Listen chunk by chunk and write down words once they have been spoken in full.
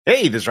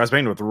Hey, this is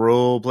Rasbane with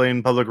Role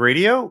Playing Public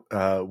Radio.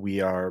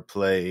 We are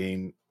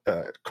playing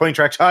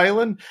Cointract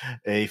Island,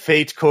 a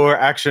Fate Core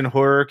action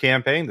horror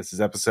campaign. This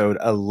is episode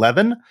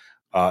 11.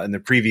 In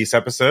the previous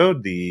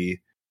episode,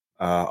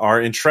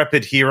 our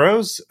intrepid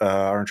heroes,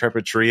 our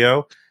intrepid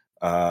trio,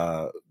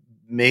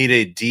 made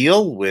a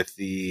deal with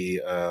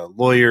the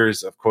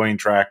lawyers of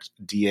Cointract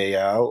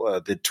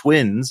DAO, the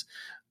twins,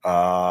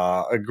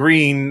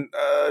 agreeing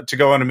to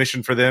go on a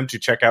mission for them to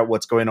check out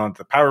what's going on at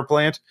the power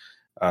plant.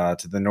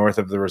 To the north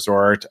of the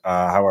resort.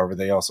 However,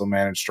 they also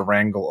managed to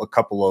wrangle a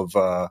couple of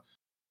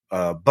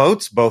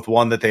boats, both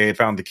one that they had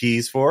found the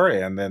keys for,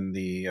 and then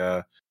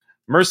the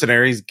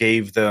mercenaries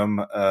gave them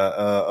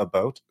a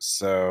boat.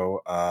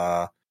 So,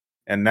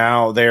 and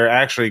now they're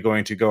actually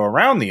going to go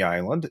around the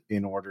island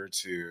in order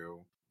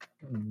to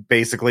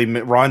basically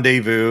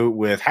rendezvous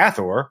with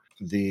Hathor.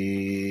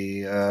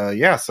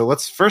 So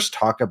let's first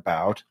talk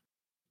about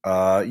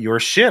your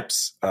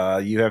ships.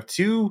 You have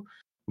two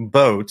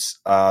boats.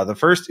 The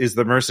first is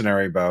the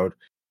mercenary boat,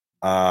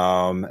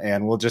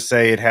 and we'll just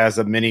say it has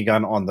a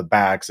minigun on the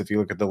back. So if you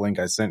look at the link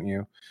I sent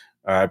you,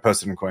 I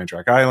posted in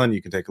Cointract Island,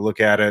 you can take a look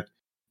at it.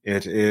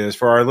 It is,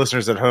 for our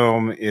listeners at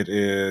home, it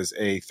is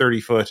a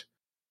 30-foot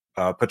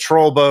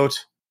patrol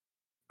boat,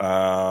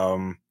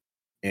 and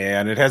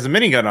it has a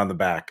minigun on the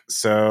back.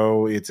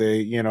 So it's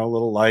a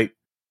little light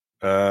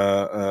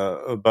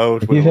a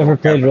boat. If you've ever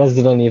played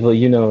Resident Evil,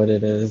 you know what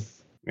it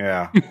is.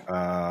 Yeah.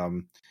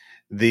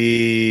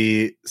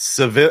 The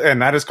civil,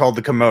 and that is called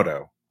the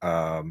Komodo.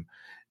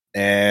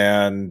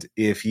 And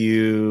if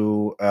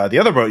you, the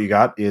other boat you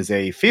got is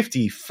a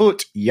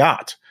 50-foot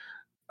yacht,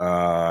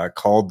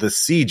 called the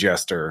Sea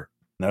Jester.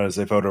 That is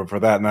a photo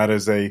for that. And that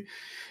is a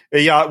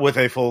yacht with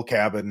a full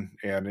cabin,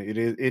 and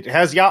it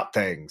has yacht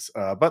things,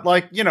 but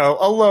an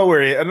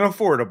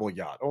affordable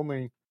yacht,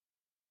 only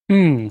a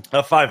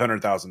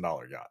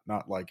 $500,000 yacht,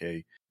 not like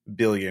a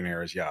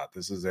billionaire's yacht.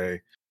 This is a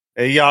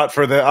yacht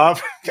for the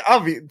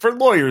for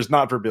lawyers,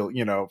 not for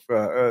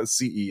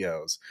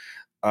CEOs.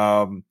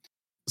 We're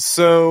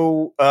just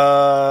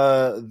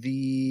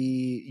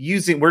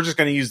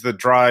going to use the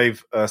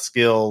drive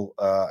skill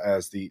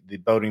as the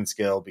boating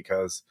skill,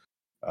 because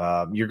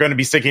you're going to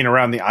be sticking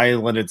around the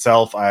island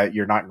itself.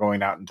 You're not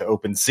going out into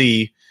open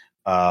sea.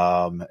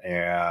 So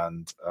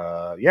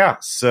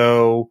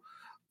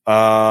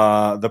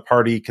the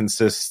party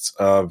consists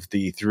of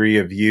the three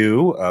of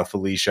you,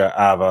 Felicia,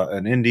 Ava,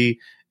 and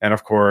Indy. And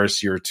of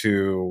course, your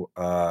two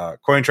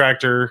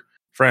Cointractor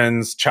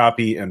friends,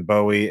 Choppy and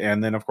Bowie,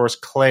 and then of course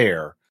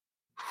Claire.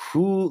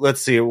 Let's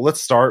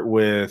start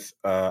with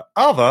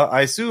Ava.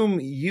 I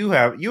assume you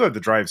have the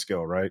drive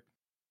skill, right?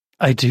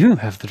 I do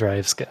have the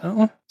drive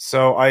skill.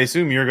 So I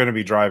assume you're going to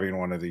be driving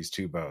one of these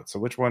two boats. So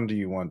which one do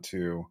you want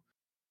to?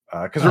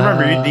 Because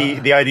remember,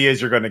 the idea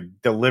is you're going to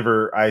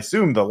deliver, I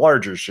assume, the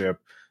larger ship,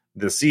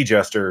 the Sea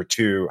Jester,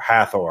 to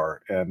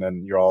Hathor, and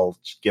then you all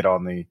get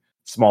on the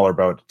smaller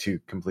boat to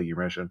complete your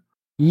mission.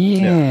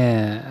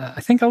 Yeah.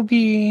 I think I will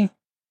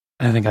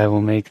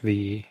make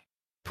the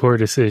poor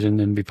decision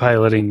and be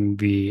piloting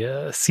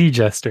the Sea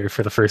Jester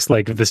for the first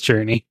leg of this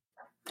journey.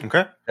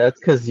 Okay. That's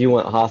because you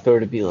want Hathor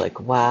to be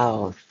like,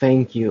 wow,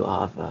 thank you,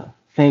 Ava.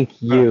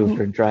 Thank you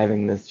for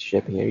driving this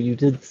ship here. You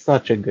did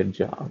such a good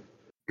job.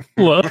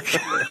 Look.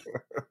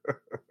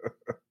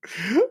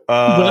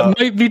 That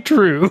might be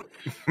true.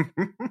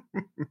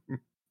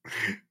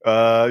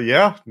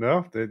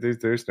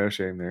 There's no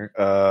shame there.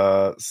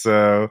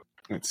 So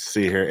let's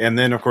see here. And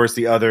then of course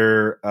the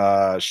other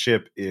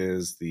ship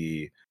is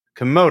the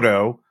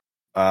Komodo.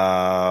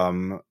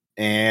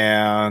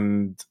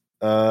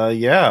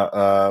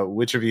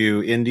 Which of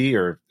you, Indy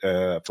or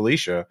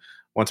Felicia,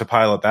 want to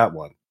pilot that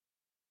one?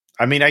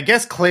 I mean, I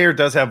guess Claire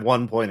does have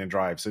 1 point in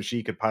drive, so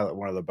she could pilot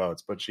one of the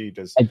boats, but she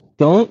does. I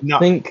don't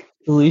think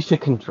Felicia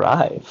can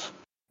drive.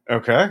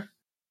 Okay.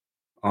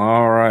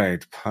 All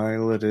right.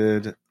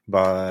 Piloted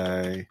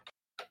by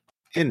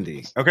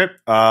Indy. Okay.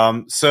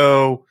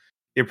 So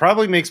it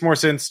probably makes more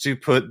sense to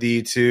put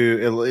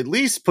at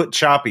least put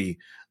Choppy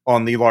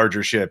on the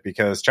larger ship,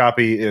 because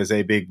Choppy is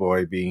a big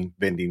boy, being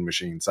vending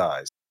machine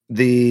size.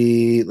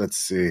 Let's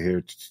see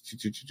here.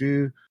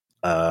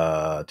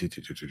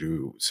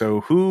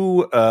 So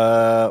who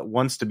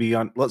wants to be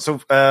on?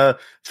 So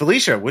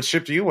Felicia, which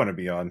ship do you want to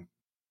be on?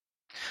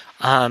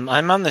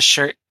 I'm on the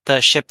ship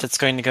that's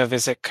going to go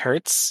visit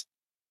Kurtz.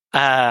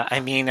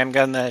 I'm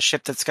on the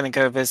ship that's going to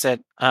go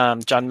visit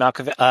John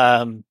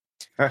Malkovich.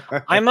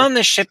 I'm on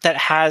the ship that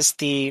has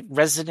the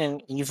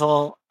Resident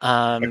Evil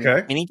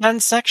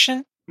minigun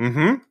section.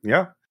 Mm-hmm.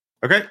 Yeah.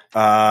 Okay.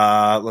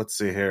 Let's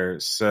see here.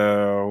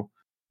 So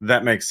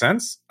that makes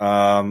sense.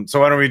 So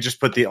why don't we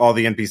just put all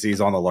the NPCs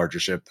on the larger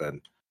ship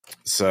then?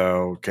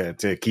 So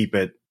to keep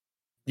it,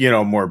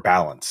 more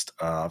balanced.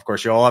 Of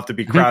course, you all have to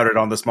be crowded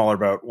on the smaller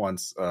boat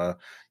once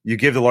you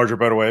give the larger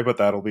boat away, but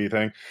that'll be a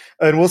thing.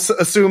 And we'll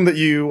assume that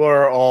you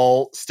are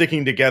all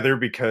sticking together,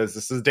 because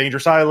this is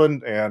Dangerous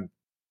Island, and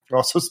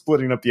also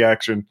splitting up the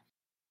action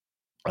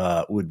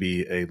would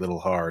be a little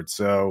hard.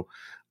 So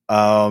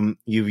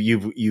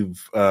You're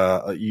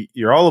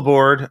all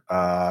aboard.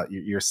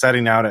 You're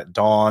setting out at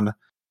dawn.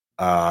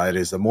 It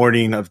is the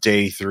morning of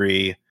day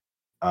 3.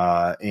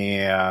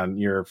 And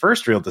your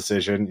first real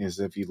decision is,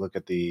 if you look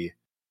at the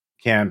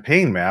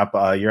campaign map,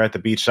 you're at the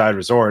beachside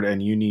resort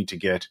and you need to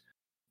get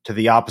to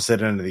the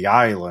opposite end of the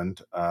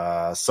island,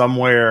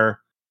 somewhere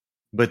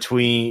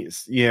between,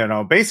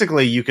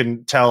 basically you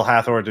can tell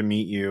Hathor to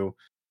meet you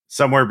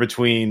somewhere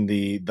between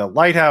the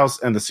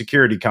lighthouse and the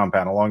security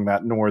compound along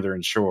that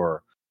northern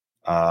shore.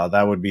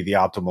 That would be the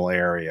optimal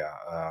area.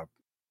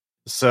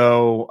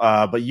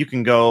 But you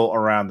can go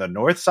around the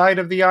north side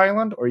of the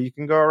island, or you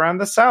can go around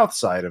the south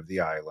side of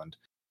the island,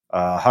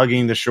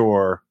 hugging the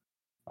shore,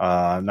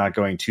 not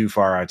going too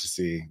far out to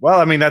sea. Well,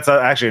 I mean, that's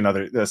actually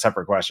another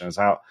separate question, is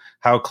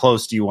how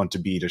close do you want to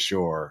be to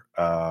shore?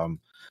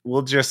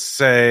 We'll just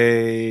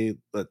say,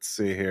 let's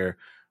see here,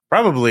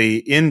 probably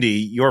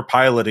Indy, you're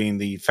piloting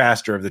the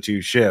faster of the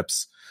two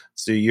ships.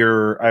 So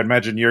I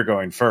imagine you're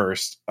going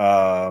first.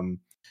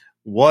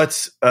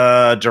 What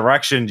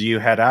direction do you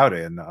head out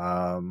in?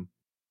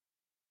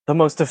 The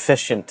most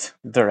efficient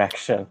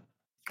direction.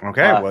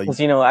 Okay, well, because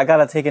I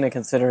gotta take into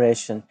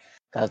consideration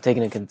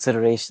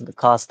the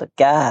cost of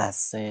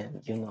gas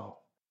and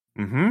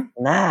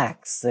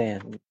snacks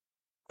and of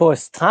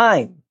course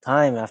time.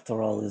 Time, after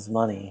all, is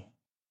money.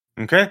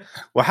 Okay,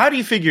 well, how do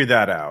you figure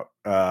that out?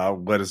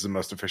 What is the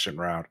most efficient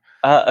route?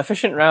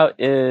 Efficient route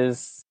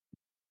is,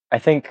 I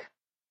think,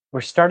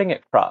 we're starting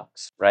at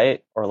Crocs,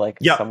 right? Or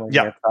somewhere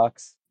near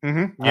Crocs.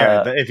 Mm-hmm.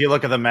 Yeah, if you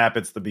look at the map,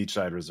 it's the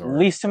beachside resort.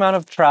 Least amount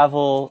of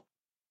travel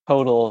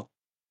total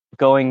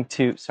going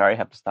to... Sorry, I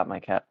have to stop my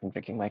cat from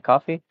drinking my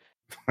coffee.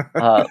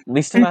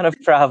 Least amount of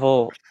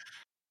travel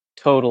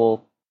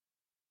total,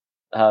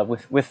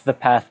 with the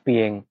path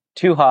being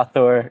to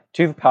Hathor,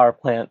 to the power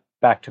plant,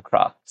 back to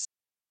Crocs.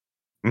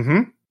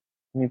 Mm-hmm.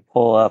 Let me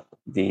pull up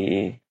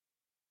the...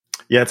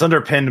 Yeah, it's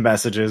under pinned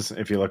messages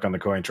if you look on the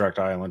Cointract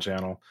Island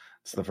channel.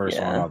 It's the first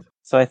one up.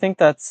 So I think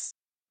that's...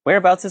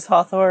 Whereabouts is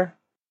Hathor?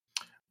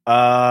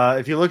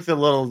 If you look at the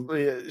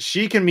little...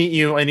 She can meet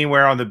you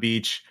anywhere on the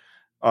beach,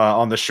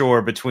 on the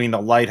shore, between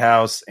the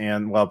lighthouse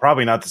and, well,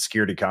 probably not the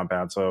security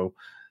compound. So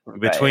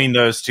between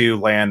those two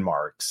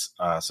landmarks.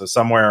 So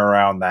somewhere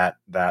around that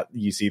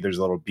you see there's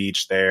a little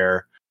beach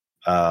there.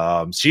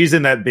 She's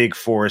in that big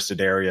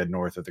forested area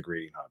north of the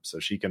greeting hub. So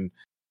she can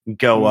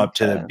go up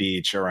to the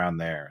beach around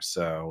there.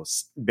 So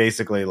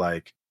basically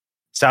like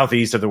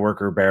southeast of the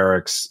worker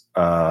barracks,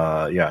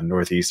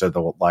 northeast of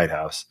the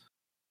lighthouse,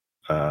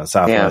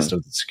 southwest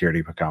of the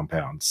security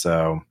compound.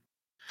 So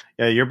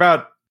yeah, you're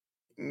about,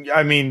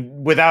 I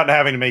mean, without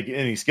having to make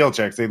any skill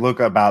checks, they look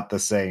about the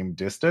same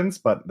distance,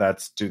 but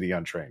that's to the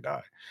untrained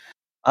eye.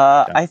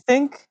 I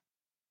think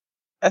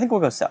we'll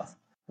go south.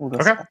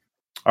 South.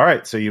 All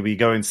right, so you'll be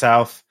going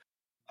south.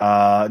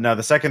 Now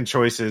the second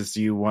choice is,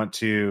 do you want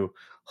to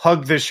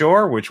hug the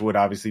shore, which would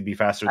obviously be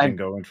faster than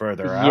going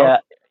further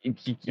out?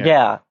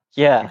 Yeah.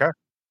 Okay.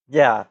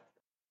 Yeah.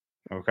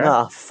 Okay.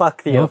 Nah,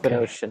 fuck the open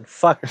ocean.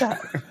 Fuck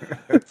that.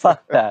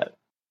 Fuck that.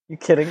 You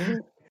kidding me?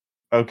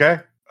 Okay.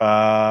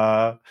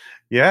 Yeah.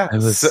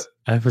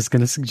 I was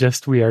going to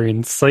suggest we are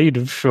inside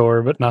of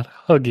shore, but not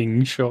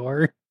hugging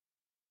shore.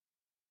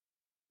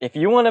 If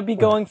you want to be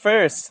going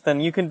first,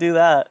 then you can do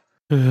that.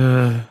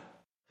 And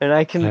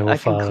I can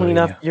clean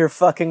up your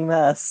fucking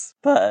mess.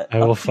 But I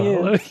will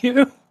follow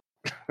you.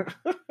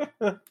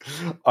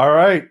 All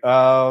right.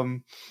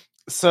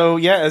 So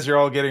yeah, as you're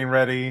all getting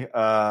ready,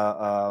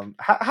 how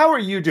are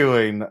you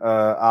doing,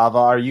 Ava?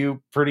 Are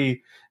you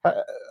pretty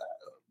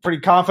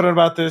confident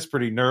about this?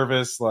 Pretty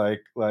nervous?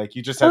 Like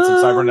you just had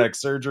some cybernetic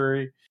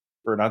surgery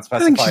for an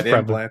unspecified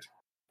implant?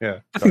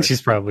 I think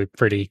she's probably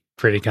pretty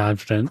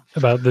confident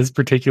about this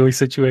particular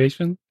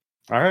situation.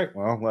 All right.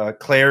 Well,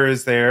 Claire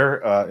is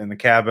there in the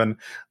cabin.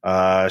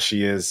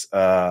 She is.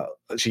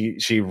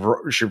 She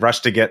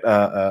rushed to get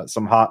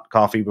some hot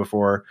coffee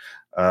before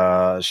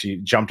she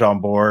jumped on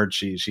board.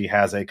 She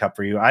has a cup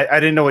for you. I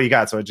didn't know what you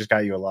got, so I just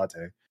got you a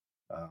latte.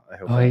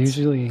 I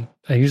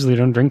usually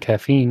don't drink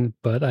caffeine,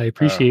 but I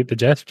appreciate the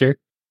gesture.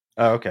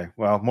 Oh, okay.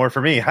 Well, more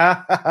for me.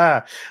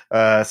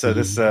 So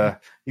this,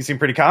 you seem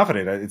pretty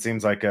confident. It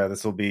seems like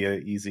this will be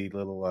an easy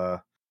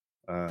little.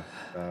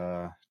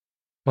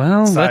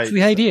 Well, that's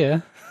the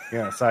idea.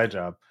 Yeah, side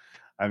job.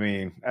 I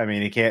mean,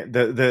 it can't.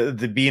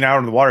 The being out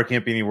in the water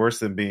can't be any worse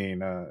than being,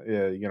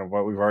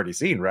 what we've already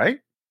seen, right?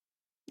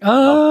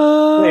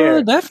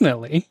 Claire.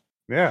 Definitely.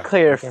 Yeah,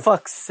 Claire,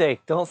 fuck's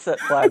sake, don't set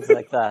flags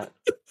like that.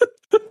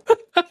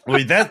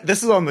 Wait,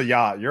 this is on the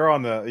yacht. You're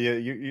on the.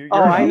 You're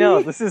I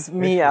know. This is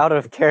me out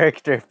of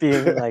character,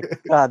 being like,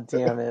 God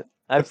damn it!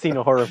 I've seen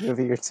a horror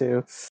movie or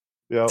two.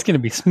 Yep. It's going to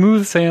be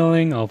smooth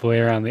sailing all the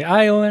way around the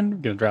island.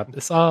 We're going to drop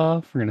this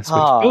off. We're going to switch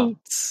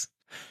boats.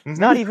 It's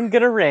not even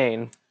going to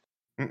rain.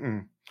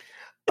 Mm-mm.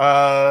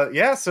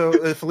 Yeah.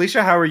 So,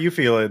 Felicia, how are you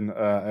feeling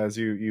as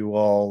you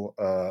all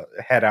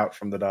head out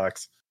from the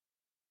docks?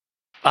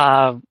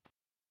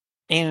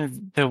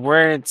 In the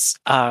words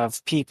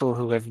of people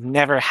who have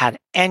never had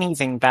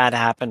anything bad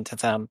happen to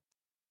them,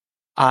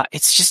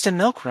 it's just a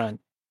milk run.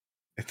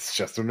 It's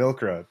just a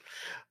milk run.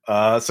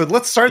 So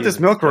let's start this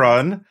Jesus milk Christ.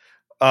 run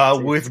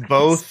Jesus with Christ.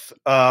 both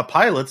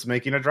pilots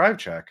making a drive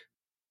check.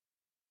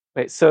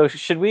 Wait, so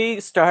should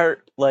we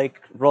start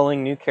like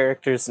rolling new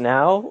characters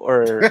now,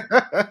 or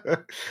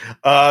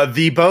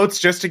The boats,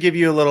 just to give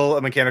you a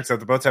little mechanics of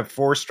the boats, have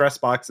 4 stress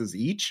boxes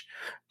each.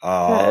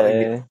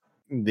 okay.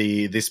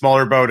 The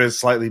smaller boat is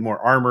slightly more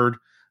armored,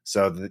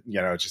 so that,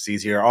 it's just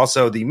easier.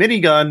 Also, the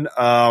minigun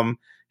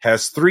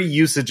has 3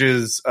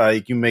 usages.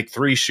 You can make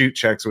 3 shoot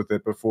checks with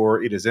it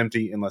before it is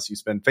empty, unless you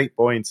spend fate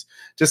points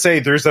to say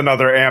there's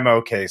another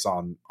ammo case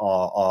on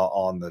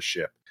the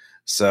ship.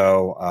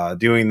 So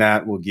doing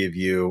that will give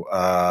you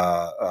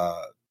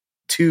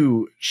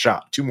 2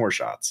 more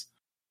shots.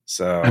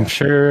 So I'm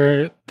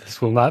sure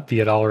this will not be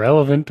at all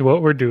relevant to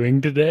what we're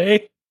doing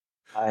today.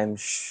 I'm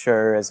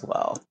sure as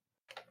well.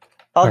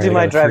 I'll Alright, do I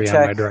my got a drive 3 on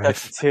check. my drive.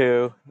 That's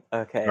 2.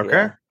 Okay.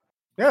 okay,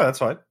 yeah, that's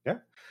fine. Yeah.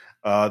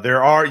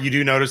 You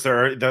do notice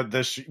there are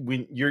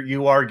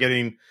you are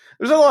getting,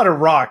 there's a lot of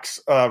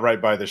rocks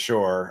right by the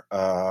shore.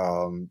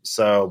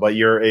 But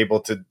you're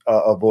able to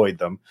avoid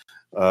them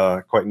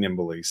quite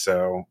nimbly.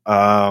 So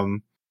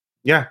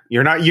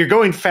you're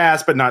going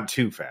fast, but not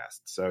too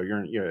fast. So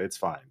it's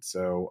fine.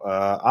 So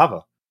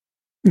Ava,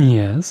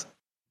 Yes.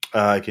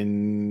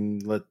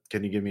 can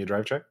you give me a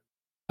drive check?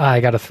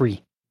 I got a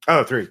 3.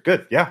 Oh, 3.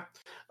 Good. Yeah.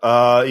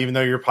 Even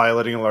though you're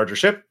piloting a larger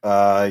ship,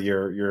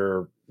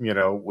 you're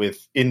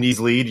with Indy's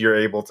lead, you're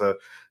able to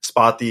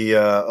spot the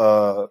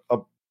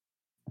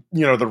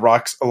the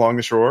rocks along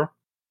the shore,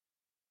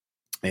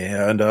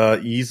 and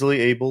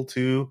easily able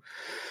to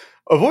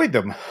avoid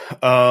them.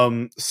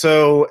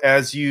 So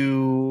as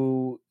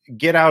you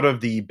get out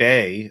of the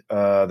bay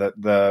that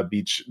the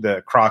beach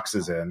that Crocs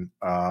is in,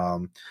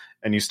 and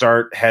you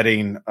start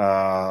heading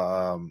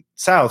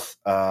south,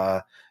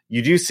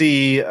 you do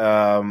see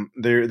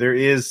there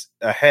is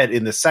ahead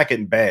in the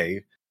second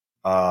bay.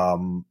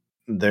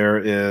 There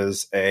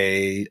is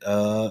a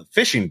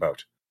fishing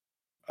boat,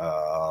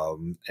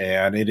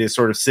 and it is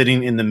sort of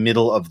sitting in the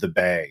middle of the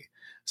bay.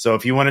 So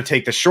if you want to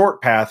take the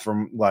short path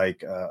from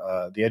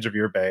the edge of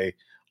your bay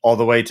all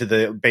the way to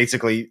the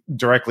basically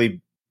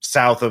directly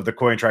south of the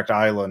Cointract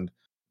Island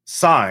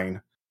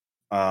sign,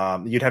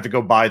 you'd have to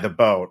go by the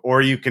boat,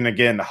 or you can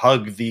again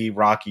hug the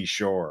rocky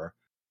shore.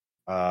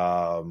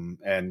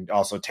 And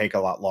also take a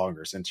lot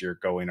longer since you're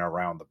going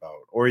around the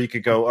boat, or you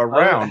could go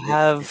around.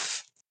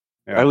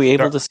 Are we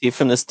able to see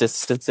from this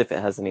distance if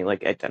it has any like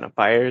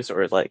identifiers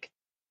or like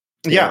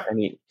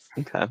any?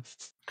 Okay.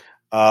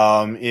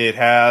 It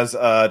has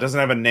doesn't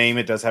have a name.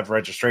 It does have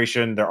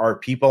registration. There are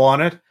people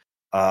on it,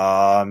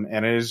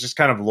 and it is just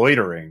kind of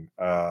loitering.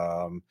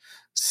 In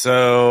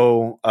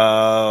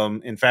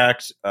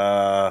fact,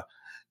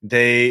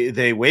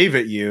 they wave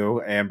at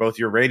you, and both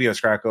your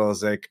radios crackle.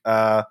 Is like,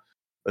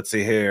 let's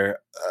see here.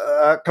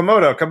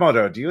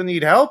 Komodo, do you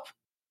need help?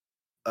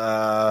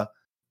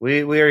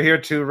 We are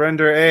here to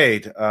render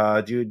aid.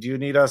 Do you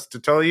need us to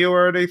tell you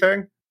or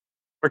anything?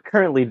 We're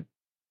currently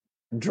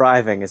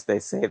driving as they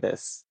say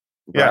this,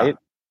 right?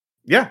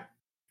 Yeah.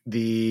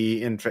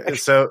 In fact,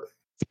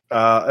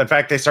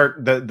 they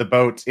start the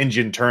boat's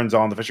engine turns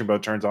on. The fishing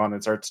boat turns on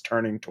and starts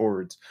turning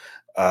towards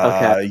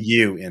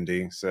you,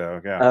 Indy.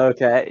 So yeah.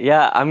 Okay.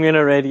 Yeah, I'm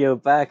gonna radio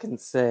back and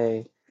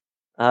say,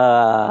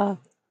 I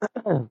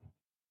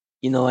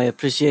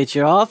appreciate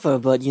your offer,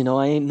 but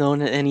I ain't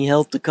known any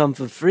help to come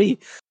for free.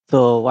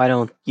 So why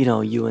don't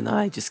you and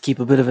I just keep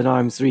a bit of an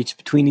arm's reach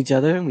between each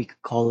other, and we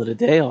could call it a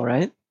day, all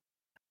right?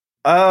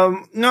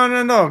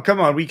 No. Come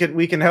on, we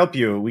can help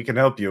you. We can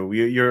help you.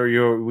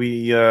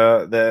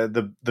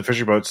 The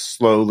fishing boat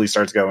slowly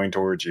starts going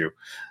towards you,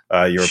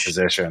 your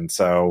position.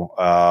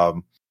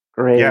 So,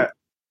 great. Yeah.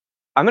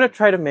 I'm gonna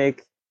try to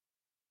make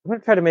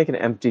an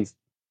empty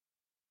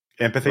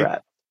empathy.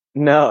 threat.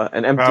 No,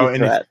 an empty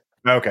threat.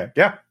 Okay.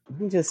 Yeah.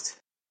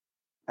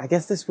 I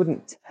guess this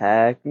wouldn't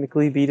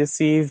technically be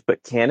deceive,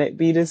 but can it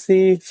be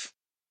deceive?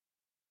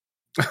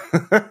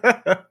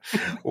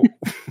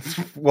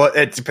 Well,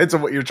 it depends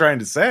on what you're trying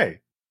to say.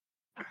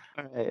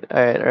 All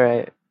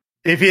right.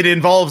 If it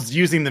involves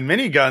using the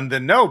minigun,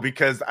 then no,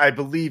 because I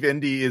believe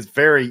Indy is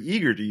very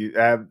eager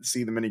to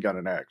see the minigun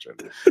in action.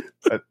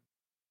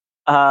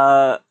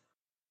 I'll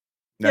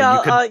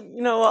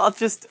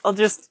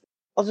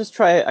just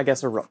try. I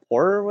guess a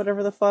rapport or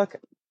whatever the fuck.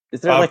 Is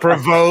there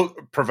provoke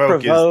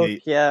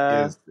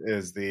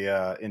is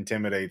the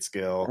intimidate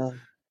skill.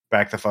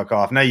 Back the fuck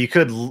off. Now you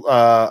could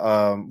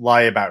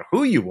lie about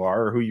who you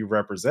are or who you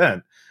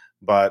represent,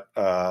 but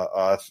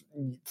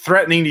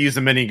threatening to use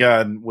a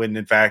minigun when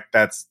in fact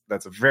that's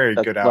a very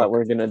good outcome. What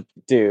we're gonna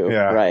do,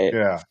 right?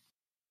 Yeah.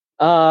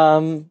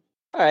 All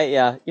right.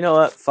 Yeah. You know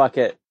what? Fuck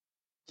it.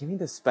 Give me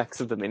the specs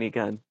of the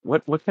minigun.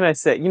 What can I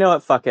say? You know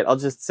what? Fuck it. I'll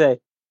just say,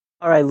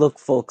 all right, look,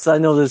 folks. I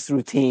know this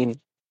routine.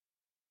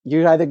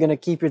 You're either gonna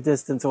keep your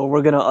distance or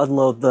we're gonna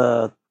unload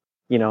the.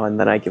 And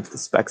then I give the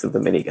specs of the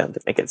minigun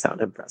to make it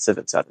sound impressive,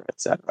 etc.,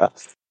 etc.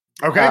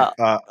 Okay.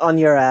 On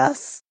your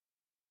ass.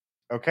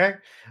 Okay.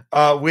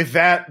 With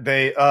that,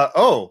 they.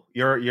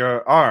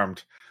 You're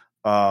armed.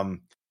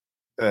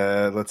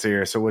 let's see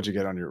here. So what'd you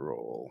get on your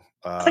roll?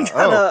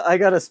 I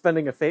got a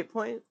spending a fate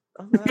point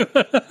on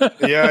that.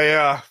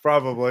 Yeah,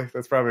 probably.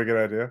 That's probably a good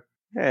idea.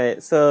 All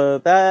right, so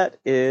that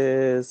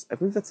is, I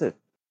believe that's a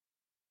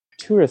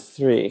 2 or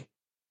 3.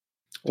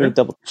 Let me Two?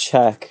 double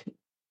check.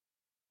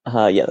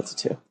 Yeah, that's a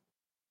 2.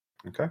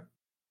 Okay.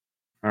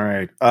 All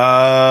right.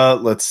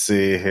 Let's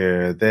see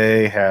here.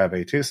 They have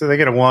a 2, so they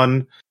get a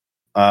 1.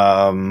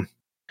 So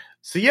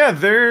yeah,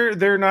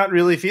 they're not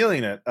really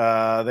feeling it.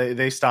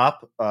 They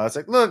stop. It's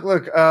like, look,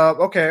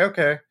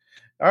 okay.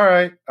 All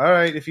right.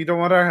 If you don't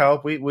want our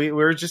help,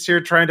 we're just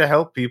here trying to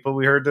help people.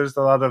 We heard there's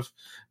a lot of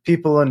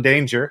people in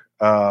danger.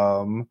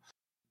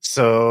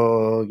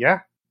 So yeah.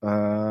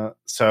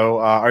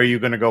 Are you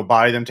going to go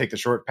by them, take the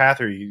short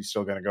path, or are you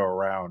still going to go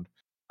around?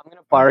 I'm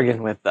gonna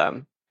bargain with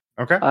them.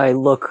 Okay.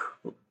 Look,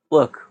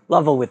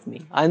 level with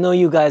me. I know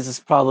you guys is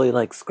probably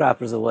like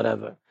scrappers or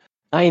whatever.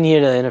 I ain't here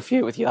to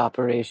interfere with your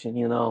operation,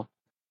 you know.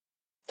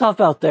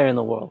 Tough out there in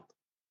the world.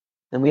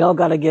 And we all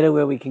gotta get it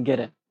where we can get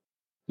it.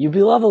 You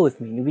be level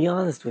with me, you be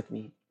honest with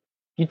me.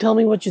 You tell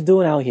me what you're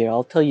doing out here,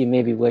 I'll tell you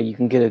maybe where you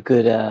can get a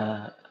good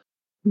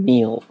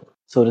meal,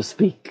 so to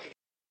speak.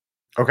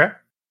 Okay.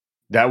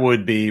 That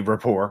would be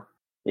rapport.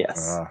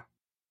 Yes.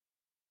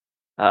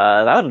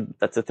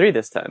 That's a 3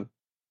 this time.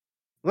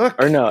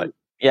 Look. Or no,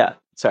 yeah,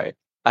 sorry.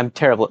 I'm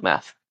terrible at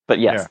math. But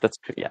yes, Yeah. that's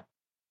true, yeah.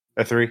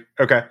 A 3.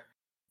 Okay.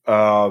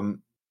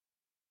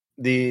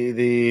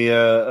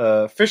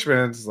 The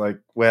fisherman's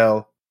like,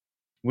 well,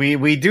 we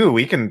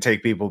can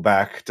take people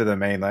back to the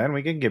mainland.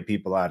 We can get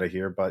people out of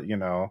here, but you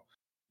know,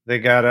 they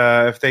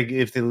gotta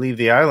if they leave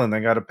the island, they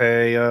gotta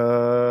pay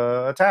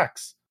a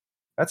tax.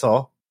 That's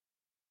all.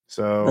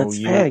 So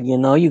That's fair, you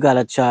know, you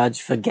gotta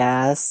charge for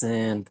gas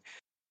and,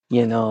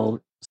 you know,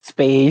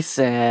 space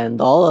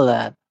and all of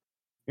that.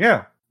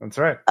 Yeah, that's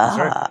right. That's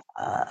right.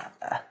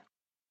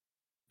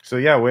 So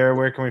yeah,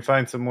 where can we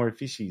find some more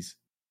fishies?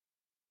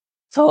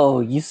 So,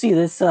 you see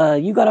this,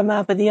 you got a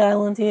map of the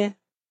island here?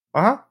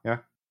 Yeah.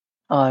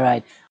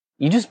 Alright.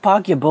 You just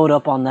park your boat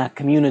up on that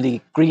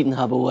community greeting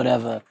hub or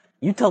whatever.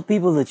 You tell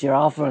people that you're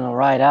offering a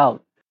ride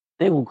out.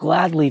 They will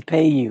gladly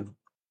pay you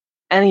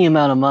any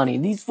amount of money.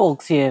 These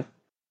folks here,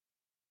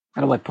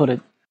 how do I put it?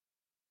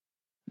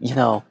 You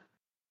know,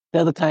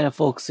 they're the kind of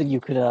folks that you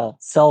could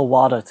sell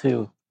water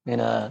to in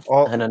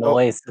an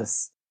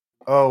oasis.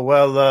 Oh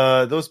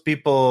well, those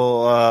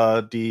people,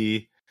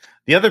 the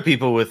other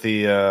people with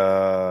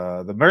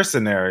the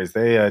mercenaries,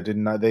 they did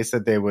not. They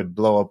said they would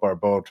blow up our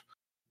boat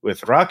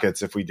with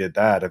rockets if we did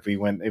that. If we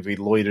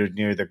loitered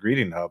near the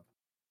greeting hub.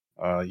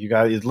 You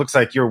guys, it looks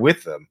like you're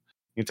with them.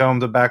 You tell them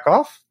to back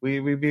off.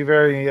 We'd be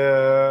very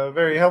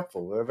very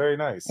helpful. Very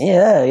nice.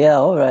 Yeah.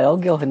 All right, I'll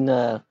go ahead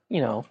and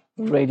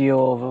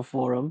radio over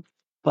for them.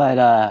 But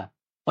if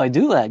I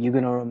do that, you're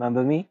gonna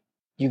remember me.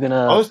 You're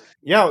gonna. Oh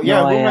yeah.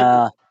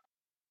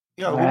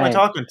 Who am I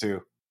talking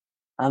to?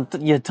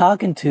 You're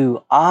talking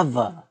to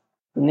Ava.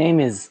 The name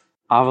is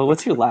Ava.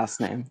 What's your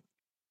last name?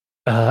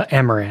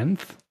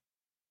 Amaranth.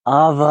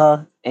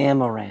 Ava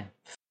Amaranth.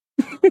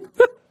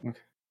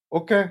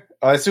 Okay.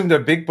 I assume the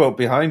big boat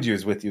behind you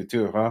is with you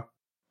too, huh?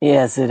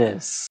 Yes, it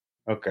is.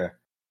 Okay.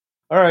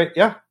 All right.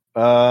 Yeah.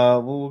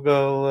 We'll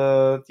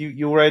go.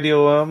 You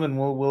radio them, and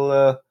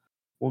we'll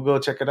go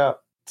check it out.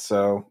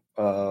 So,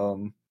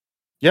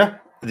 yeah.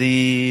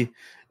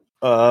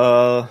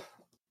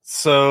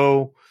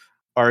 So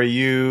are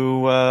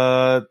you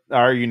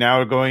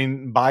now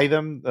going by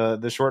them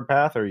the short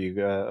path? Or are you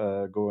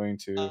going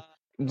to?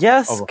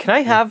 Yes. Oh, Can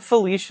I have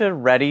Felicia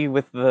ready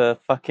with the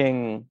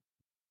fucking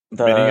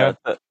minigun?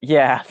 the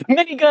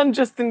minigun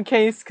just in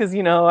case? Because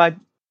I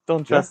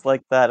don't dress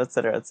like that,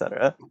 etc.,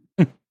 etc.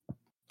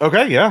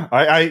 Okay,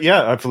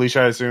 yeah,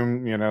 Felicia, I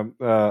assume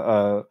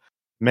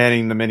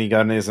manning the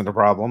minigun isn't a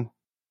problem.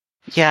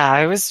 Yeah,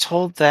 I was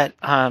told that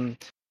one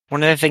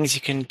of the things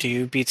you can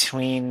do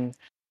between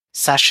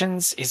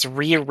sessions is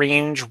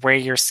rearrange where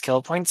your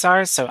skill points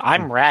are. So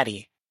I'm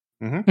ready.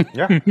 Mm-hmm.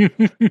 Yeah,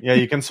 yeah,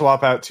 you can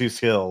swap out 2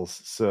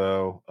 skills.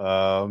 So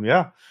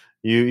yeah,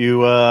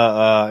 you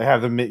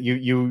have them.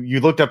 You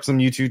looked up some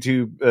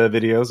YouTube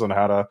videos on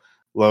how to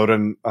load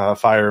and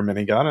fire a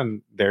minigun,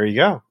 and there you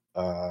go.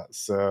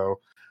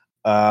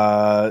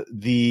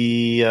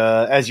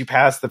 As you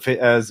pass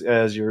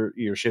as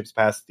your ships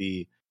pass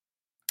the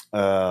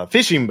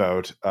fishing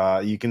boat,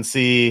 you can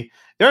see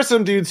there are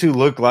some dudes who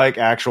look like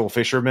actual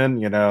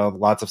fishermen.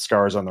 Lots of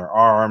scars on their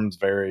arms,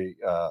 very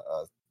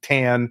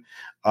tan.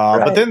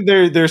 Right. But then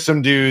there's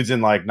some dudes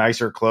in like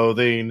nicer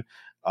clothing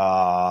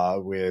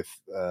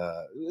with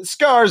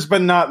scars,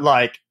 but not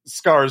like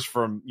scars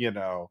from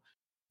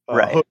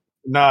Right.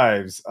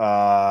 knives.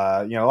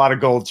 A lot of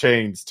gold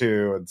chains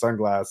too, and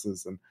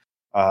sunglasses,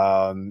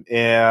 and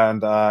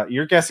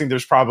you're guessing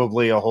there's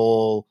probably a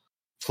whole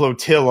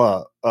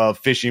flotilla of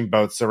fishing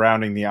boats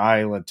surrounding the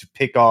island to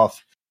pick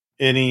off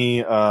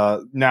any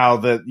now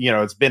that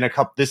it's been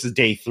this is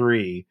day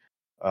 3,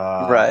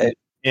 Right.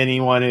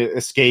 anyone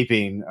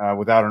escaping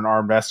without an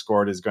armed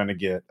escort is going to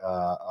get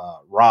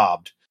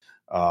robbed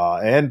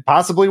and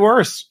possibly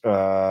worse,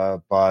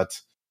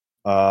 but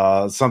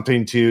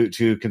something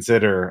to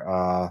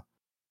consider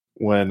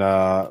when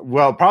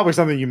probably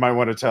something you might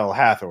want to tell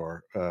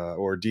Hathor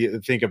or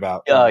think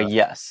about.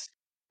 Yes.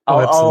 Oh,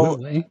 I'll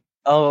absolutely.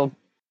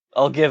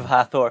 I'll give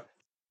Hathor.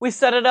 We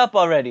set it up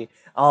already.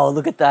 Oh,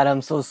 look at that!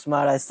 I'm so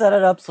smart. I set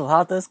it up so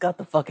Hathor's got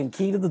the fucking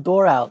key to the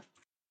door out.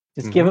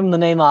 Just give him the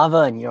name Ava,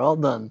 and you're all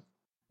done.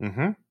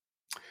 Mm-hmm.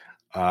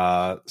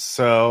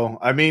 So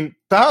I mean,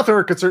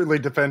 Hathor could certainly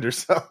defend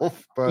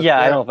herself, but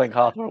I don't think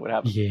Hathor would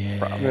have Yeah. a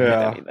problem with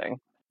anything.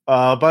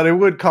 but it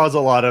would cause a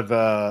lot of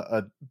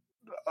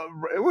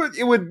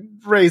it would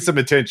raise some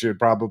attention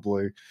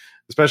probably,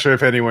 especially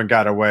if anyone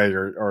got away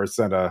or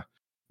sent a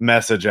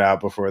message out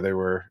before they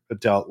were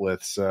dealt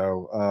with.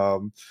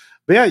 So,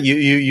 but yeah,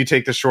 you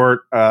take the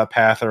short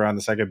path around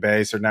the second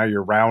bay. So now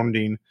you're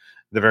rounding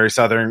the very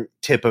southern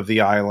tip of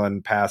the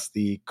island past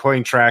the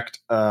Cointract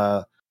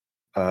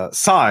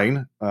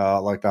sign,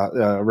 like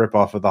the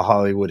ripoff of the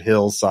Hollywood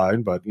Hills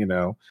sign, but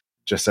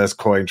just says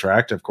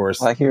Cointract, of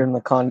course. Right here in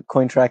the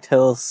Cointract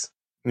Hills.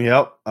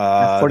 Yep.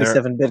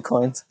 47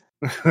 bitcoins.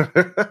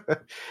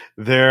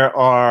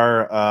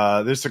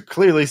 There's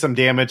clearly some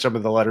damage. Some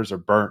of the letters are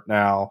burnt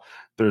now.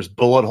 There's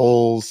bullet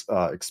holes,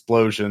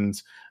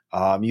 explosions.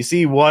 You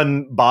see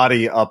one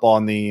body up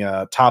on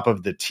the top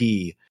of the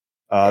T,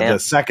 the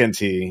second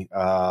T.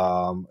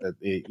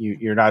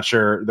 You're not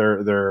sure.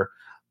 They're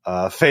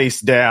face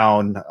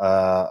down.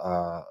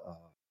 Their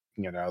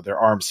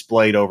arms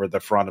splayed over the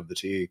front of the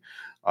T.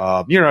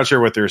 You're not sure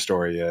what their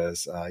story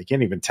is. You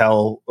can't even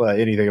tell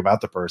anything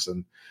about the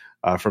person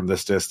from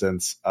this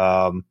distance.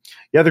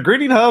 The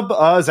greeting hub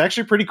is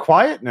actually pretty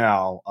quiet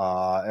now,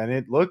 and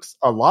it looks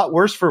a lot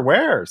worse for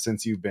wear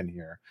since you've been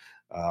here.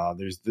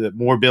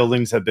 More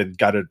buildings have been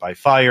gutted by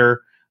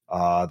fire.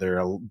 There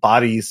are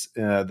bodies.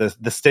 The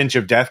stench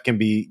of death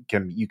you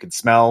can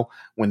smell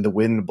when the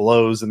wind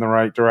blows in the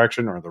right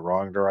direction or the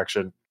wrong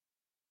direction.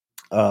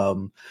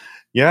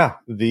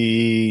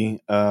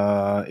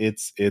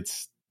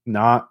 It's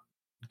not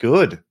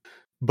good.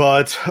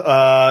 But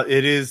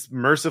it is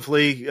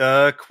mercifully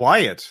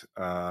quiet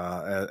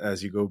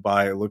as you go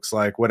by. It looks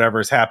like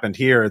whatever's happened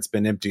here, it's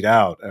been emptied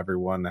out.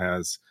 Everyone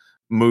has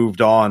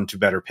moved on to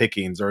better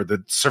pickings, or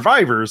the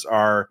survivors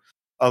are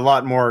a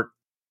lot more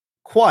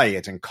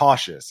quiet and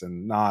cautious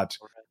and not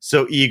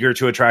so eager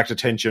to attract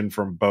attention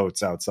from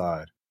boats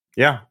outside.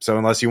 Yeah, so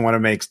unless you want to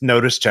make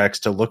notice checks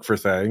to look for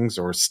things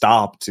or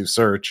stop to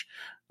search,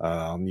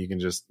 you can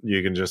just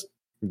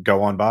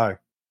go on by.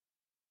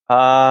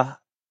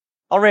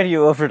 I'll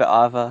radio over to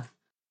Ava.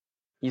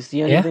 You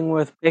see anything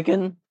worth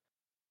picking?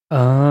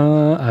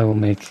 I will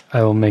make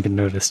a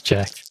notice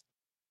check.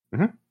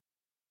 Mm-hmm.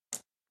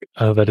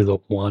 That is a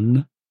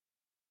 1.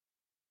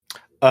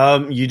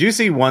 You do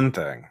see one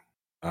thing.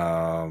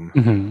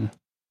 And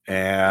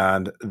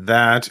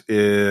that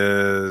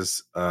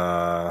is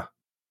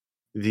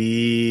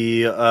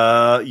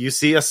you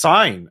see a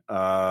sign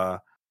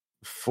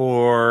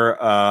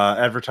for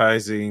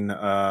advertising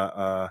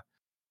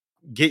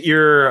get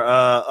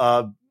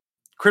your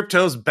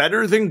cryptos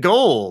better than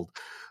gold.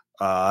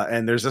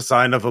 And there's a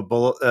sign of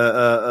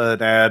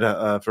an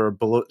ad for a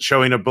bullet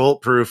showing a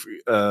bulletproof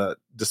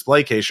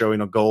display case showing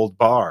a gold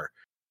bar.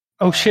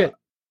 Oh shit.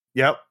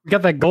 Yep. We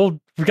got that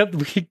gold. We could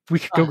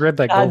go grab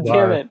that gold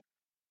bar. Damn it.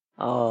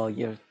 Oh,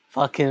 you're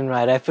fucking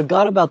right. I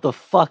forgot about the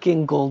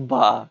fucking gold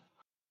bar.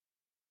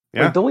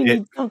 Yeah. Wait, don't we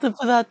need something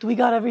for that? Do we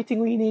got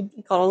everything we need?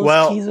 Got all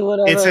those keys or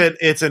whatever?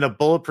 It's in a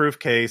bulletproof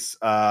case.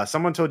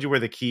 Someone told you where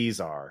the keys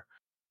are.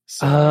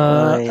 So,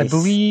 nice.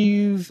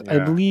 I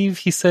believe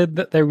he said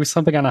that there was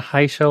something on a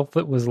high shelf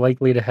that was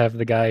likely to have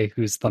the guy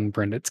whose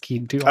thumbprint it's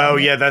keyed to. Oh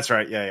yeah, that's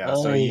right. Yeah.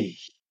 So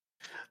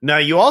now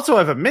you also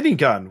have a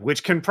minigun,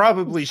 which can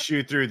probably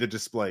shoot through the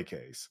display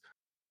case.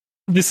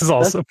 This is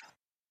awesome.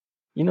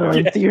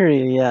 In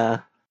theory, yeah.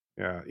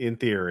 Yeah, in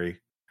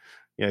theory.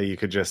 Yeah, you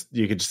could just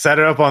set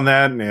it up on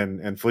that,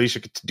 and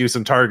Felicia could do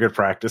some target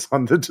practice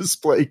on the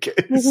display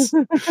case.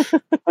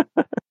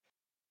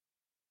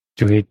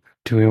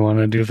 Do we want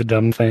to do the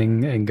dumb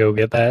thing and go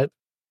get that?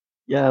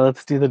 Yeah,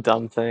 let's do the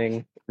dumb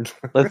thing.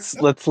 Let's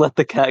let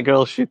the cat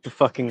girl shoot the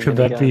fucking. Could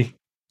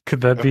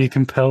that be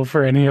compelled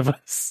for any of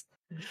us?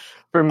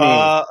 For me,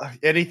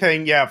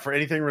 anything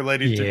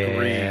related to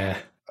greed.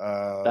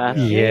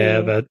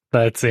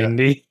 That's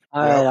Indy.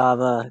 All right,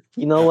 Ava.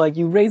 You know what?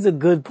 You raise a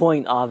good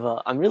point,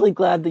 Ava. I'm really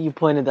glad that you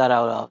pointed that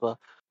out, Ava.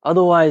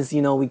 Otherwise,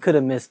 we could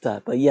have missed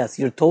that. But yes,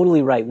 you're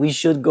totally right. We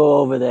should go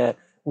over there.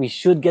 We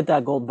should get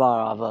that gold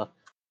bar, Ava.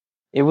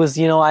 It was,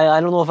 I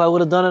don't know if I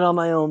would have done it on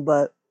my own,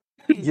 but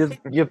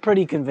you're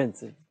pretty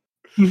convincing.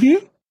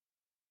 Mm-hmm.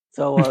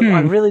 So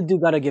I really do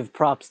got to give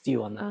props to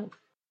you on that.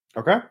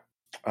 Okay.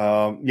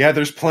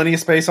 There's plenty of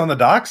space on the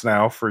docks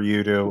now for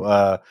you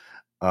to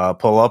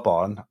pull up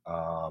on.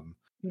 All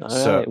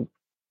right.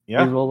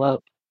 Yeah. We roll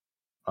out.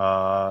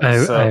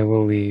 I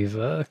will leave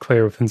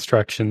Claire with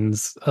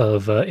instructions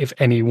of if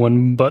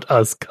anyone but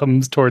us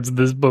comes towards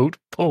this boat,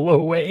 pull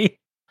away.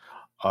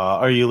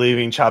 Are you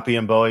leaving Choppy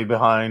and Bowie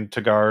behind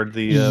to guard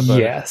the boat?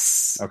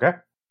 Yes. Okay.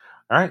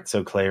 All right.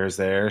 So Claire's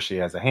there. She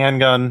has a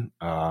handgun,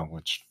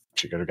 which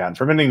She could have gotten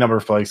from any number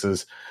of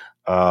places.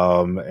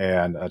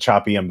 And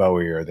Choppy and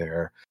Bowie are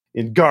there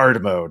in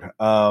guard mode.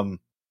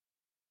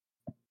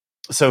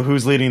 So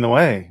who's leading the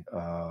way?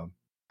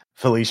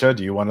 Felicia,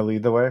 do you want to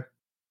lead the way?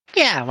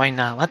 Yeah, why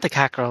not? Let the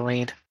cockerel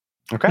lead.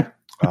 Okay.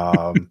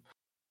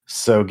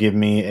 So give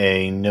me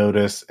a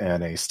notice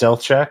and a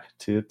stealth check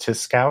to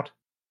scout.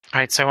 All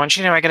right, so I want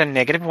you to know I get a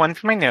 -1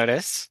 for my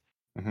notice.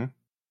 Mhm.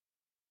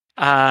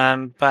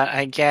 But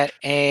I get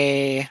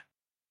a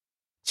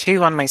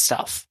 2 on my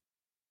stealth.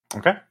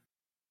 Okay.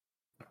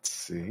 Let's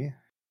see.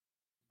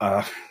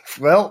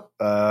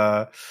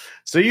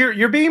 So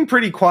you're being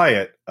pretty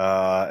quiet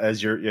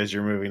as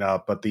you're moving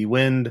up, but the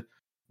wind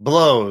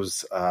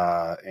blows,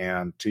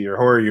 and to your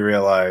horror, you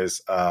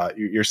realize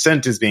your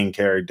scent is being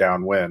carried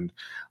downwind,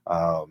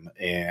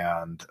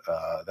 and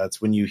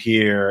that's when you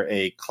hear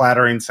a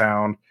clattering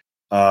sound,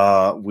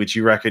 which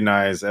you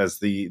recognize as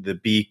the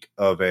beak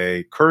of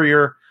a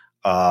courier.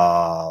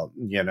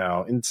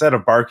 Instead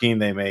of barking,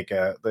 they make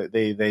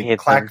they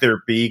clack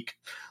their beak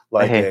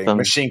like a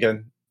machine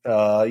gun.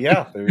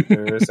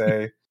 There is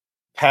a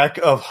pack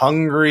of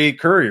hungry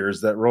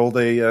couriers that rolled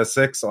a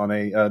 6 on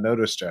a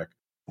notice check.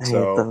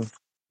 So,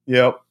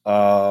 yep.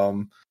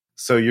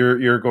 So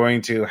you're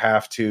going to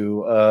have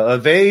to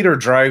evade or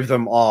drive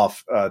them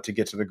off to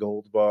get to the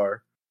gold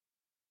bar.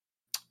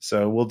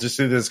 So we'll just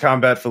do this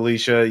combat,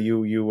 Felicia.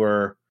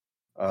 You're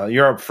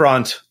up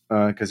front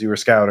because you were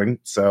scouting.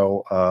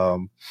 So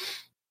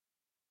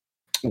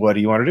what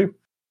do you want to do?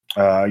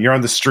 You're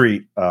on the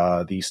street.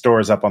 The store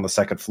is up on the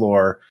second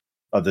floor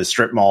of the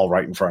strip mall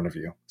right in front of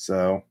you.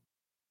 So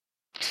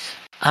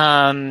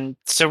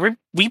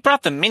we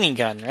brought the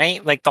minigun,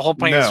 right? Like the whole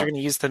point is No. we're going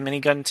to use the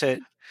minigun to.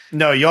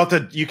 No,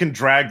 you can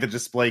drag the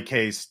display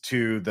case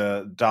to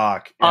the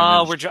dock.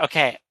 Oh,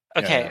 okay.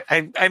 Yeah.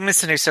 I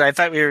misunderstood. I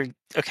thought we were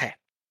okay.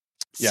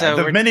 Yeah, So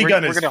the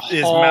minigun we're going to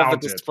is haul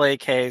mounted. the display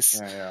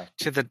case Yeah.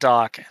 to the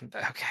dock. And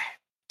okay.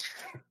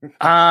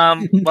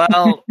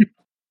 Well, we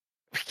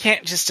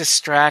can't just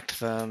distract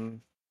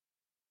them.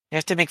 You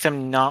have to make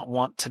them not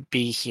want to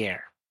be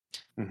here.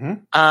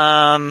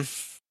 Mm-hmm.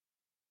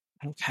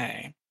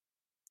 Okay.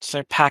 So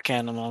they're pack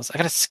animals. I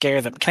gotta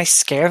scare them. Can I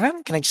scare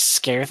them? Can I just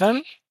scare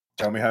them?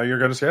 Tell me how you're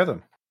going to scare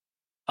them.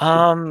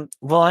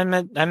 Well, I'm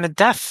a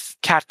death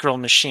catgirl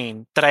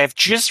machine that I have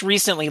just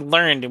recently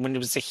learned, and when it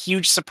was a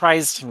huge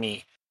surprise to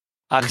me,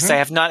 because I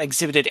have not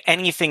exhibited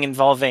anything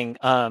involving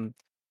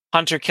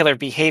hunter-killer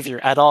behavior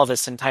at all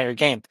this entire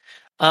game.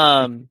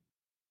 So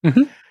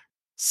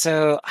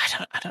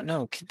I don't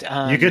know.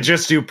 You could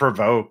just do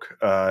provoke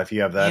if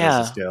you have that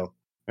as a skill.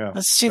 Yeah.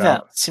 Let's do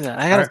that. Let's do that.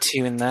 I got a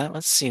 2 in that.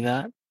 Let's see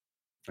that.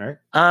 All right.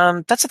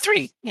 That's a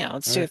 3. Yeah,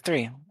 let's do a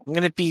 3.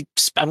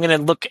 I'm gonna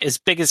look as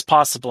big as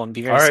possible and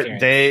be very scary.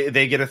 Scary.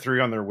 They get a 3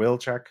 on their will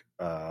check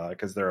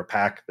because they're a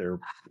pack.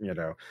 They're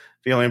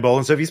feeling bold,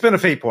 and so if you spend a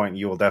fate point,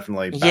 you will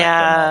definitely back them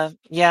up.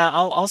 Yeah.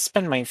 I'll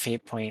spend my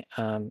fate point.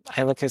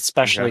 I look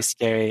especially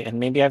scary, and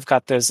maybe I've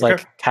got those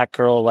like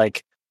catgirl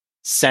like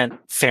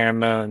scent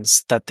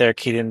pheromones that they're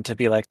keyed in to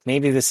be like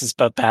maybe this is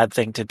a bad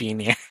thing to be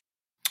near.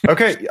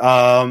 Okay,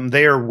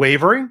 they are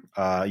wavering.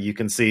 You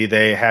can see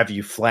they have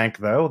you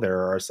flanked, though.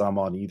 There are some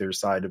on either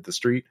side of the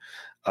street.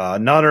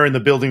 None are in the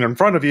building in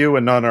front of you,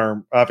 and none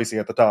are obviously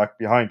at the dock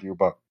behind you.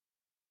 But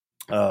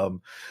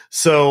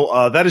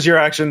so that is your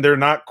action. They're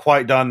not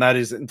quite done. That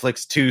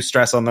inflicts 2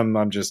 stress on them.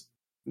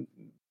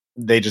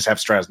 They just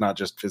have stress, not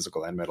just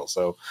physical and mental.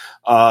 So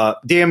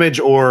damage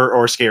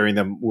or scaring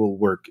them will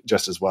work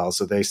just as well.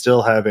 So they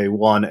still have a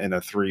 1 and a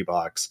 3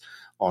 box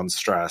on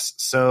stress.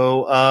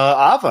 So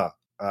Ava.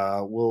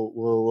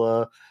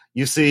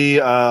 You see,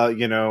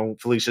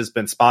 Felicia's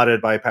been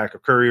spotted by a pack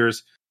of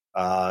couriers.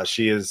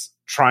 She is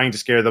trying to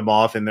scare them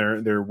off, and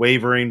they're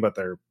wavering, but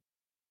they're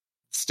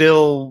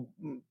still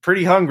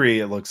pretty hungry.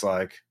 It looks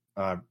like.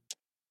 Can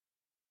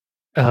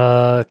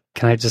I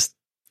just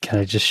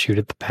shoot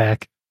at the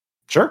pack?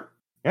 Sure.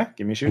 Yeah.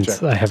 Give me a shoot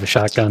check. I have a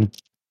shotgun.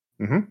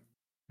 Mm-hmm.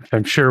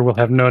 I'm sure we'll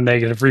have no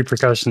negative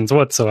repercussions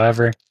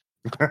whatsoever.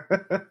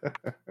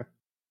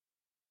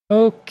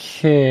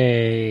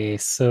 Okay,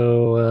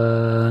 so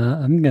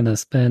I'm gonna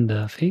spend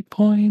a fate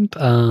point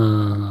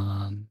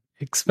on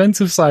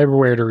expensive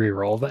cyberware to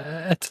reroll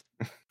that.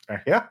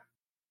 Yeah.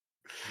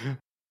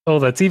 Oh,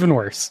 that's even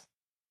worse.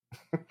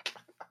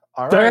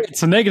 All right.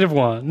 So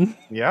 -1.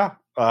 Yeah.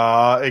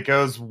 It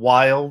goes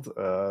wild.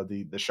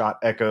 The shot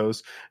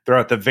echoes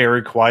throughout the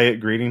very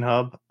quiet greeting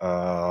hub.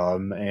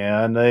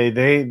 And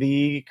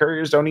the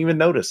couriers don't even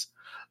notice.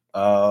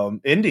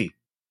 Indy.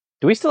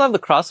 Do we still have the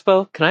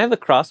crossbow? Can I have the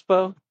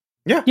crossbow?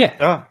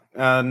 Yeah.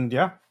 And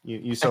you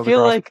I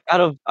feel like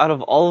out of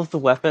all of the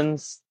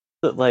weapons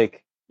that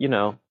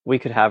we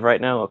could have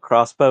right now, a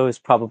crossbow is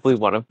probably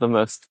one of the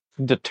most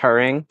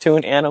deterring to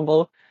an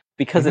animal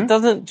because it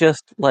doesn't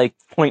just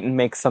point and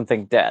make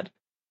something dead.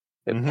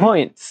 It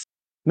points,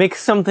 makes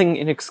something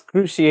in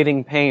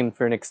excruciating pain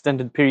for an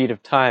extended period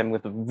of time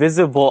with a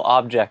visible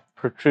object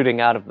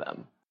protruding out of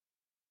them.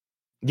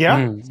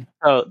 Yeah.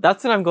 So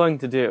that's what I'm going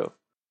to do.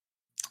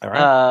 All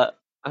right.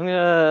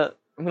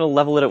 I'm gonna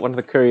level it at one of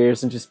the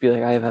couriers and just be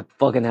like, I have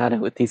fucking had it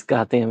with these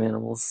goddamn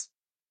animals.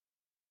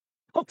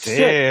 Oh shit!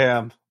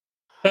 Damn.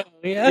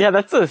 Yeah,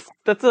 that's a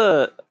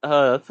 5.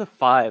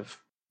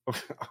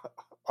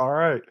 All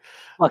right.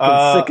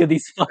 Fucking sick of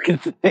these fucking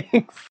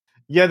things.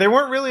 Yeah, they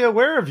weren't really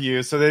aware of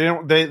you, so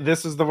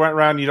this is the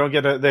round you don't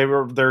get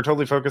they're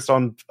totally focused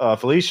on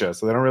Felicia,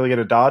 so they don't really get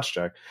a dodge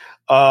check.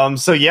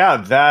 So yeah,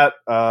 that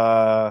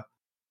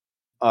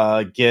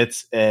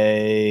gets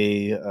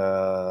a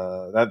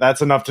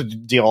that's enough to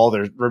deal all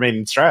their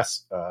remaining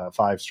stress.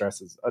 5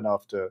 stress is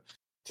enough to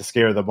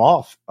scare them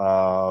off.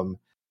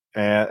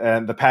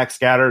 And the pack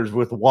scatters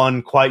with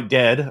one quite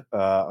dead,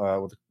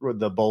 with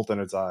the bolt in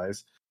its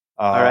eyes.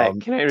 All right,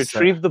 can I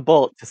retrieve the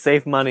bolt to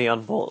save money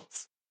on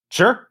bolts?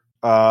 Sure.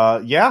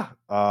 Yeah.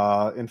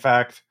 In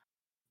fact,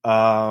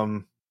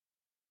 I'll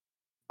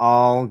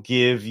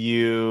give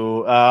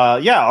you.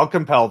 I'll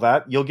compel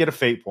that. You'll get a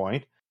fate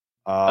point.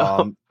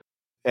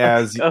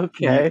 As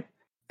okay.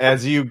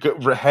 As you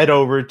head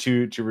over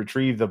to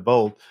retrieve the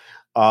bolt,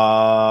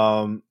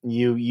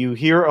 you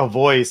hear a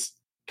voice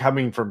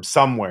coming from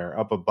somewhere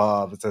up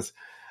above. It says,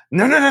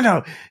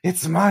 "No,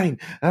 it's mine.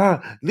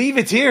 Leave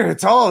it here.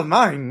 It's all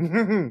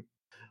mine."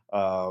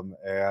 Oh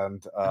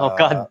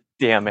god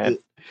damn it!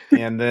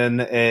 And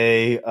then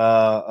a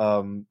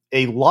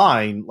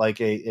line, like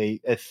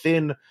a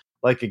thin,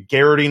 like a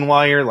garroting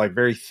wire, like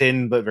very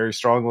thin but very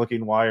strong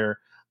looking wire,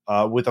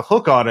 with a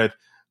hook on it,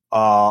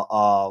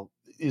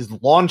 is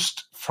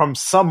launched from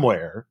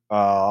somewhere,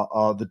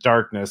 the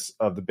darkness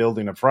of the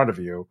building in front of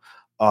you,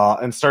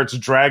 and starts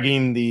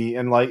dragging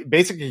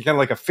basically kind of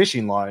like a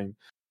fishing line,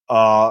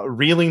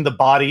 reeling the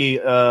body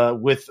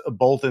with a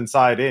bolt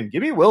inside in.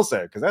 Give me a will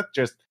save, because that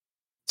just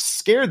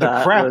scared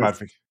the crap out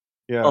of me.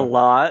 Yeah, a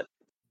lot.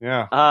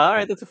 Yeah. All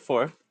right, that's a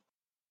 4.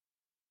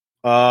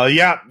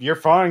 Yeah, you're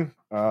fine.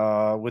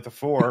 With a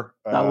 4.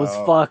 That was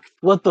fucked.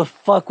 What the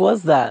fuck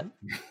was that?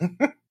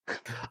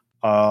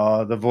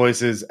 The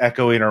voice is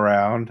echoing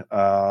around.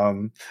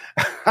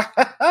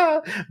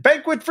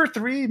 Banquet for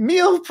 3,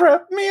 meal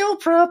prep.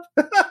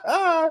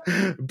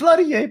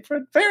 Bloody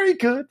apron. Very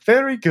good.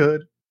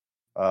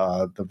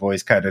 The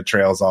voice kind of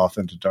trails off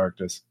into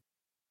darkness.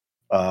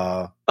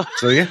 So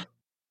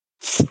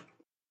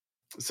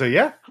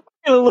yeah.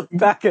 I'm gonna look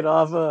back at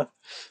Ava.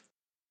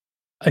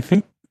 I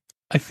think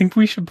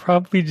we should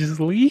probably just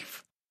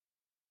leave.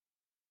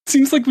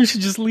 Seems like we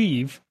should just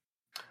leave.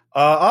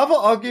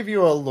 I'll give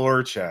you a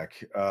lore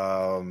check.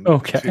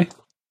 Okay.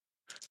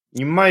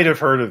 You might have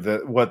heard of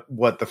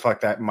what the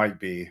fuck that might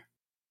be.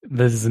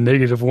 This is a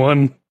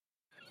 -1.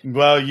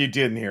 Well, you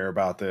didn't hear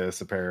about this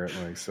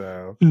apparently,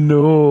 so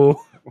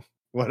no.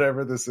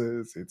 Whatever this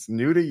is, it's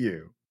new to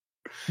you.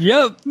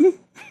 Yep.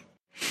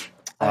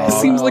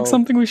 Seems like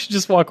something we should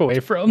just walk away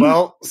from.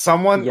 Well, if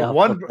someone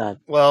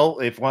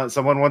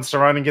wants to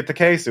run and get the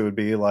case, it would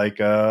be like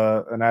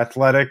an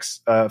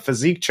athletics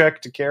physique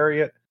check to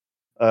carry it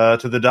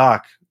to the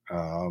dock.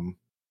 I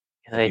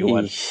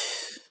can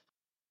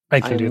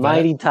do that.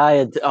 Mighty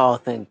tired. Oh,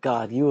 thank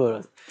God, you were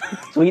a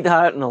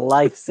sweetheart and a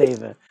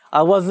lifesaver.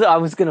 I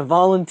was gonna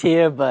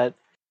volunteer, but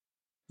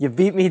you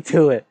beat me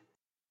to it.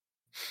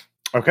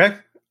 Okay.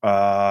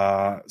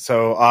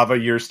 So Ava,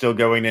 you're still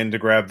going in to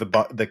grab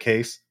the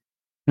case.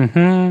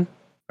 Mm-hmm.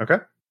 Okay.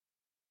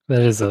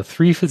 That is a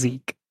 3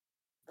 physique.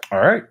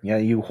 All right. Yeah,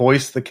 you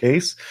hoist the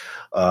case.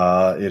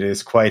 It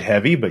is quite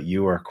heavy, but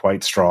you are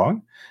quite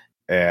strong.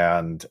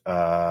 And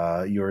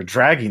you're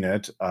dragging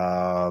it.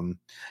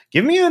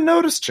 Give me a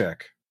notice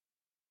check.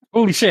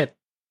 Holy shit.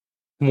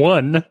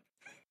 1.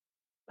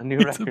 A new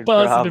it's record a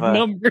positive for Ava.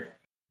 number.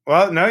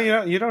 Well, no,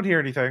 you don't hear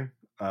anything.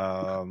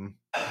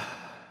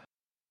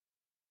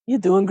 You're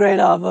doing great,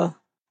 Ava.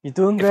 You're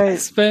doing If I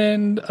great.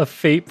 spend a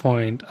fate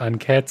point on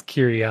Cat's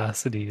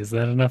curiosity, is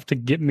that enough to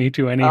get me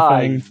to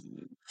anything?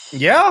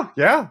 Yeah.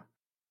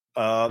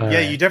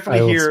 Right. You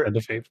definitely hear spend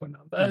a fate point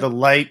on that. the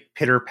light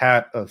pitter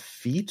pat of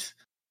feet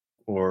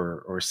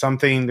or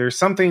something. There's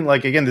something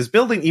like, again, this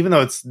building, even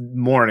though it's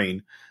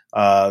morning,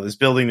 this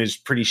building is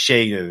pretty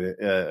shaded.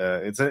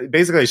 It's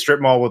basically a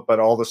strip mall but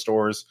all the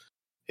stores.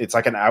 It's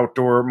like an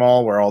outdoor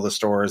mall where all the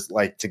stores,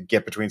 like, to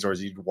get between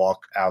stores, you'd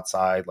walk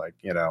outside, like,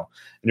 and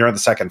you're on the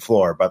second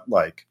floor, but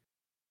like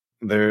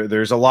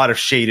there's a lot of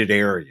shaded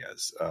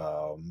areas.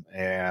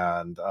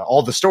 And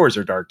all the stores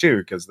are dark too,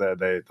 because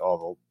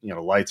all the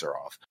lights are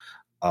off.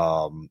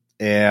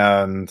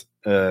 And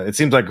it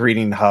seems like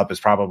Greeting Hub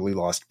has probably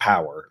lost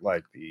power.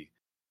 Like the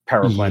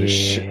power plant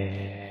is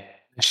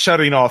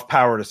shutting off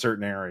power to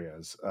certain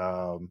areas.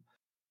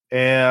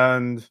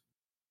 There's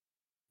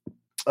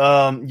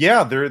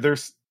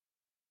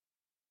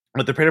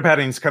but the pitter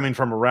patting is coming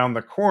from around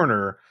the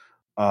corner,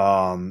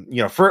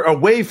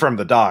 away from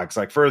the docks,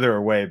 like further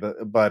away.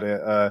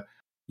 But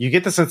you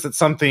get the sense that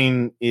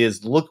something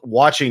is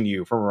watching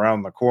you from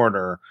around the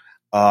corner,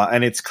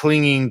 and it's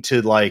clinging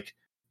to like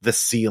the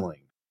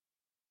ceiling.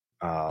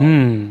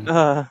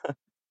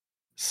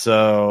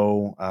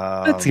 So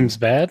that seems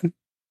bad.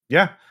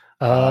 Yeah,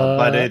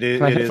 but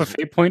can I have a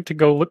fate point to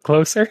go look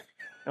closer?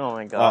 Oh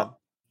my God.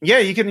 Yeah,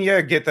 you can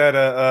get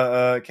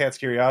that cat's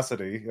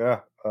curiosity. Yeah.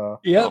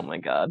 Yep. Oh my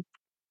god.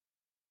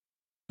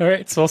 All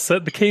right, so I'll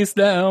set the case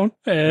down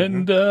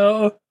and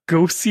go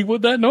see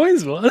what that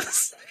noise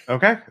was.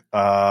 Okay.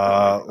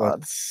 God.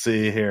 Let's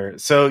see here.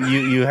 So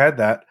you had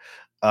that,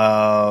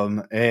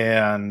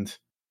 and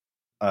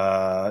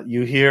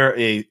you hear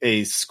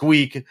a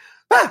squeak,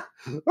 and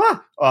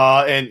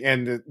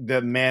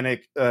the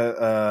manic,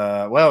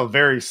 well,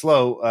 very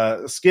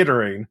slow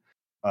skittering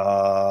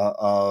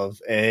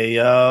of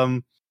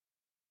a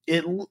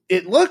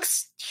It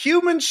looks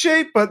human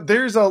shaped, but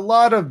there's a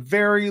lot of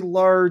very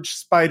large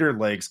spider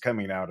legs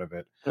coming out of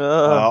it.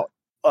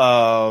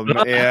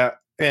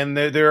 And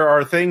there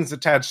are things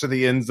attached to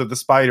the ends of the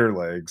spider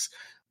legs.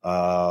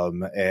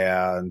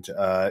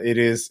 It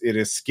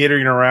is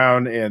skittering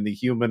around, and the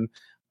human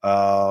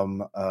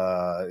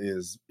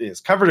is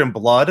covered in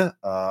blood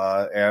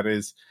and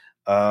is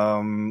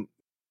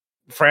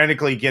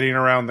frantically getting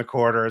around the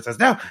corner. It says,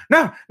 "No,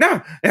 no,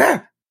 no!"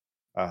 Yeah.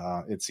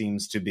 It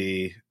seems to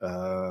be,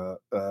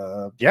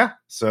 yeah.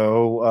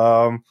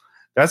 So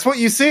that's what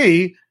you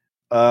see,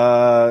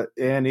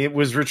 and it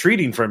was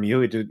retreating from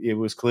you. It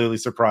was clearly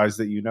surprised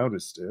that you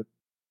noticed it.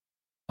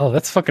 Oh,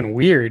 that's fucking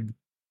weird.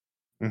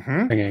 Mm-hmm.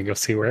 I'm gonna go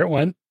see where it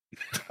went.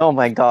 Oh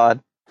my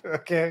god.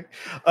 Okay.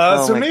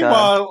 Oh So my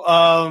meanwhile,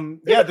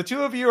 yeah, the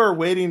two of you are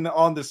waiting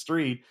on the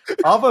street.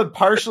 Ava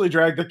partially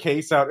dragged the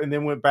case out and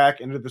then went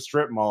back into the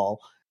strip mall,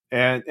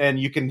 and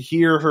you can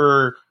hear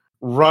her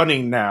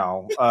running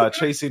now,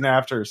 chasing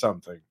after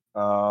something.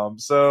 Indy,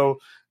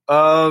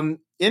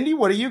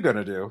 what are you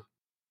gonna do?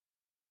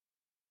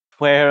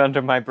 Swear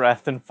under my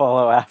breath and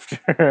follow after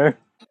her.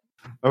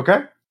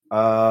 Okay.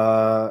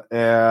 So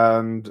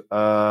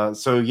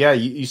yeah,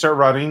 you start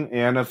running,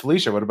 and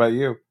Felicia, what about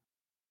you?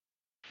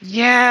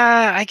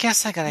 Yeah, I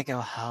guess I gotta go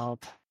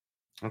help.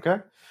 Okay.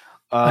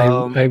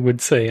 I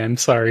would say I'm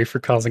sorry for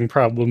causing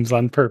problems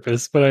on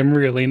purpose, but I'm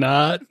really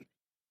not.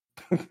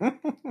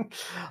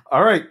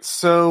 All right,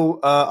 so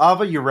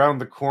Ava, you round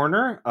the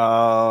corner.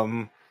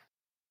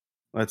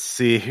 Let's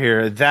see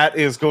here. That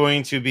is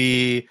going to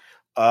be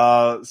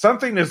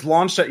something is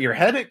launched at your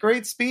head at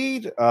great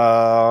speed.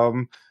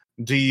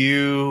 Do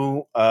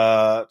you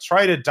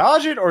try to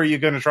dodge it, or are you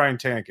going to try and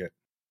tank it?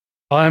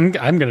 I'm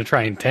going to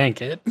try and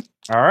tank it.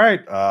 All right.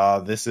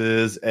 This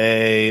is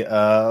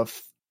a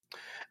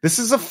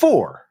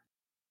 4.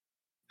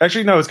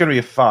 Actually, no, it's going to be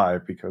a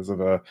 5 because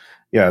of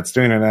it's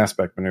doing an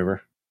aspect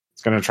maneuver.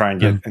 It's going to try and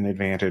get an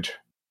advantage.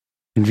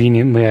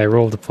 Conveniently, I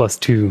rolled a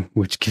 +2,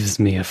 which gives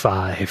me a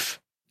 5.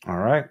 All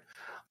right.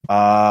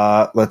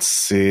 Let's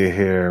see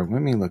here.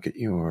 Let me look at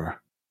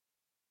your.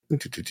 I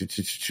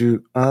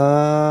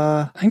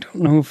don't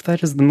know if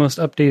that is the most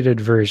updated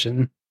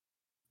version.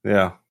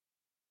 Yeah.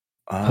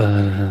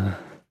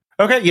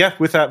 Okay. Yeah.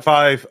 With that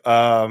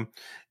 5,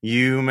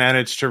 you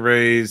managed to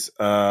raise.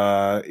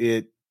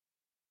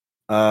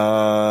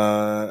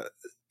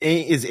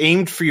 It is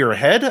aimed for your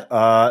head,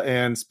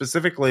 and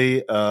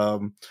specifically,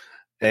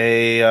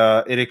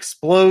 it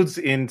explodes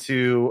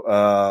into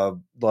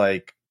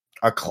like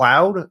a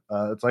cloud.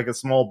 It's like a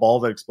small ball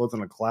that explodes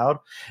in a cloud,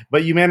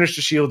 but you manage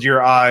to shield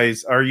your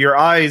eyes, or your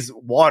eyes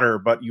water,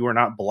 but you are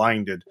not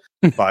blinded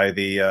by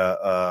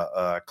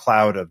the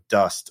cloud of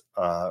dust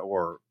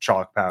or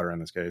chalk powder in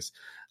this case.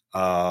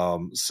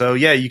 So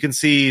yeah, you can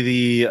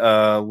see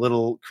the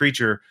little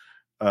creature,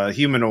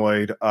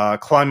 humanoid,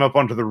 climb up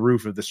onto the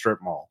roof of the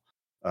strip mall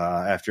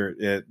after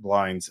it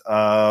blinds.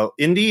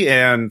 Indy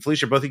and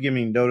Felicia, both of you give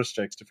me notice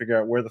checks to figure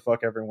out where the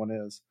fuck everyone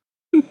is.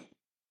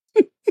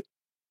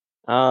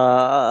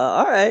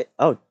 All right.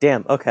 Oh,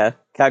 damn. Okay.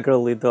 Cat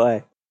girl, lead the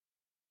way.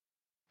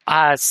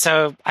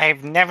 So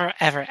I've never,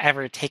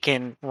 ever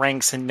taken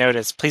ranks and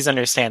notice. Please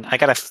understand, I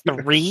got a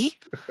 3.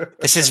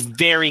 This is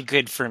very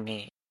good for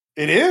me.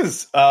 It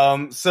is.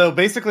 So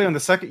basically, on the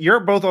second,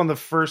 you're both on the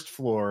first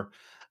floor.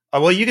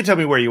 Well, you can tell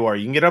me where you are.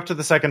 You can get up to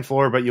the second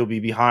floor, but you'll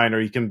be behind,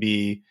 or you can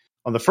be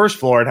on the first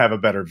floor and have a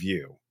better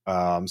view.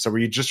 So were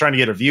you just trying to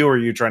get a view, or are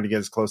you trying to get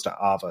as close to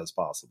Ava as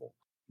possible?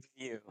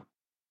 View.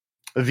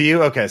 A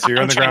view? Okay, so you're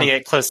on the ground. I'm trying to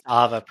get close to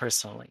Ava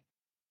personally.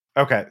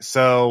 Okay,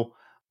 so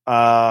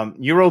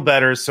you roll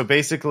better. So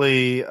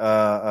basically,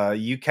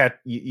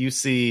 you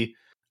see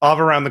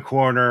Ava around the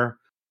corner.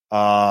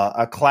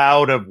 A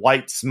cloud of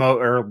white smoke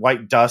or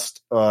white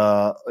dust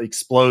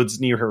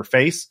explodes near her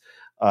face,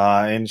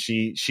 and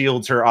she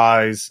shields her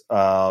eyes.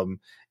 And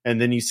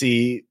then you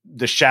see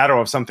the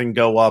shadow of something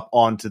go up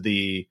onto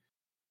the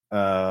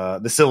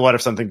silhouette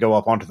of something go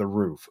up onto the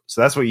roof. So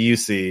that's what you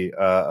see,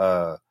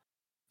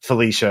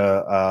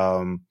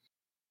 Felicia.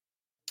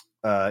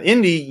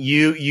 Indy,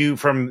 you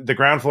from the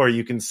ground floor,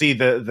 you can see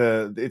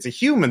the it's a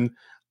human,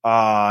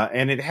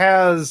 and it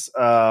has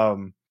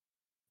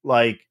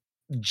like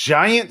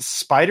giant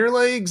spider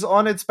legs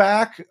on its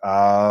back,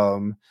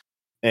 and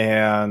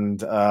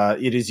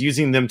it is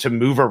using them to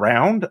move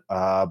around,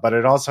 but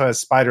it also has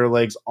spider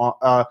legs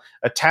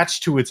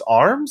attached to its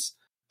arms,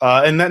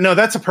 and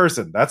that's a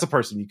person. That's a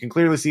person. You can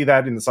clearly see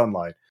that in the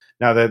sunlight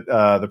now that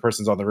the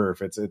person's on the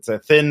roof. It's a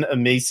thin,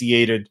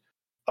 emaciated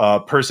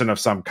person of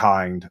some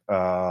kind.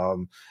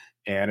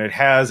 And it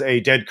has a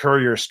dead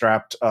courier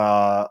strapped,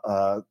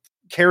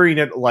 carrying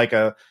it like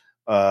a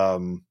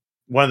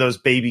one of those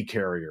baby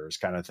carriers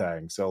kind of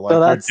thing. So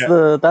like,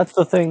 that's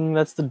the thing.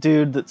 That's the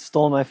dude that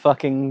stole my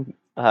fucking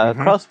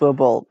crossbow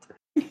bolt.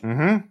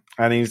 Mm-hmm.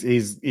 And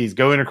he's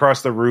going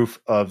across the roof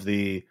of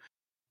the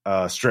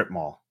strip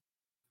mall.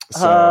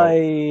 So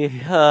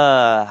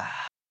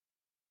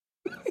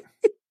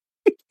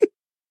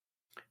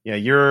yeah,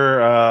 you're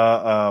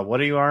what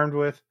are you armed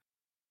with?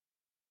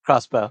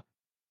 Crossbow.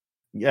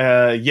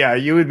 Yeah,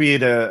 you would be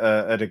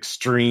at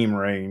extreme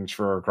range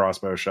for a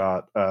crossbow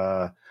shot.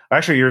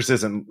 Actually, yours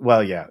isn't.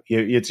 Well, yeah,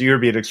 you'd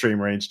be at extreme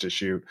range to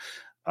shoot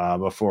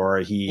before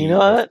he. You know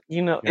what?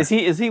 Yeah. Is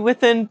he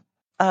within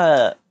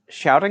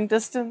shouting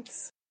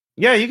distance?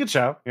 Yeah, you can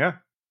shout. Yeah.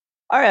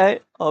 All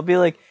right, I'll be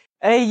like,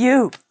 "Hey,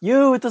 you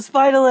with the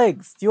spider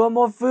legs. Do you want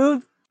more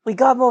food? We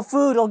got more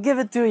food. I'll give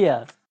it to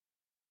you."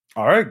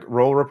 All right,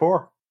 roll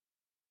rapport.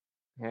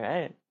 All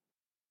right,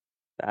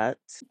 that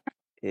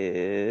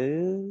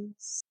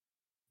is.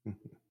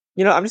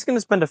 I'm just going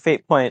to spend a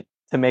fate point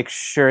to make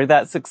sure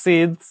that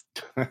succeeds.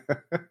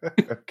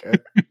 Okay.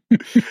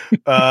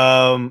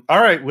 All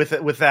right.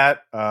 With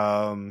that,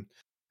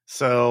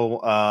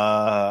 so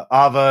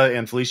Ava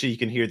and Felicia, you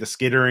can hear the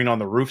skittering on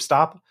the roof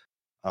stop,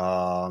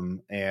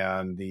 and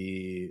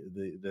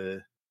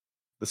the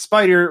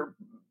spider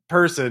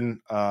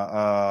person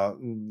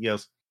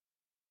yells,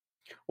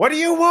 "What do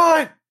you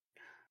want?"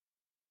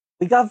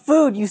 We got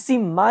food. You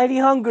seem mighty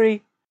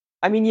hungry.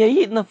 I mean, you're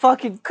eating the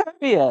fucking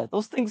courier.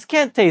 Those things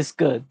can't taste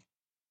good.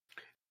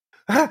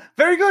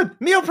 Very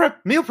good. Meal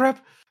prep. Meal prep.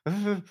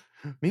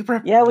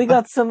 Yeah, we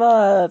got some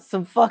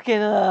fucking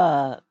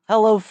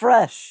Hello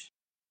Fresh.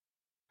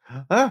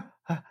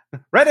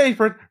 Red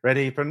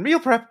apron, meal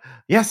prep.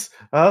 Yes.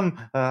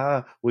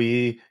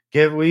 We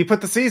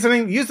put the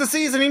seasoning. Use the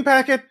seasoning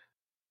packet.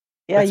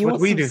 Yeah, that's you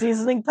want some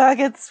seasoning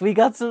packets? We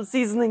got some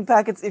seasoning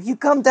packets. If you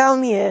come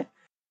down here,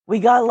 we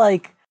got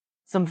like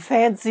some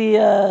fancy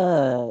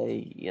what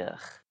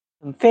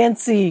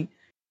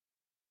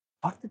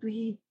did we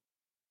eat?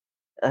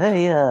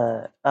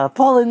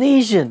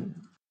 Polynesian.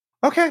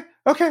 Okay.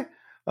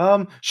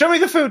 Show me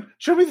the food.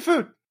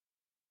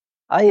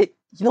 I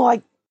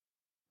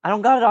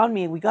don't got it on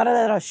me. We got it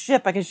at our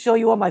ship. I can show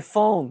you on my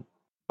phone.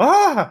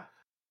 You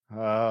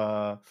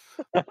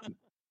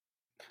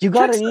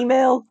got an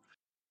email?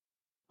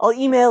 I'll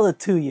email it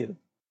to you.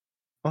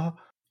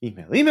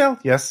 Email.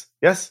 Yes.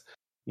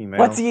 Email.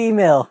 What's the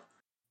email?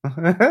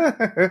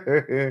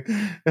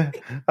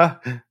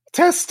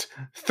 Test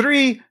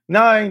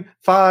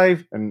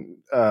 395, and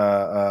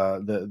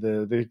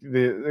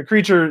the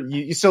creature,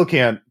 you still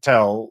can't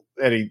tell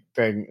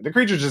anything. The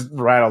creature just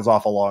rattles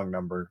off a long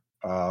number.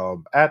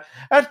 At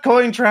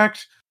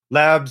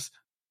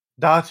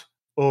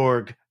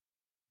cointractlabs.org.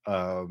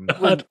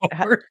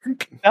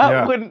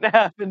 That wouldn't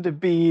happen to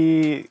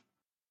be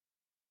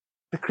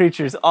the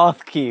creature's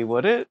auth key,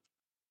 would it?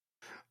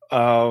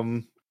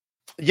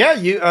 Yeah,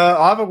 you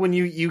Ava, when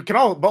you can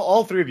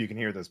all three of you can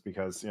hear this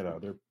because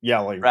they're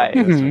yelling. Right,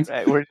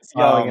 right. We're just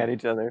yelling at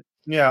each other.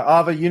 Yeah,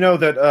 Ava, you know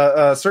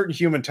that certain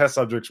human test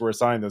subjects were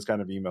assigned those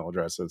kind of email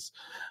addresses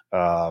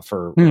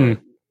for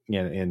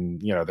in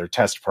their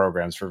test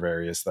programs for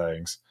various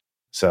things.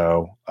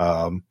 So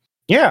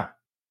yeah.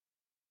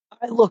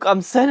 Look,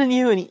 I'm sending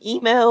you an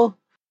email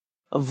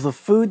of the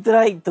food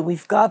that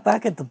we've got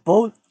back at the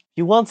boat.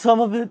 You want some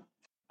of it?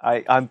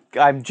 I'm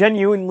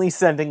genuinely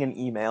sending an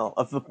email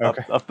of the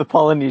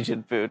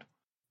Polynesian food.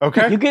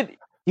 Okay. You get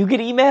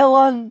email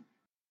on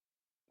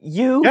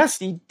you? Yes.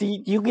 Do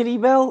you get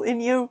email in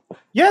you?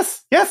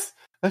 Yes.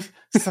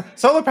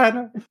 Solar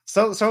panel.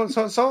 Solar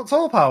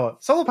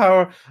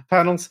power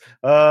panels.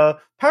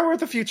 Power of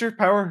the future.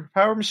 Power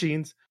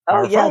machines.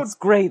 Power phone. It's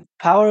great.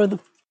 Power of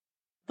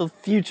the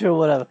future.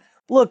 Whatever.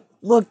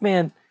 Look,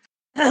 man.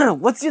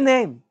 What's your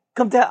name?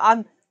 Come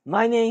down.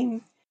 My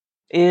name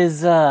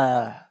is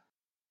Ava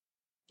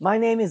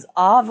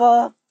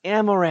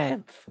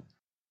Amaranth.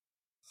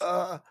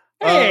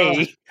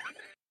 Hey,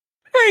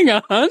 hang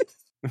on.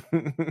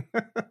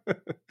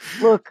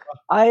 Look,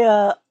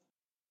 I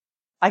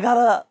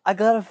got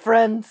a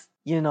friend,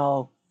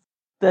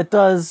 that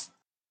does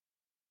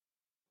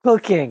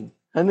cooking.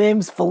 Her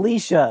name's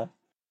Felicia.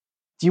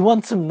 Do you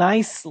want some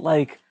nice,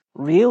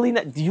 really?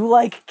 Do you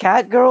like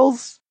cat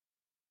girls?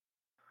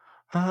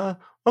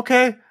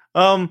 Okay.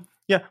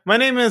 Yeah. My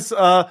name is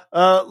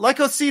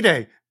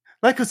Lycoside.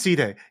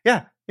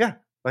 Yeah.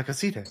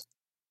 Lycoside.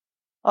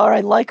 All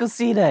right,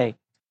 Lycoside.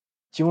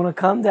 Do you want to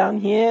come down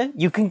here?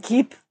 You can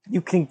keep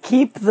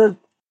the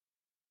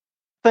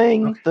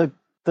thing, okay.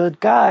 the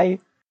guy.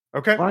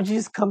 Okay. Why don't you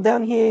just come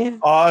down here?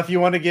 If you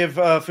want to give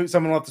food,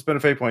 someone will have to spend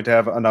a fate point to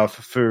have enough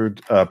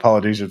food,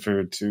 Polynesian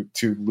food,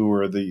 to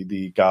lure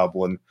the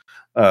goblin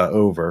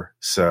over.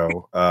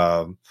 So,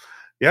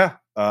 yeah.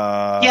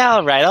 Yeah,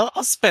 all right.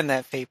 I'll spend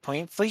that fate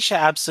point. Felicia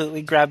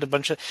absolutely grabbed a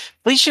bunch of.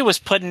 Felicia was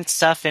putting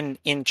stuff in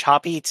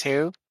Choppy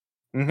too.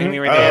 Mhm. When we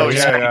were there, Oh, we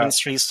yeah, started yeah. grabbing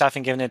street stuff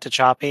and giving it to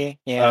Choppy.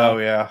 Yeah. Oh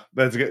yeah,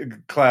 that's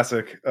good.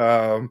 Classic.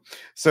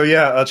 So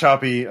yeah,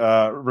 Choppy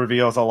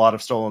reveals a lot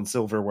of stolen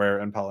silverware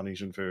and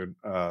Polynesian food.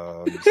 The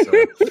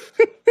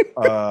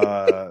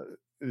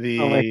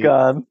Oh my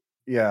god.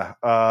 yeah.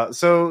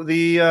 So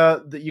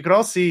you could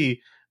all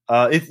see.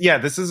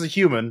 This is a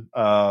human.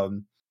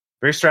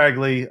 Very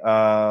straggly.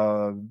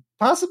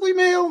 Possibly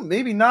male,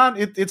 maybe not.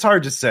 It's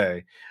hard to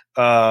say.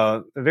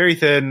 Very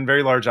thin,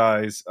 very large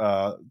eyes.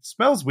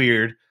 Smells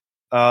weird.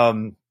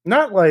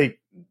 Not like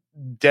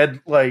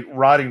dead, like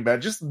rotting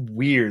bed, just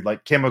weird,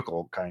 like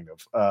chemical kind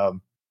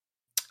of.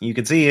 You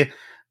can see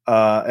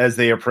as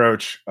they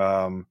approach,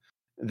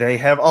 they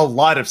have a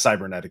lot of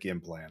cybernetic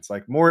implants,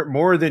 like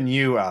more than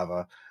you,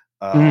 Ava.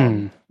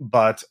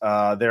 But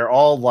they're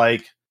all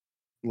like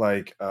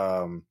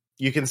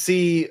you can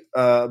see,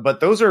 but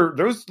those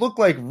look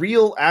like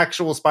real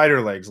actual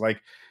spider legs, like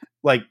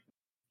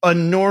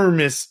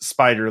enormous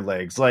spider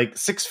legs, like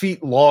 6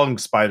 feet long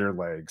spider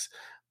legs.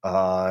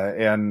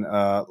 And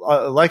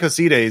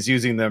Lycoside is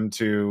using them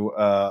to,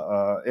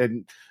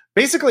 and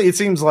basically it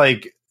seems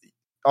like,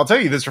 I'll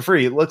tell you this for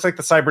free, it looks like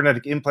the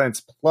cybernetic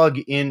implants plug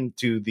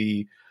into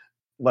the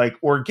like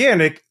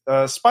organic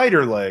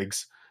spider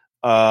legs,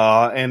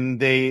 and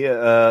they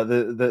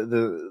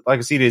the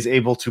Lycoside is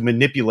able to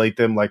manipulate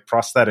them like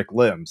prosthetic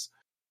limbs.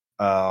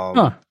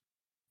 Yeah.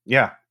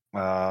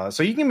 So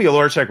you can give me a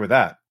lore check with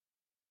that.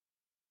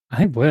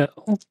 I will.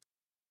 All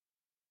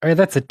right,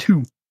 that's a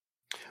 2.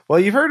 Well,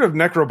 you've heard of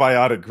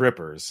necrobiotic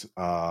grippers.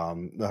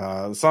 Some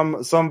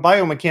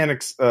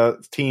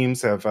biomechanics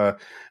teams have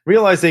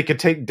realized they could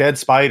take dead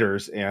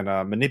spiders and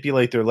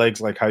manipulate their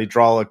legs like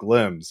hydraulic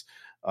limbs.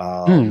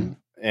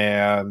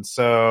 And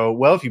so,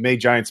 well, if you made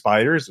giant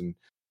spiders and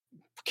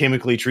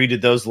chemically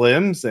treated those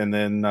limbs and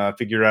then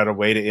figured out a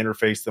way to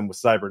interface them with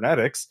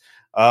cybernetics,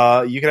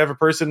 you could have a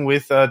person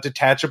with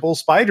detachable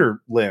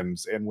spider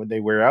limbs, and when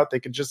they wear out,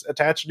 they can just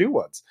attach new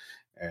ones.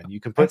 And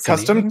you can put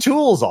custom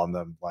tools on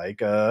them,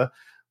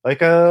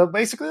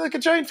 basically like a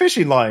giant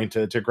fishing line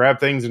to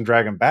grab things and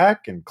drag them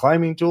back, and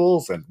climbing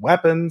tools and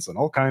weapons and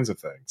all kinds of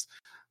things.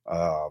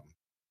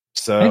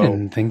 So I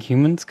didn't think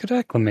humans could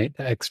acclimate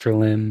to extra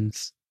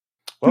limbs.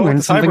 Well,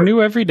 learn something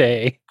new every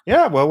day.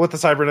 Yeah, well, with the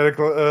cybernetic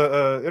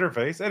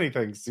interface,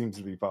 anything seems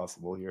to be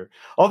possible here.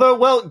 Although,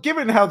 well,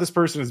 given how this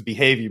person is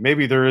behaving,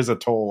 maybe there is a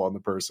toll on the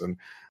person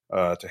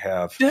to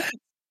have.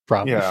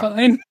 Probably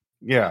fine.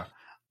 Yeah.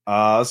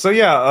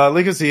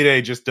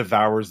 Lycoside just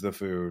devours the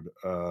food.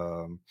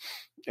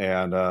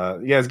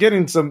 It's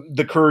getting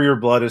the courier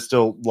blood is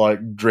still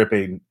like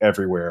dripping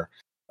everywhere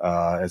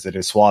as it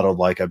is swaddled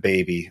like a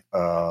baby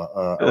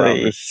around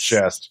his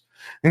chest.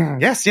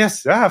 Yes.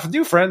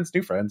 New friends.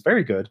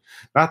 Very good.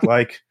 Not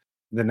like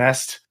the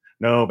nest.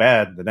 No,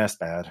 bad. The nest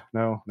bad.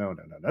 No.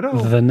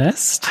 The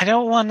nest? I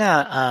don't want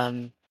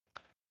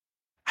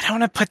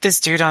to put this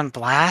dude on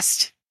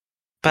blast,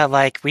 but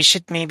like we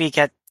should maybe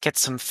get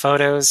some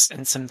photos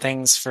and some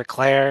things for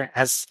Claire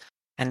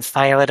and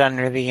file it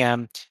under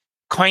the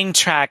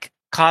Cointrack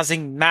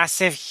causing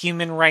massive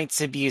human rights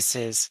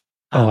abuses.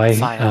 I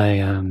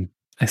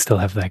still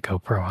have that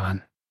GoPro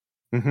on.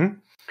 Mm-hmm.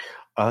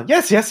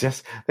 Yes.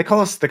 They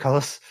call us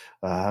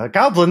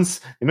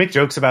goblins. They make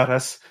jokes about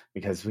us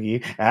because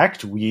we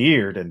act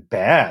weird and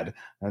bad,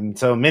 and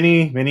so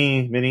many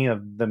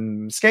of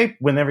them escape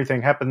when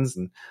everything happens,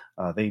 and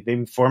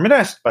they form a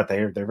nest. But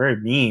they're very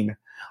mean.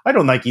 I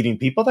don't like eating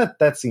people.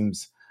 That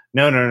seems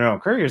no.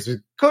 Courier's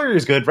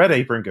good. Red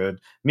Apron good.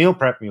 Meal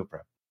prep.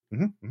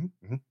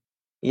 Mm-hmm.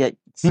 Yeah.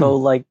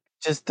 So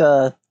just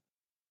to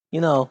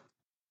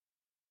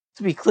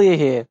be clear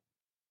here,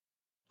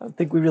 I don't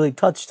think we really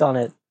touched on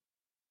it.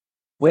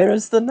 Where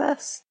is the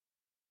nest?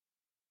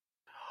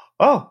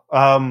 Oh,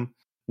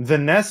 the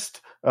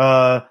nest.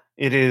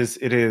 It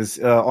is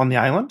on the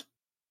island.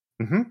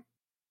 Mm-hmm.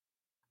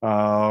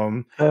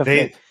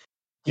 Perfect.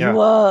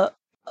 We're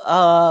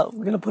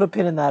gonna put a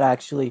pin in that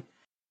actually.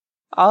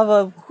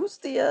 Ava, what's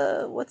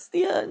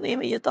the name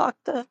of your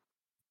doctor?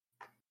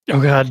 Oh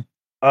God.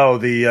 Oh,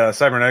 the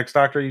cybernetics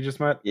doctor you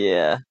just met?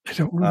 Yeah. I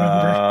don't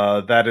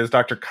remember. That is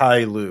Dr.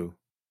 Kai Lu.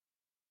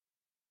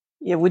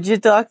 Yeah, would your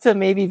doctor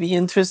maybe be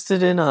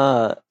interested in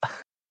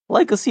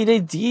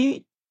Lycoside?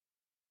 Do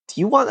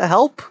you want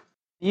help?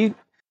 Do you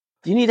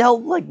need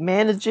help like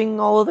managing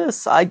all of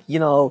this? I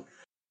know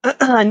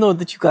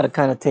that you gotta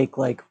kind of take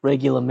like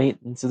regular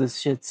maintenance of this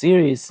shit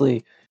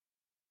seriously.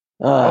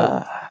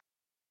 Well,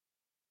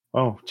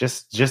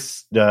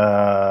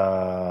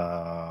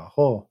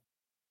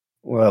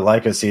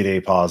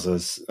 Lycoside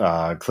pauses.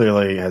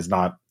 Clearly has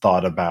not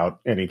thought about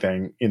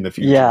anything in the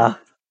future. Yeah.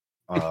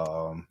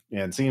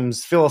 And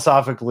seems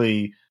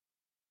philosophically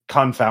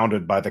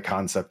confounded by the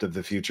concept of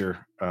the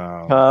future.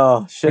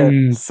 Oh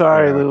shit!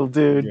 Sorry, little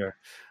dude. Yeah.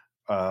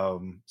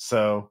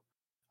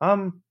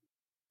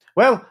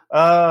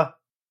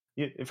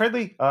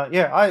 Friendly.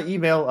 I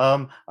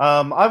email.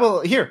 I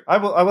will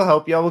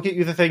help you. I will get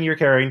you the thing you're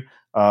carrying.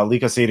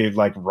 Lycoside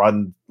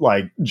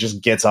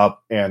just gets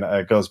up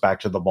and goes back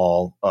to the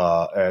ball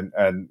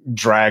and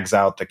drags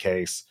out the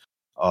case.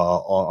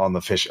 on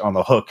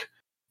the hook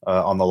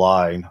on the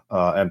line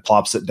and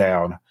plops it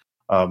down.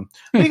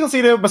 Legal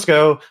City must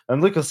go,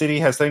 and Legal City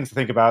has things to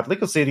think about.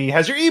 Legal City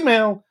has your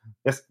email.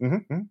 Yes,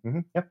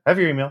 yep. Have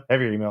your email.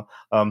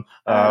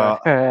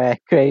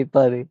 Great,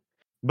 buddy.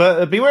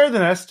 But beware the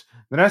nest.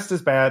 The nest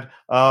is bad.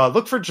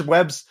 Look for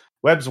webs.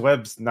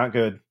 Webs, not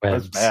good.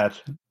 Webs bad.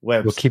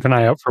 Webs. We'll keep an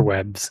eye out for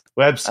webs.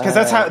 Webs, because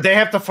that's how they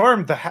have to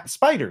farm the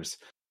spiders.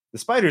 The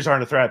spiders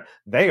aren't a threat;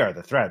 they are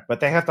the threat. But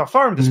they have to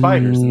farm the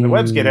spiders, and the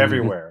webs get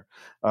everywhere.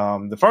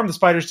 They farm the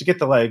spiders to get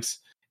the legs,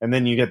 and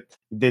then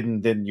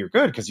then you're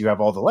good because you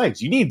have all the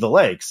legs. You need the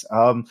legs.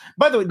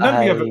 By the way, none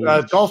of you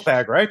have a golf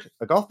bag, right?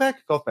 A golf bag?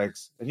 Golf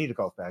bags. I need a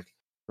golf bag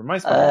for my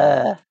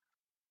spider.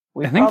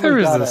 I think there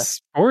is a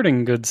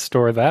sporting goods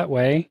store that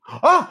way.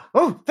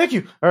 Oh, thank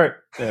you. All right.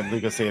 And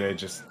Legal City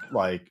just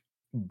like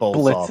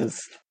bolts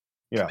off.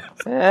 Yeah.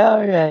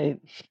 All right.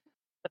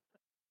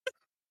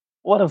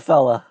 What a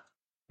fella.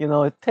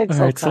 It takes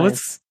all right, so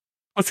let's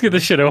get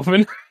this shit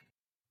open.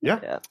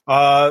 Yeah.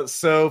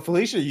 So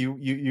Felicia,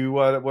 you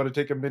want to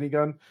take a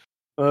minigun,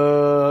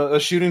 a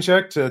shooting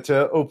check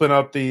to open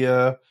up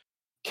the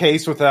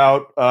case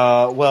without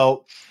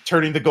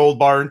turning the gold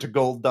bar into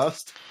gold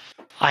dust.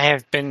 I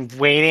have been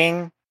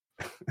waiting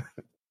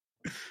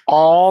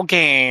all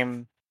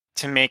game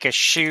to make a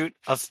shoot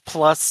of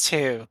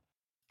 +2.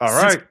 All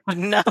right.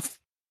 Enough.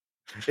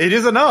 It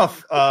is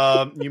enough.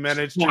 You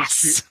managed to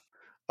shoot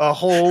a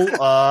hole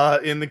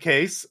in the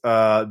case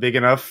big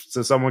enough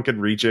so someone could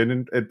reach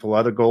in and pull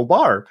out a gold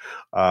bar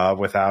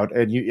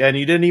and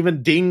you didn't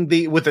even ding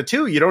with a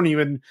 2. You don't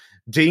even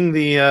ding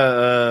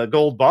the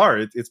gold bar.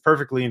 It's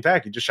perfectly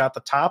intact. You just shot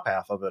the top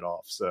half of it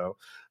off.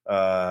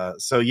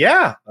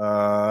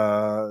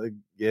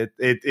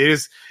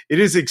 It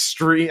is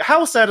extreme.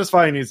 How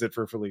satisfying is it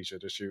for Felicia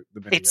to shoot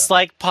the minigun? It's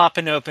like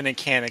popping open a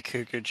can of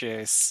Cougar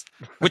Juice,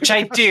 which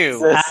I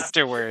do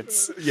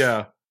afterwards.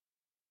 Yeah.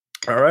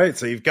 All right,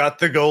 so you've got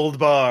the gold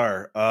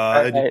bar.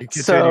 And you can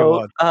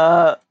continue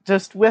on.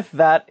 Just with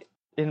that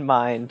in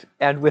mind,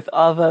 and with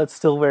Ava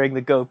still wearing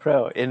the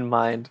GoPro in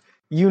mind,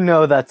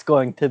 that's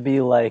going to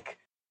be like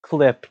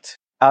clipped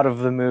out of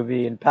the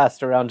movie and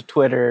passed around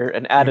Twitter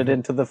and added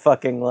into the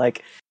fucking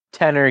like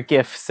tenor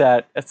GIF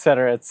set,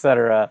 etc.,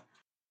 etc.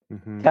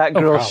 Cat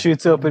girl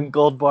shoots open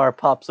gold bar,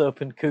 pops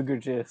open Cougar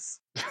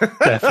Juice.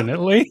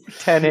 Definitely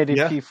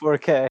 1080p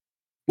 4K.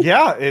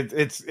 Yeah,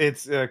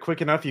 it's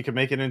quick enough. You can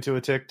make it into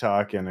a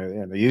TikTok and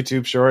a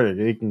YouTube short.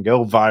 It can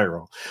go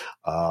viral.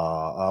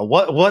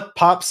 What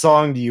pop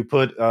song do you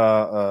put?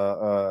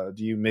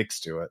 Do you mix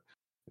to it?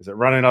 Is it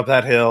Running Up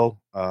That Hill?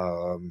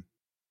 I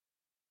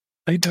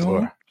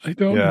don't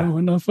know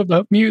enough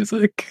about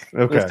music.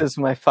 Okay, this is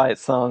my fight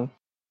song.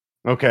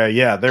 Okay,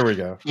 yeah, there we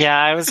go.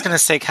 Yeah, I was gonna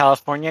say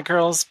California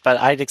Girls, but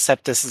I'd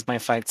accept this as my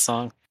fight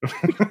song.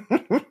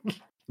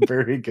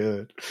 Very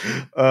good.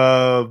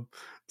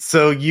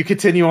 So you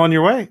continue on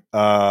your way,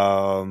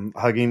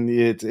 hugging.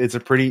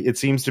 It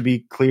seems to be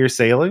clear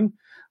sailing,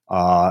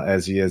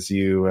 as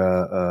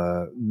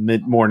you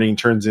mid morning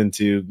turns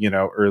into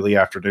early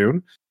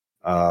afternoon.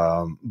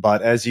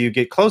 But as you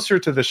get closer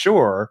to the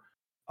shore,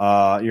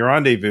 your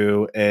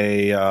rendezvous,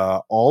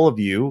 all of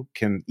you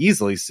can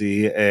easily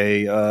see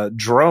a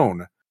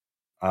drone,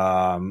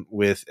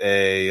 with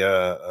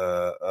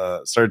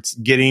starts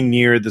getting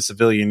near the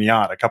civilian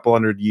yacht, a couple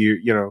hundred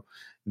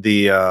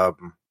the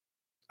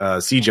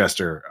Sea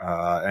Jester,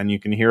 and you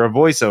can hear a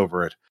voice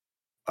over it.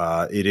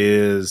 It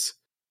is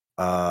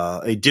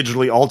a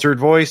digitally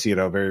altered voice,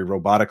 very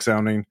robotic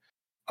sounding.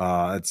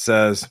 It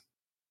says,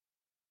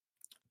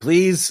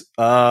 "Please,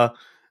 come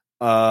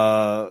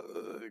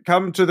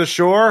to the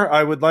shore.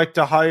 I would like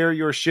to hire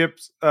your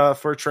ships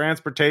for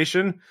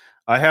transportation.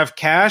 I have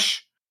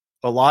cash,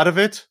 a lot of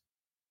it."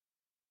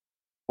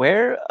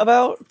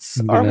 Whereabouts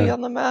are we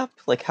on the map?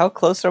 Like, how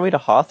close are we to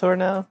Hawthorne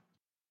now?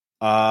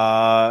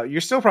 You're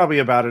still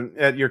probably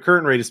at your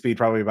current rate of speed,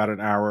 probably about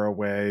an hour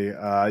away.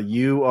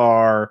 You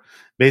are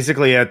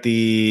basically at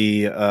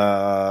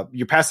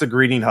you're past the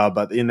greeting hub,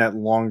 but in that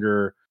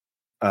longer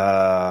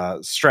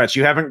stretch,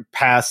 you have not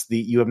passed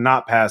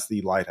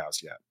the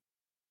lighthouse yet.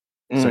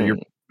 So you're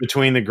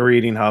between the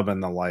greeting hub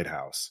and the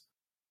lighthouse.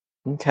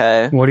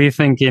 Okay. What do you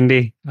think,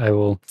 Indy? I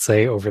will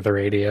say over the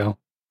radio.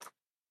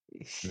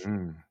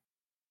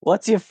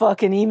 What's your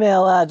fucking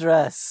email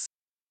address?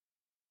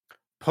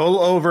 Pull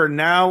over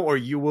now or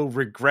you will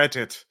regret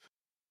it.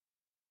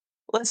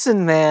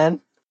 Listen,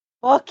 man.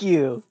 Fuck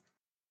you.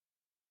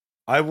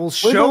 I will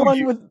show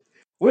you.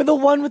 We're the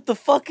one with the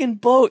fucking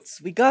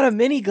boats. We got a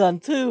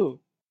minigun, too.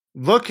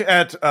 Look to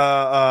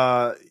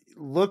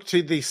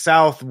the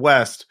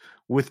southwest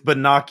with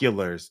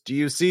binoculars. Do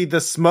you see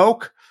the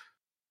smoke?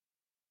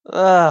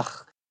 Ugh.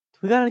 Do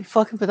we got any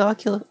fucking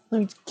binoculars?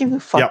 Give me a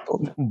fuck. Yep.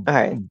 All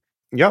right.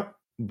 Yep.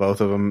 Both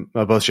of them,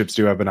 both ships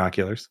do have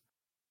binoculars.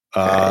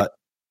 Right.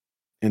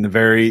 In the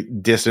very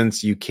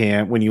distance,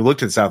 when you look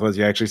to the southwest,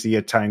 you actually see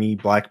a tiny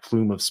black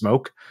plume of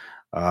smoke.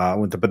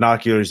 With the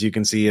binoculars, you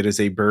can see it is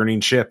a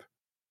burning ship.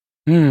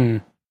 All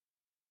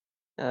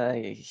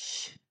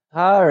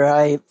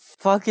right.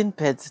 Fucking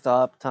pit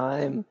stop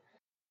time.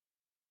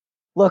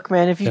 Look,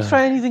 man, if you Yeah.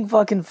 try anything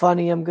fucking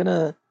funny,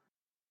 none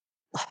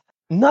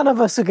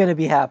of us are gonna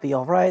be happy,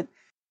 alright?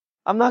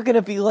 I'm not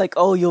gonna be like,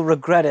 oh, you'll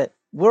regret it.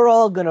 We're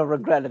all gonna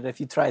regret it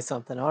if you try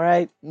something,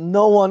 alright?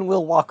 No one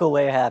will walk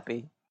away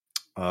happy.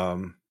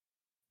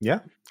 Yeah.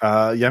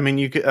 I mean,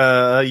 you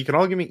can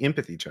all give me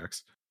empathy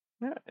checks.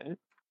 Alright.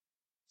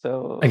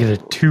 So I get a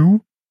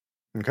 2.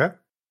 Okay.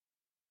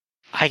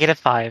 I get a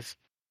 5.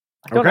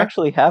 I don't Okay.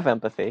 actually have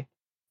empathy.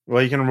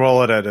 Well, you can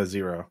roll it at a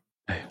 0.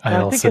 I I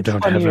think also it's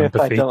don't have funnier if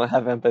I empathy. don't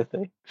have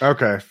empathy.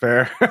 Okay,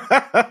 fair.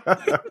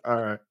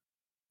 All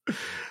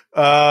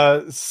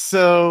right.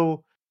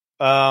 So,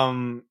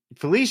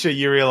 Felicia,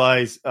 you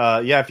realize,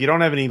 if you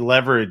don't have any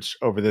leverage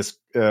over this,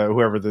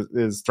 whoever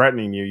is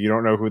threatening you, you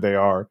don't know who they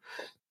are,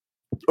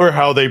 or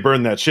how they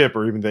burn that ship,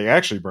 or even they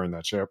actually burn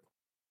that ship.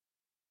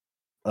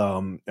 I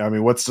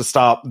mean, what's to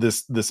stop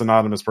this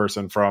anonymous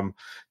person from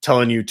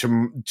telling you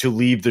to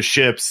leave the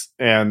ships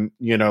and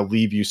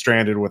leave you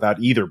stranded without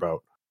either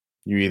boat?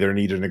 You either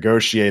need to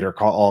negotiate or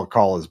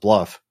call his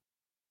bluff.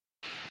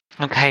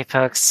 Okay,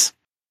 folks.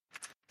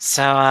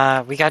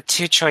 So we got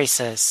 2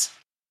 choices.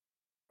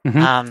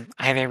 Mhm.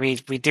 Either we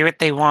do what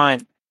they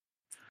want,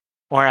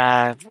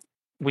 or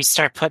we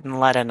start putting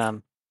lead in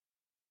them.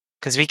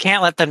 Because we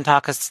can't let them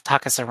talk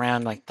us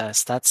around like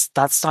this. That's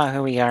not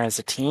who we are as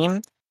a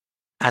team,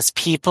 as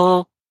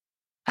people,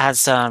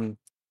 as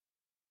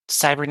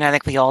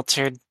cybernetically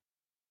altered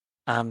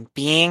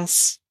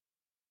beings.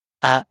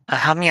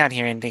 Help me out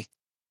here, Indy.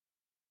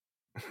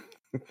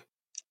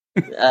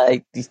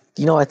 I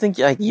think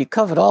you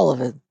covered all of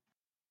it.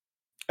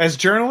 As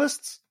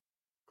journalists,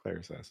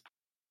 Claire says.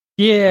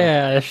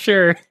 Yeah,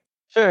 sure.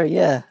 Sure,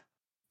 yeah.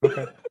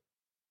 Okay.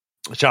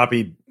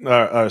 Choppy,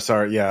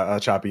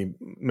 Choppy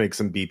makes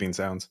some beeping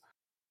sounds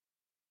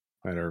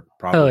that are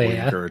probably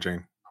yeah.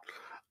 encouraging.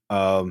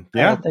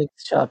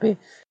 Thanks, Choppy.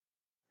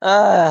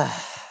 All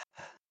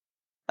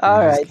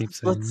right, Keep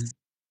saying that.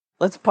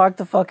 let's park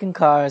the fucking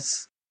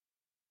cars.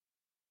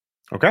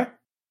 Okay.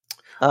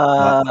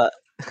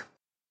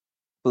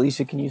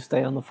 Felicia, can you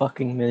stay on the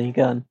fucking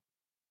minigun?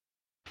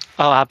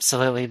 Oh,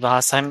 absolutely,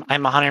 boss. I'm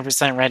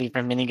 100% ready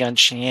for minigun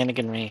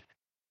shenaniganry.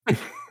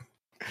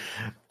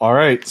 All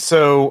right.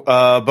 So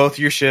both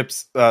your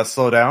ships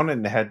slow down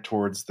and head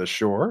towards the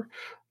shore.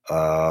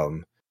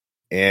 And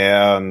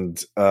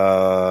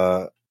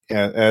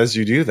as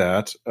you do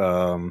that,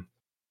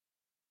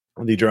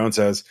 the drone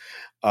says,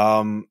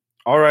 all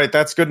right,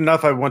 that's good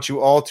enough. I want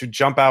you all to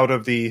jump out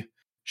of the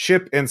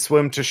ship and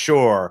swim to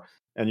shore,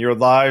 and your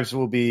lives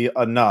will be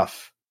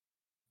enough.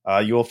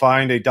 You will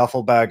find a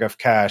duffel bag of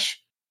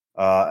cash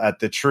at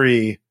the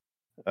tree,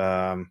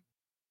 at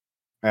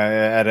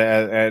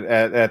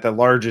the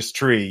largest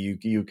tree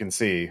you can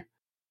see.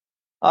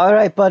 All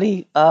right,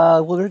 buddy.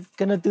 We're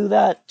gonna do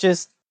that.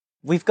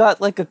 We've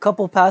got like a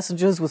couple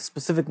passengers with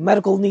specific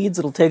medical needs.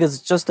 It'll take us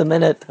just a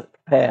minute to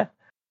prepare.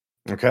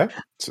 Okay.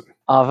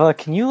 Ava,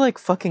 can you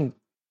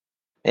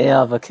Hey,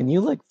 Ava, can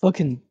you I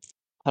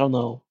don't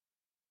know,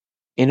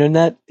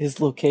 internet his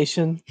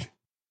location,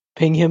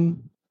 ping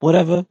him,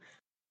 whatever.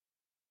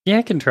 Yeah,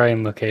 I can try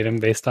and locate him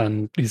based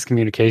on his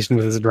communication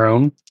with his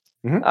drone.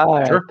 Mm-hmm. All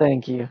right, Sure.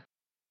 thank you.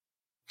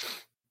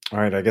 All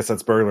right. I guess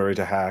that's burglary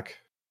to hack.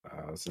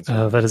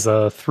 That is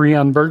a 3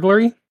 on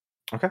burglary.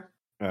 Okay.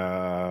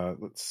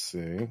 Let's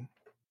see.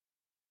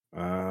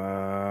 All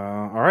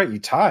right, you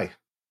tie.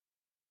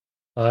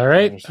 All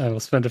right, I will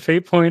spend a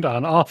fate point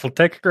on awful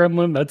tech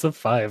gremlin. That's a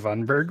 5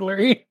 on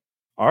burglary.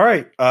 All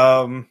right.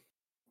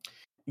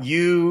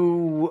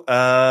 You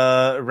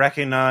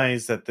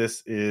recognize that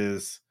this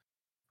is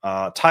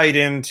tied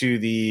into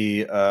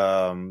the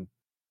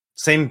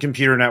same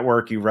computer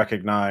network you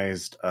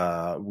recognized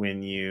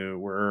when you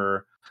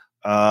were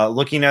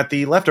looking at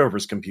the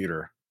leftovers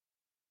computer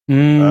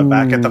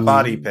back at the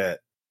body pit.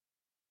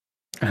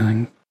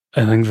 I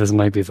think this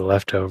might be the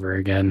leftover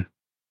again.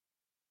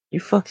 You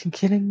fucking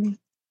kidding me?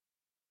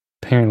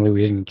 Apparently,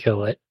 we didn't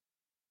kill it.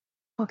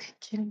 Fucking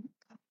kidding me?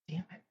 God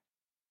damn it!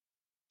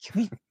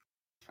 Can we?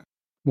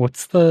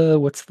 What's the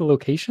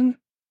location?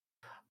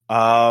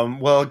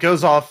 Well, it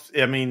goes off.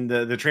 I mean,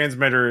 the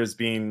transmitter is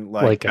being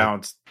like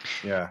bounced.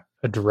 Yeah.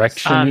 A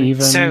direction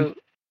even. So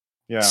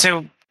Yeah.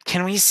 So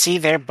can we see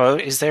their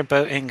boat? Is their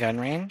boat in gun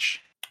range?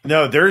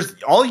 No,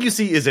 there's all you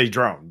see is a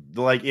drone.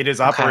 Like it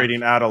is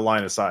operating out of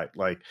line of sight.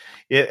 Like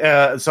it.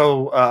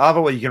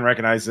 Ava, what you can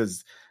recognize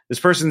is this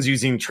person's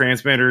using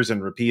transmitters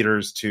and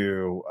repeaters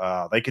to.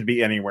 They could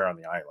be anywhere on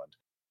the island,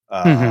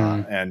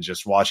 and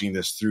just watching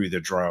this through the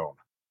drone.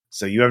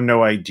 So you have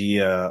no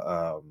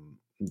idea.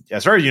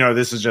 As far as you know,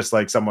 this is just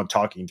like someone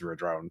talking through a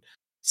drone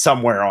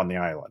somewhere on the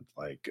island.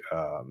 Like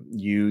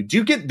you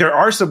do get. There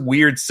are some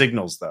weird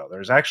signals though.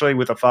 There's actually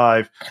with a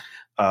 5.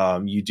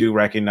 You do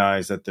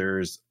recognize that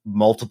there's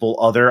multiple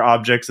other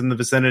objects in the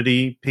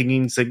vicinity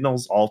pinging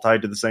signals, all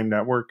tied to the same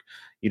network.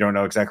 You don't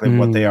know exactly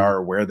what they are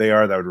or where they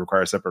are. That would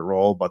require a separate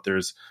roll, but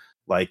there's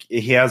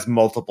he has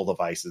multiple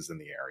devices in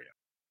the area.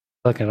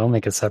 Okay, I'll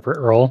make a separate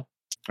roll.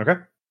 Okay.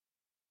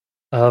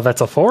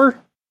 That's a 4.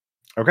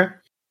 Okay.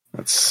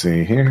 Let's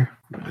see here.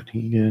 What did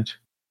he get?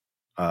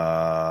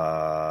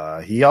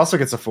 He also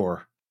gets a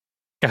 4.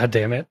 God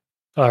damn it.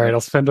 Alright,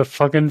 I'll spend a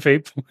fucking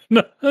fate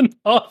point on an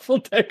awful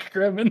tech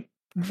gremlin.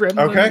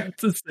 Okay.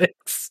 That's a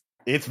 6.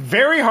 It's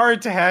very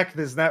hard to hack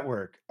this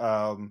network.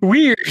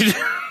 Weird.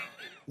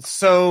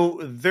 So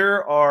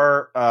there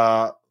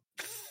are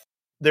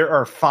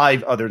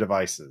 5 other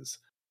devices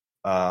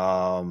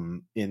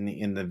in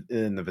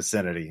the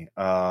vicinity.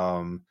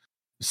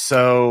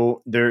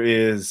 So there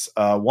is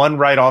one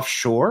right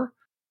offshore,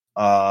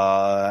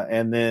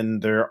 and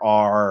then there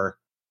are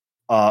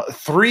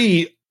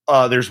 3.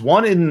 There's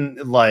one in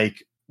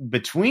like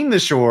between the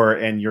shore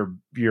and your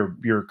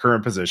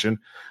current position.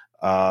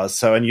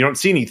 And you don't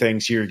see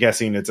anything, so you're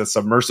guessing it's a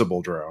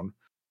submersible drone,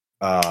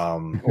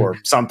 or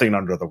something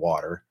under the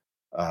water,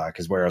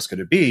 because where else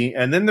could it be?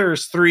 And then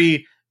there's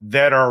 3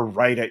 that are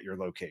right at your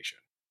location.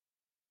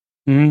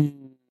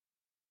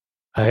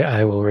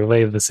 I will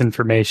relay this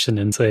information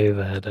and say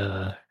that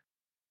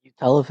You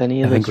tell if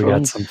any I of the think we got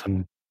drones.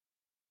 something.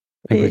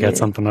 I think we got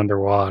something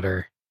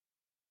underwater.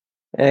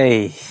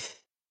 Hey,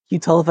 you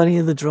tell if any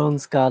of the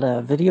drones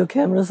got video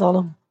cameras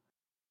on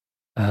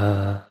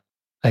them?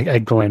 I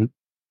glance.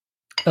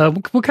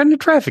 What kind of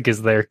traffic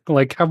is there?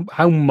 Like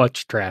how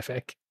much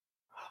traffic?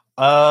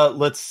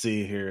 Let's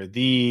see here.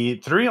 The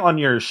 3 on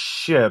your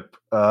ship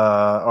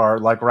are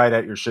like right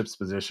at your ship's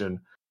position.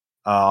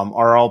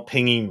 Are all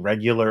pinging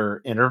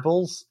regular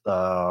intervals.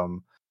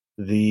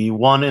 The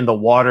one in the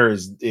water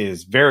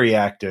is very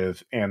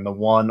active, and the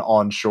one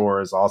on shore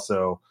is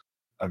also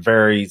a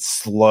very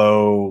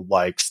slow,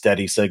 like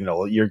steady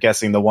signal. You're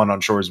guessing the one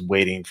on shore is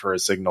waiting for a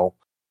signal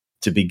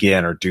to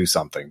begin or do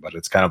something, but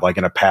it's kind of like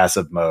in a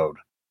passive mode.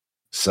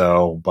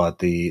 So, but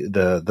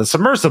the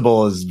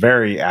submersible is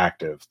very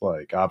active,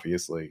 like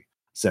obviously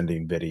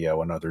sending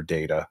video and other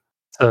data.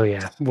 So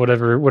yeah,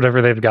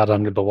 whatever they've got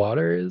under the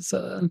water is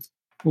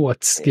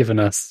what's giving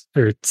us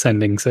or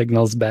sending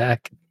signals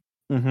back.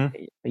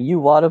 Mm-hmm. Are you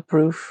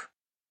waterproof?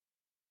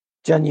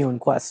 Genuine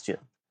question.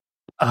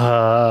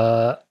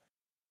 Yeah,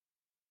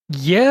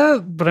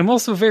 but I'm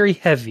also very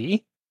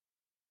heavy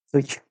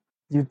So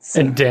you'd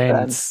and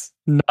dense,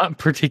 not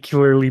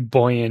particularly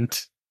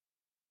buoyant.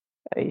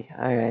 Hey,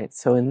 all right.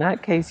 So in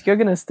that case, you're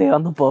gonna stay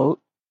on the boat.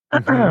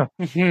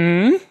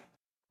 Mm-hmm.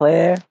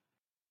 Claire,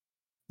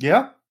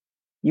 Yeah.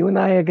 you and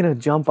I are gonna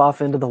jump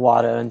off into the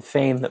water and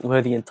feign that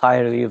we're the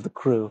entirety of the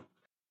crew.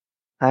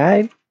 All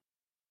right.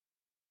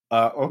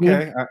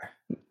 Okay.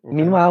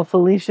 Meanwhile,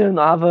 Felicia and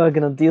Ava are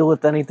gonna deal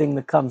with anything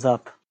that comes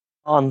up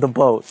on the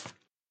boat.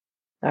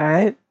 All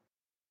right.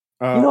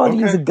 You know how to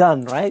use a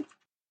gun, right?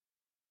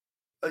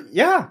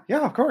 Yeah,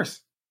 of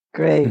course.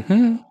 Great.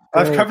 Mm-hmm.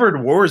 I've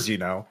covered wars, you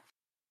know.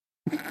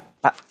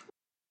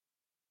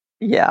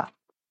 Yeah.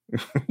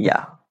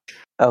 Yeah.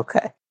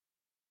 Okay.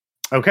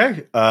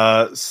 Okay.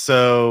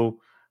 So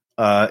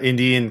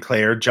Indy and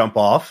Claire jump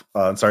off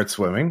and start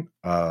swimming.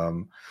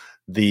 Indy,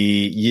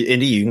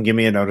 you can give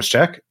me a notice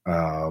check.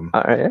 All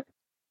right.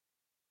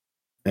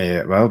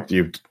 Yeah, well,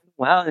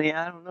 Wow.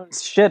 Yeah. I don't know.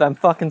 Shit. I'm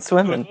fucking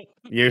swimming.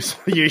 You're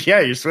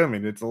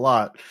swimming. It's a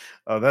lot.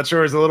 That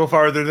shore is a little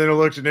farther than it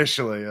looked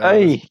initially.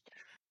 Hey.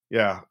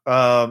 Yeah.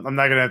 I'm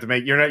not gonna have to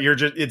make. You're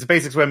just. It's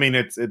basic swimming.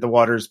 The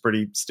water's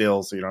pretty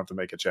still, so you don't have to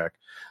make a check.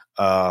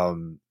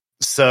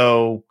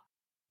 So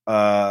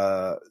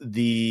the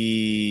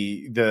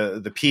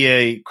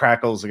PA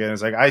crackles again.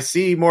 It's like, I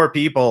see more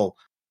people.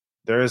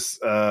 There's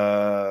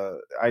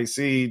I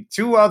see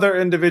 2 other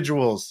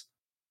individuals.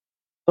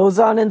 Those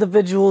aren't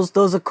individuals.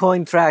 Those are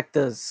coin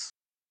tractors.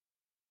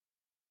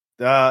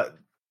 You're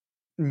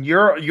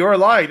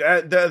lying.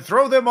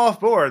 Throw them off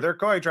board. They're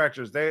coin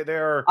tractors. They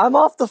are. I'm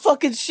off the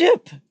fucking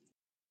ship.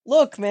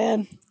 Look,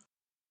 man.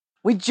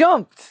 We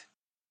jumped.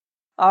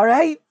 All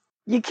right?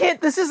 You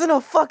can't. This isn't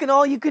a fucking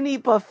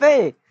all-you-can-eat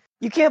buffet.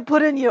 You can't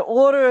put in your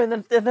order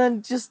and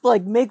then just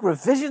like make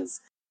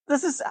revisions.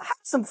 This is have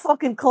some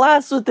fucking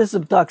class with this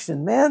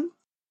abduction, man.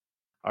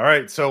 All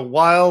right. So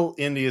while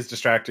Indy is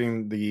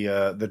distracting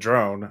the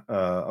drone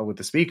with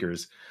the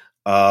speakers,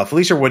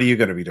 Felicia, what are you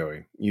going to be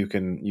doing? You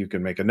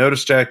can make a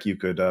notice check. You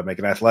could make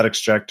an athletics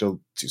check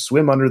to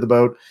swim under the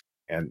boat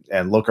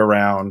and look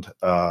around.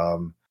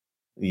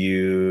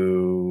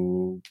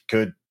 You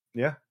could,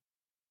 yeah.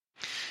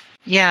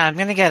 Yeah, I'm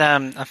gonna get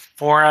a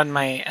 4 on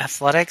my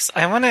athletics.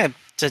 I want to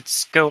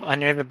just go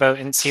under the boat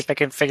and see if I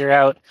can figure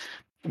out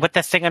what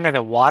the thing under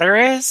the water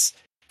is.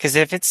 Because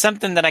if it's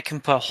something that I can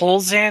put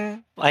holes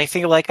in, I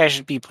feel like I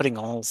should be putting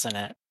holes in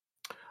it.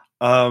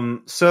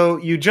 So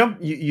you jump,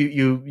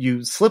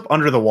 you slip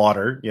under the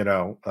water,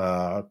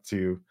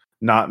 to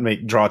not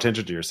draw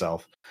attention to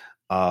yourself.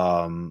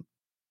 And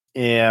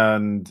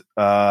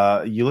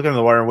you look into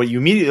the water, and what you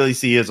immediately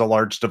see is a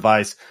large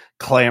device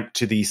clamped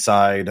to the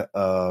side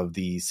of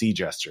the Sea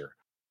Jester.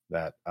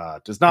 That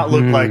does not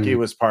look like it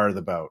was part of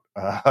the boat.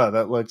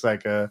 That looks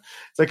like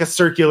it's like a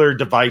circular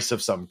device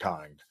of some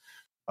kind.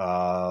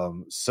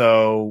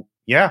 So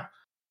yeah,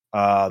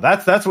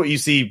 that's what you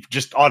see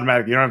just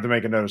automatically. You don't have to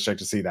make a notice check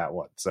to see that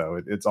one.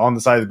 So it's on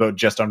the side of the boat,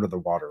 just under the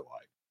water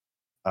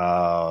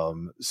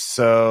line.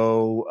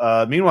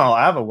 So meanwhile,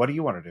 Ava, what do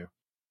you want to do?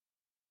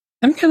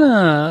 I'm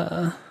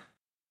gonna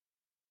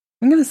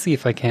see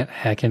if I can't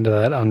hack into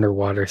that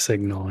underwater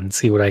signal and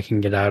see what I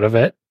can get out of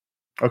it.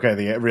 Okay,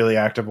 the really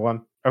active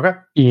one. Okay.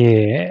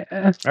 Yeah.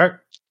 All right.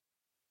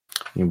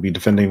 You'll be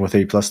defending with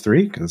a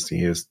 +3 because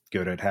he is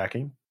good at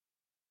hacking.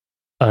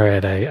 All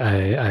right,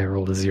 I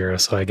rolled a 0,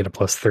 so I get a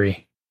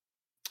 +3.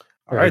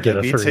 All right,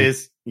 that beats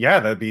his.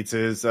 Yeah, that beats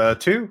his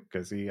 2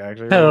 because he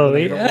actually. Hell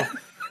yeah!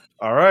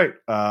 All right.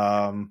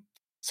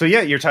 So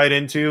yeah, you're tied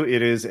into.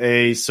 It is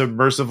a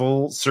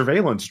submersible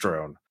surveillance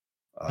drone.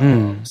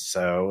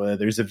 So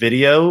there's a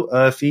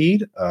video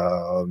feed,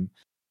 and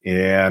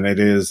it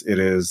is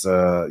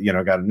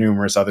got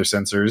numerous other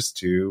sensors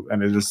too,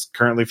 and it is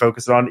currently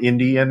focused on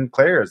Indy and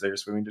Claire as they're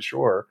swimming to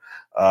shore.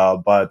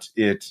 But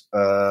it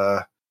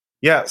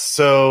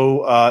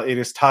it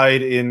is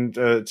tied in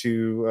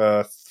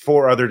to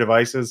 4 other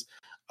devices.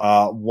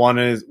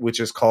 One which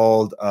is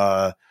called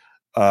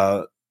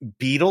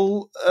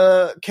Beetle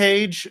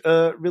Cage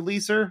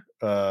releaser.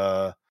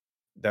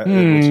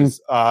 Which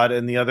is odd,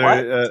 and the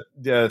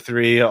other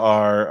 3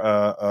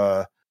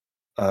 are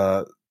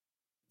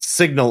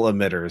signal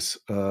emitters.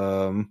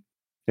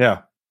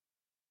 Yeah.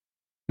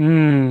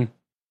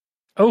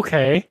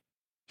 Okay.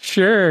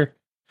 Sure.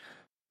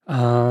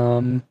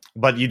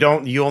 But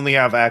you only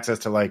have access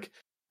to like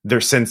their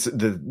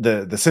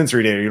the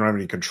sensory data. You don't have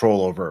any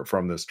control over it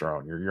from this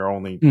drone. You're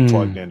only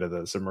plugged into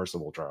the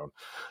submersible drone.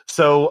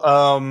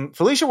 So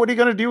Felicia, what are you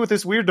going to do with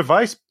this weird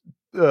device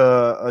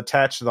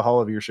attached to the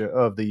hull of your ship,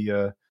 of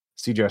the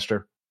Sea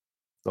Jester,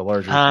 the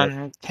larger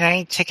ship?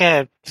 Can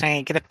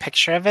I get a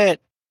picture of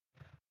it?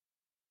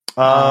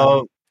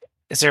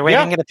 Is there a way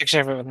I can get a picture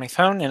of it with my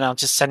phone, and I'll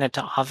just send it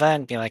to Ava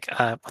and be like,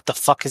 what the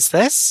fuck is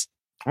this?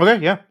 Okay,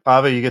 yeah.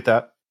 Ava, you get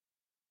that.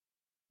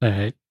 All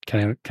right.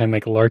 Can I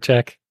make a lore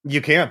check?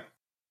 You can.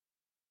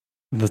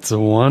 That's a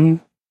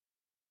 1.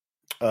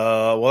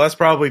 Well, that's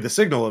probably the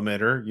signal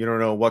emitter. You don't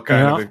know what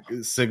kind of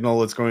a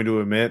signal it's going to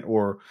emit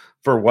or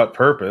for what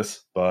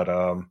purpose, but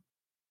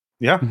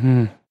yeah.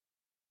 Mm-hmm.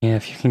 Yeah,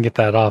 if you can get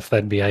that off,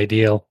 that'd be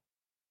ideal.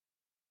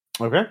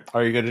 Okay.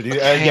 Are you going to do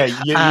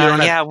that? You don't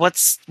have... What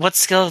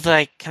skill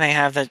can I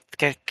have that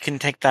can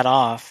take that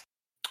off?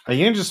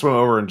 You can just swim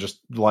over and just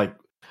like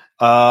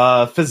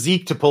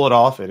physique to pull it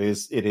off. It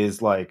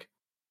is like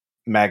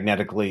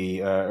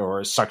magnetically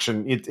or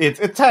suction. It's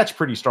attached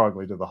pretty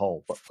strongly to the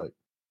hull, but like.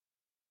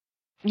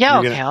 Yeah,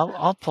 okay,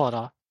 I'll pull it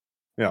off.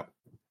 Yeah.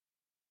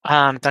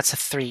 That's a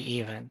 3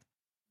 even.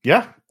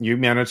 Yeah, you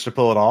managed to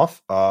pull it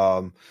off.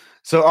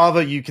 So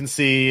Ava, you can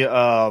see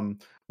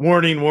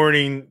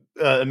warning,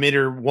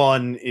 emitter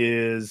 1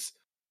 is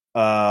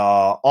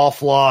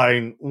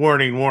offline,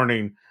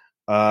 warning.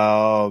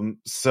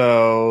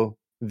 So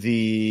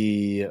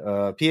the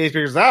PA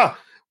speakers,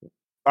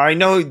 I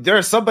know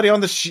there's somebody on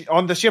the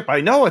ship.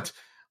 I know it.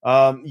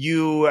 I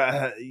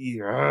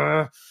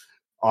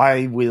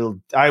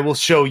will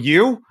show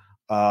you.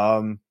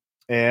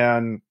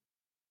 And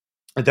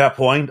at that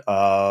point,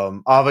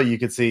 Ava, you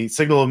can see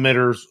signal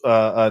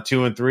emitters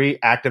 2 and 3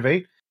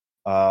 activate.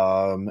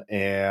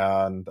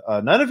 And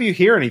none of you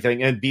hear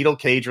anything, and Beetle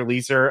Cage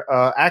Releaser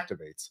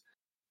activates.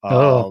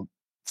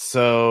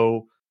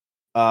 So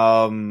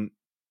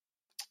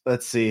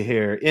let's see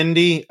here.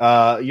 Indy,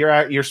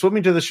 you're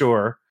swimming to the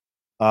shore.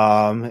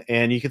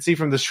 And you can see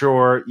from the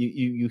shore,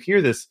 you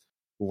hear this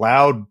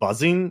loud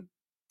buzzing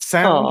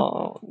sound.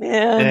 Oh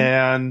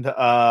man!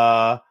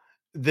 And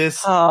this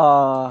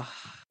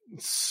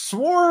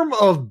swarm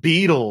of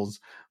beetles,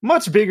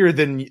 much bigger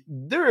than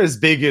they're as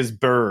big as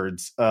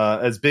birds,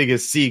 as big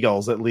as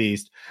seagulls at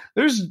least.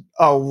 There's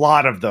a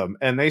lot of them,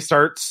 and they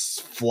start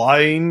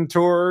flying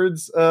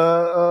towards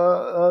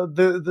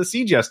the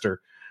Sea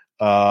Jester.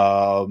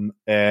 And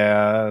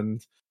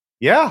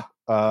yeah.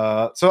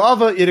 So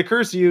Ava, it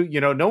occurs to you,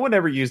 no one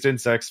ever used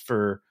insects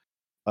for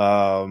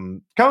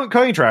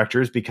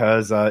contractors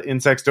because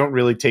insects don't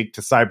really take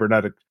to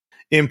cybernetic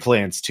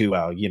implants too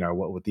well,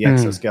 what with the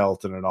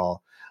exoskeleton and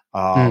all.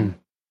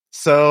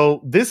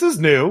 So this is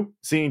new.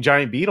 Seeing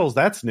giant beetles,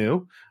 that's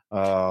new.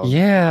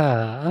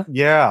 Yeah.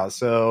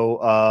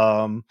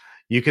 So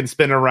you can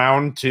spin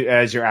around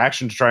as your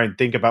action to try and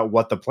think about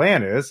what the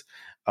plan is,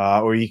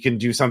 or you can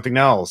do something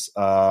else.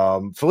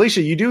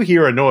 Felicia, you do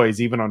hear a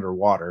noise even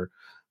underwater.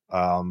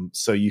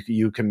 So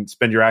you can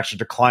spend your action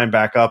to climb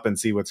back up and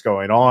see what's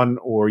going on,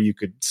 or you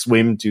could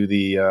swim to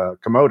the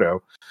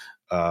Komodo.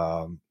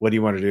 What do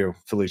you want to do,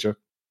 Felicia?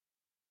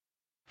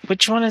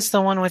 Which one is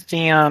the one with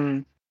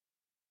the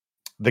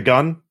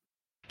gun?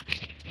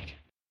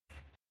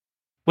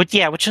 Which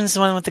one's the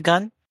one with the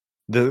gun?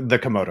 The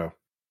Komodo.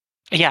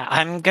 Yeah,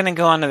 I'm gonna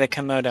go onto the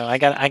Komodo. I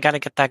gotta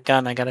get that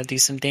gun. I gotta do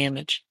some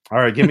damage. All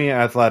right, give me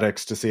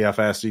athletics to see how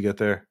fast you get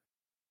there.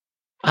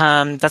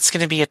 That's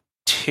gonna be a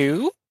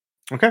 2.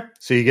 Okay,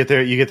 so you get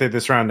there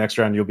this round. Next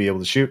round, you'll be able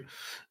to shoot.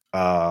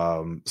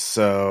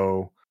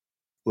 So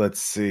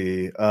let's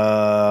see.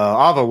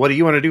 Ava, what do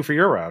you want to do for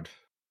your round?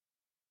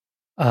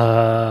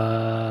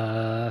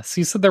 So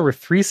you said there were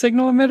 3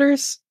 signal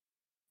emitters?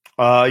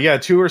 Yeah,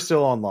 2 are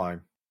still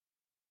online.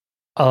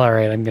 All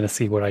right, I'm going to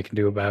see what I can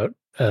do about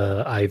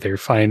either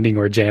finding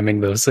or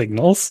jamming those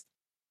signals.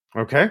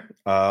 Okay.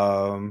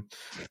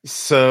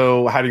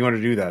 So how do you want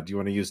to do that? Do you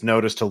want to use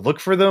notice to look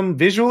for them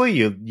visually?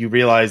 You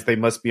realize they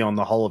must be on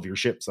the hull of your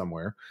ship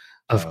somewhere.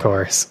 Of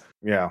course.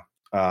 Yeah.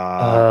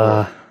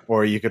 Uh,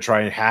 Or you could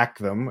try and hack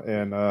them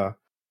and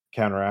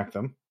counteract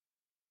them.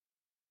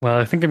 Well,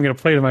 I think I'm going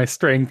to play to my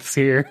strengths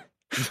here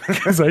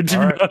because I do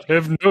All right. not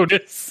have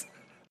notice.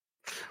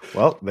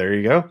 Well, there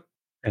you go.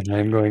 And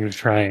I'm going to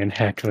try and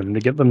hack them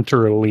to get them to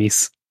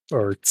release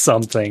or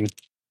something.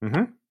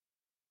 Mm-hmm.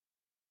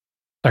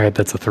 All right,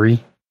 that's a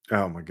 3.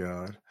 Oh my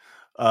god.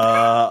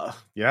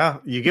 Yeah,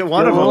 you get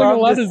one You'll of I'm them. rolling a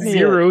love lot to of see it.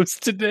 zeros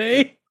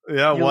today.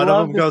 Yeah, You'll one of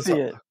love them to goes. see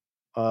it.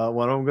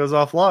 One of them goes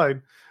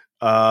offline.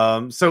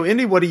 So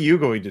Indy, what are you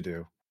going to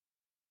do?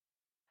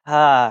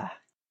 Are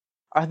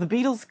the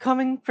Beatles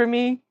coming for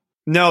me?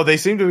 No, they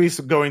seem to be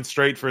going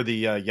straight for the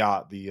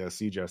yacht, the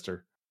Sea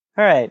Jester.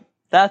 All right,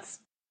 that's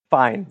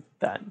fine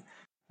then.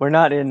 We're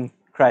not in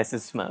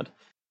crisis mode.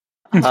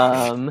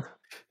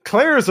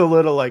 Claire is a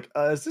little like,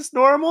 is this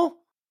normal?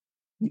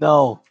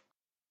 No.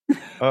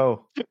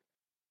 Oh,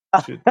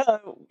 Should-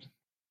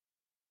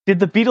 Did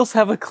the Beatles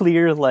have a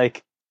clear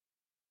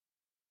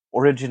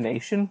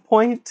origination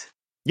point?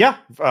 yeah,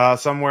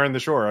 somewhere in the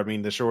shore. I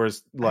mean, the shore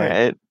is like,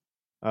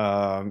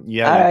 Alright.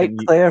 yeah. Alright,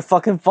 Claire,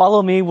 fucking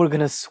follow me. We're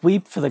gonna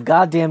sweep for the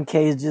goddamn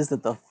cages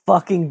that the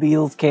fucking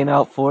Beatles came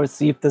out for,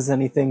 see if there's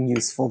anything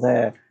useful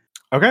there.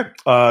 Okay,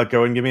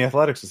 go and give me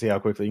athletics to see how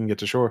quickly you can get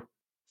to shore.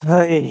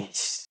 Hey.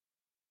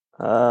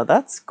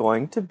 That's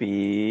going to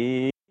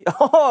be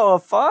a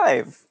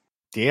 5.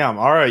 Damn.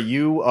 All right,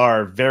 you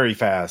are very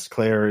fast.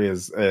 Claire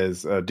is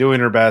doing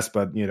her best,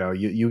 but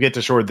you get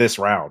to shore this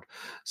round,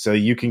 so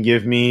you can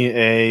give me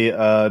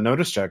a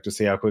notice check to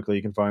see how quickly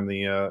you can find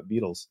the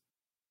Beatles.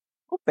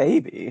 Oh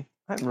baby,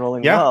 I'm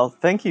rolling Yeah. well.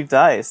 Thank you,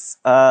 dice.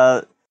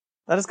 That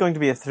is going to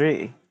be a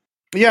 3.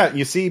 Yeah,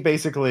 you see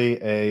basically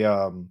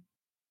a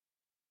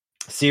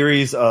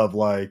series of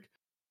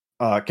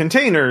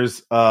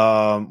containers,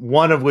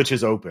 one of which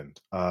is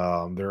opened.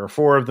 There are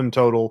 4 of them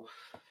total.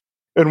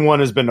 And one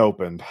has been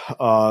opened.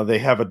 They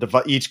have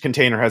each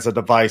container has a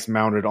device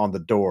mounted on the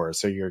door,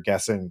 so you're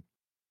guessing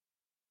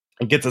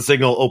it gets a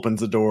signal,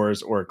 opens the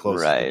doors, or it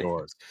closes the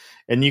doors.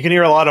 And you can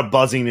hear a lot of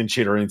buzzing and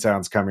chittering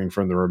sounds coming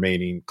from the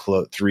remaining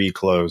 3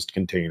 closed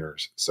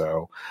containers.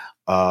 So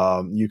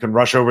you can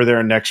rush over there,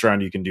 and next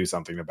round you can do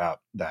something about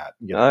that.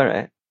 All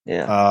right.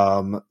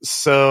 Yeah.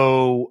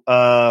 So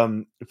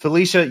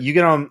Felicia, you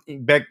get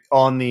back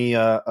on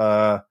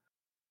the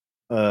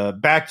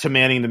back to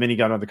manning the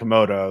minigun on the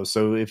Komodo.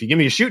 So if you give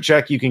me a shoot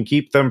check, you can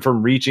keep them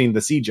from reaching the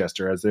Sea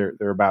Jester as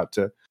they're about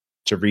to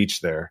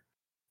reach there.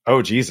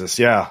 Oh Jesus,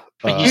 yeah.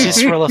 But you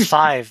just roll a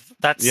 5.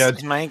 That's Yeah.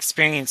 in my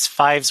experience.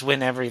 5s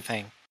win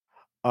everything.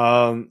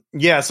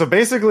 Yeah. So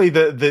basically,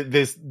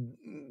 this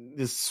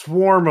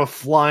swarm of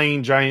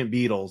flying giant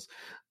beetles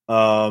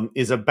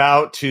is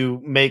about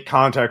to make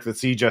contact with the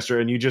Sea Jester,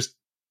 and you just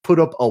put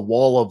up a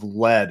wall of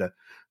lead.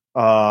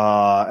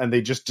 And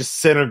they just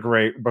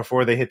disintegrate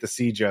before they hit the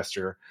Sea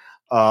Jester.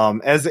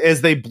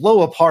 As they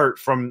blow apart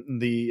from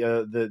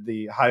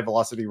the high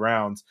velocity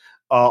rounds,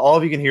 all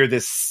of you can hear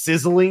this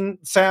sizzling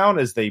sound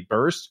as they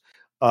burst,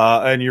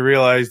 and you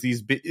realize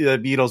these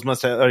beetles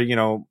must have,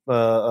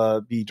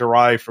 be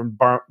derived from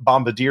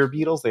bombardier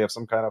beetles. They have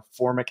some kind of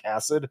formic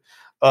acid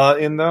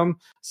in them,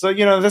 so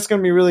that's going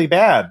to be really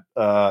bad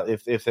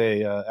if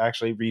they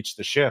actually reach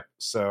the ship.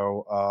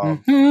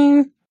 So.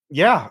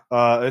 Yeah,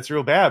 it's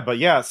real bad, but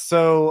yeah.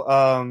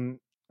 So,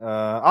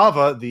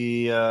 Ava,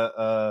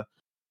 the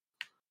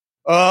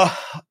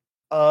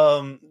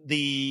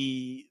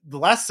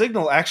last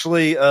signal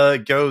actually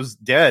goes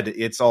dead.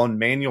 It's on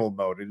manual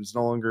mode. It is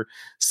no longer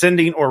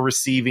sending or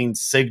receiving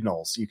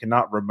signals. You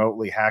cannot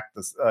remotely hack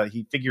this.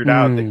 He figured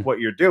out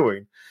what you're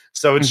doing,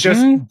 so it's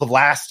just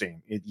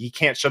blasting. He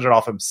can't shut it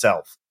off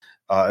himself.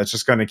 It's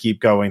just going to keep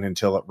going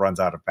until it runs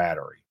out of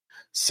battery.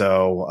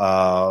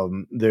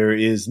 So there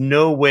is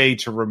no way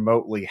to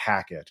remotely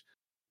hack it.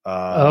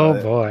 Oh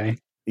boy.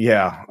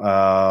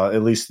 Yeah,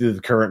 at least through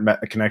the current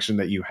connection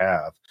that you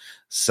have.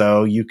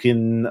 So you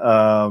can,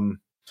 what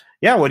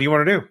do you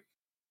want to do?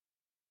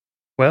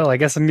 Well, I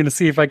guess I'm going to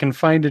see if I can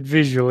find it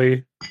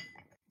visually.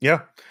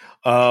 Yeah.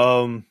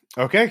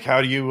 Okay,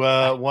 how do you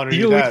want to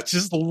do that?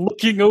 Just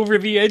looking over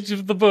the edge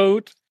of the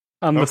boat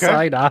on the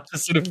side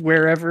opposite of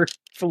wherever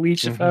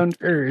Felicia found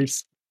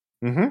hers.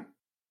 Mm-hmm.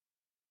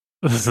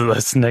 That's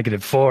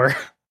 -4.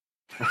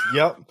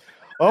 Yep.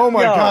 Oh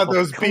my God,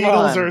 those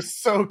beetles on. are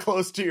so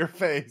close to your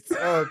face.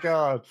 Oh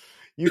God,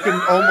 you can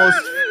almost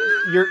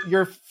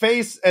your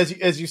face as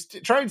you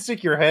try and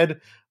stick your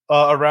head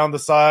around the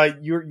side.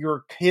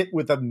 You're hit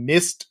with a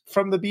mist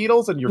from the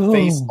beetles, and your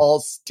face all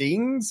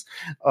stings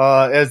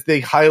as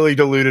the highly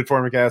diluted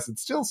formic acid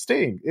still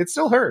sting. It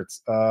still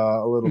hurts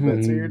a little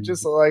bit. So you're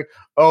just like,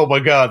 oh my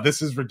God,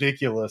 this is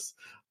ridiculous.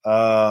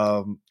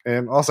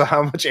 And also,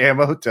 how much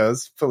ammo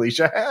does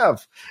Felicia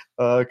have?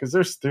 Because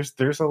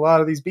there's a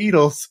lot of these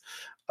beetles.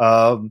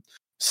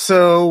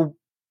 So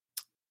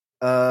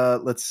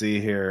let's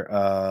see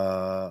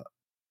here.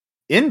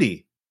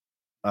 Indy,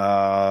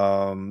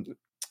 Yeah,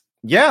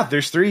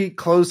 there's 3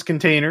 closed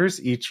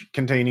containers, each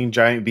containing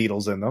giant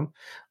beetles in them.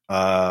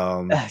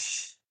 Yeah.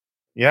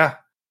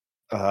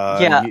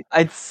 Yeah,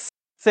 I'd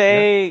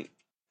say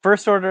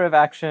first order of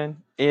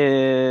action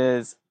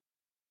is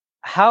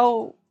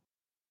how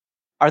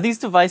are these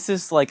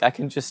devices like I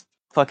can just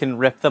fucking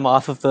rip them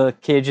off of the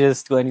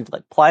cages? Do I need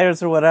like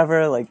pliers or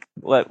whatever? Like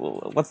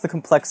what's the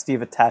complexity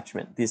of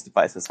attachment these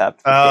devices have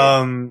to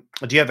the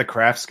cage? Do you have the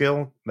craft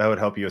skill? That would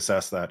help you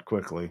assess that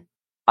quickly.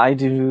 I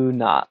do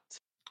not.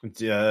 I am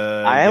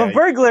Yeah. a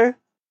burglar.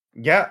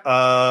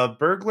 Yeah,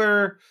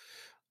 burglar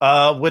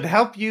would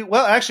help you.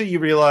 Well, actually, you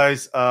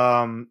realize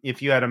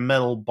if you had a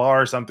metal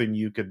bar or something,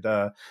 you could.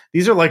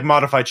 These are like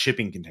modified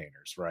shipping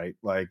containers, right?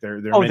 Like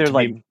they're Oh, meant they're to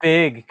like be,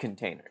 big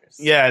containers.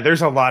 yeah.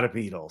 There's a lot of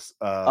beetles.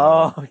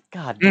 Oh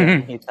god,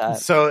 damn, I hate that.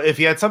 So if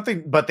you had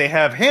something, but they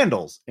have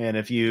handles, and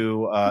if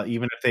you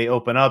even if they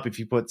open up, if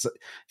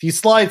you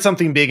slide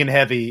something big and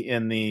heavy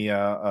in the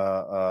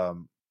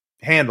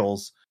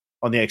handles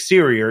on the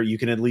exterior, you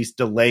can at least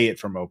delay it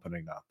from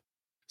opening up.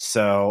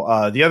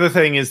 So the other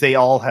thing is they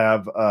all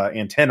have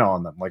antenna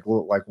on them, like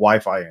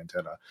Wi-Fi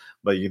antenna,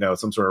 but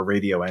some sort of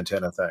radio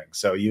antenna thing.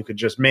 So you could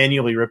just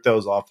manually rip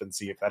those off and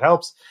see if that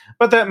helps.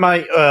 But that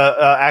might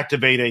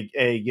activate a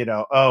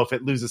if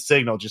it loses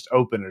signal, just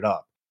open it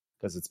up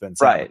because it's been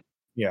severed. Right.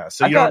 Yeah.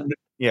 So you don't.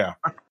 Yeah.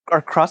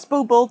 Are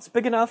crossbow bolts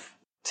big enough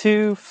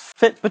to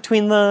fit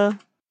between the?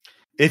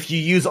 If you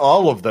use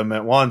all of them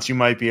at once, you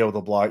might be able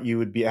to block. You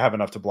would have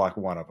enough to block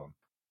one of them.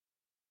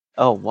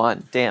 Oh,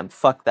 one. Damn.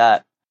 Fuck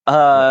that.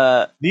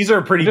 These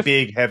are pretty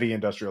big, heavy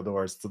industrial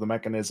doors, so the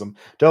mechanism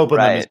to open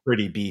them is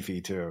pretty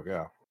beefy too.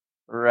 Yeah.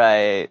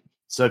 Right.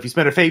 So if you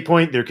spend a fate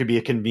point, there could be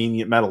a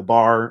convenient metal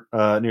bar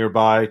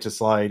nearby to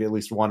slide at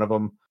least one of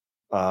them.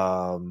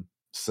 For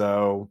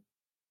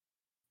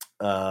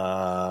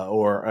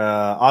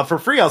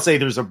free, I'll say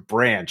there's a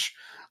branch,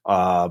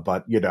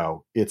 but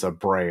it's a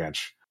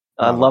branch.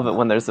 I love it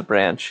when there's a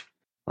branch.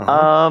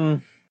 Uh-huh.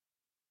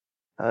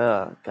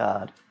 Oh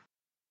god.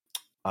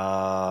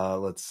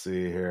 Let's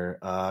see here.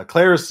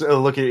 Claire's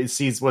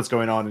sees what's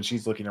going on, and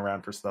she's looking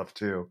around for stuff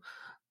too.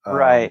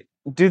 Right.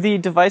 Do the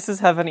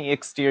devices have any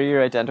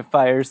exterior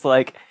identifiers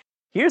like,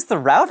 here's the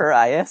router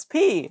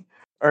ISP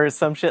or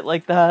some shit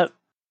like that?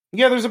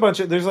 Yeah, there's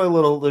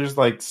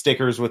like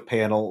stickers with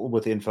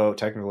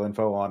technical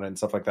info on it and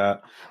stuff like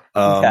that.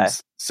 Okay.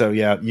 So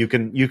yeah, you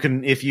can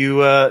if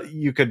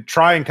you could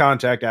try and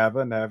contact Ava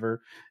and have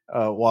her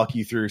walk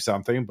you through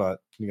something,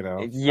 but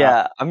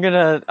yeah, I'm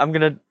gonna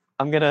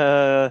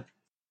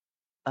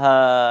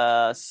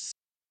spend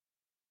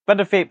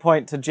a fate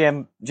point to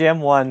jam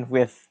one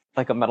with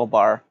like a metal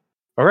bar.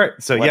 All right,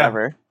 so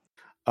whatever. Yeah.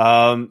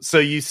 So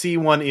you see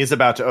one is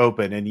about to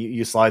open, and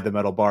you slide the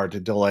metal bar to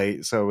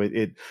delay, so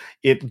it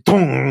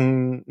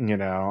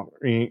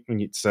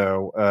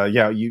so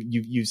yeah,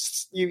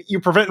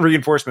 you prevent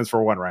reinforcements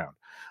for one round.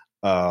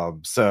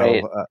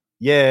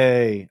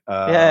 Yay!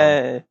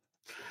 Yay!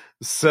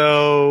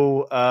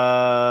 So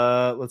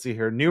let's see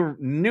here.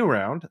 New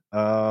round.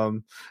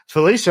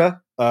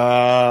 Felicia.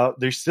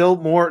 There's still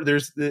more.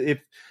 You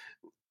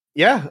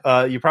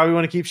probably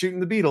want to keep shooting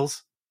the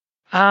beetles.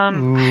 I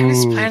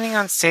was planning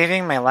on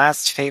saving my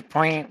last fate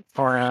point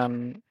for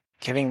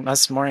giving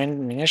us more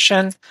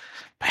ammunition,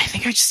 but I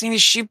think I just need to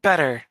shoot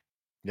better.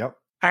 Yep.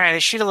 All right, I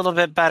shoot a little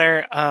bit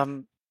better.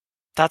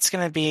 That's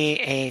going to be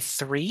a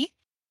 3.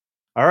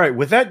 All right.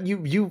 With that,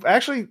 you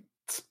actually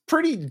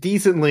pretty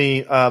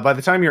decently. By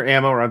the time your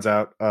ammo runs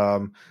out,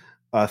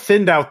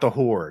 thinned out the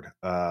horde.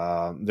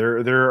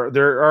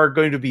 There are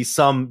going to be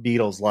some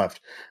beetles left.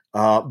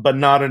 But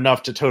not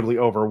enough to totally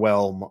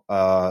overwhelm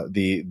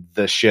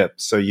the ship,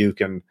 so you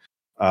can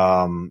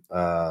fight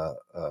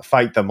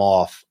them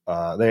off.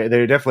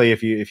 They definitely,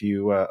 if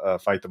you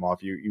fight them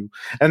off, you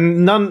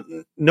and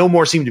no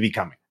more seem to be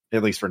coming,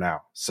 at least for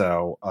now.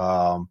 So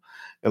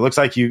it looks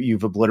like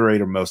you've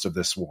obliterated most of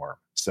this swarm.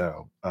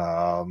 So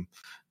we'll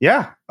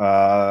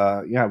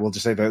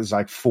just say there's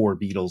like 4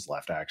 beetles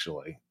left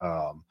actually.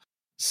 Ava.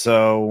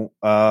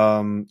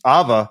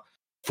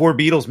 4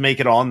 beetles make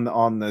it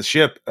on the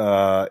ship,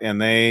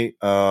 and they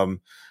are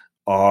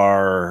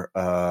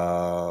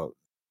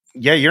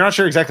you're not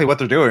sure exactly what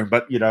they're doing,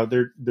 but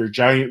they're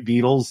giant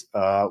beetles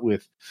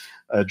with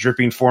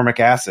dripping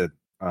formic acid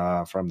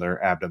from their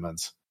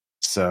abdomens.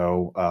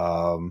 So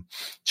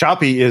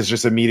Choppy is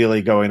just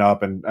immediately going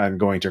up and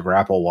going to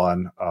grapple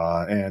one,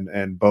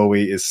 and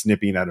Bowie is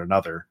snipping at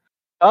another.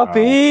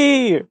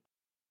 Choppy.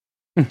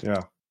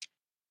 Yeah.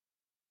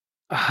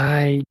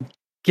 I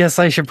guess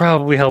I should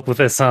probably help with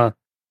this, huh?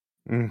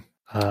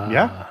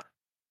 Yeah.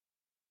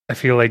 I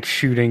feel like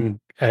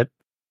shooting at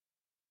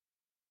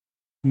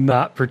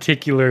not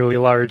particularly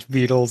large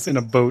beetles in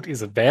a boat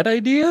is a bad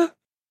idea.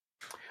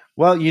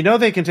 Well,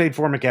 they contain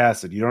formic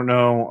acid. You don't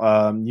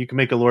know. You can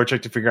make a lore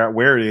check to figure out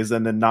where it is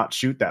and then not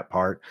shoot that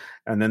part.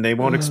 And then they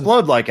won't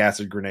explode like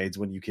acid grenades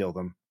when you kill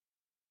them.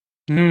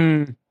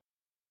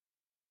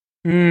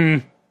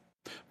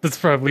 That's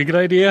probably a good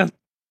idea.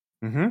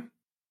 Mm-hmm.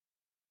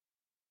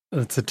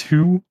 That's a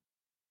 2.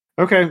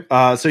 Okay,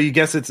 so you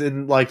guess it's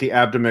in like the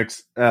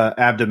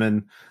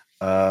abdomen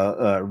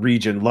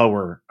region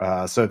lower.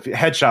 So if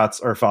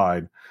headshots are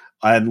fine,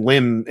 and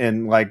limb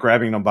and like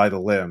grabbing them by the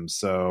limbs.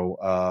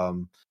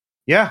 So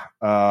yeah,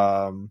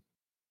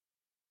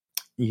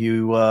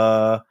 you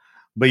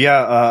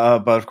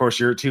but of course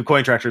your two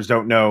coin tractors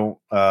don't know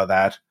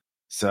that.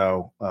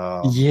 So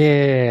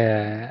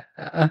Yeah.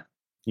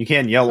 you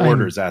can't yell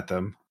orders at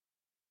them.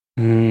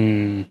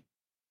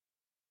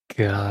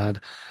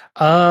 God.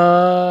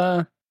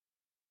 I'm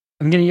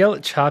gonna yell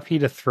at Choppy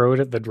to throw it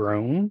at the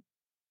drone.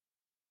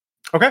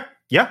 Okay,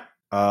 yeah.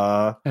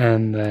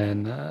 And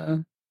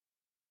then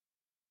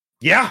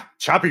Yeah,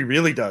 Choppy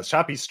really does.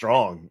 Choppy's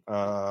strong.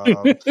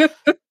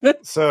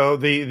 So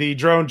the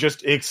drone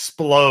just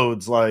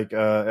explodes like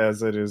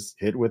as it is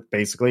hit with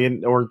basically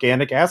an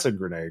organic acid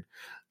grenade.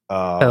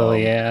 hell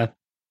yeah.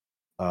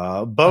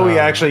 Bowie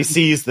actually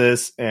sees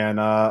this and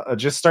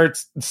just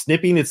starts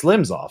snipping its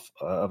limbs off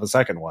of a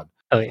second one.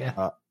 Hell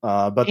yeah.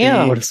 But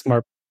Yeah. What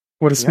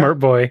a smart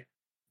boy.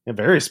 Yeah,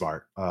 very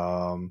smart.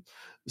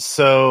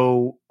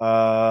 So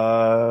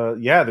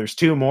there's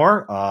two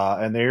more,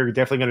 and they're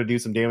definitely going to do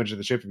some damage to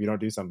the ship if you don't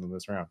do something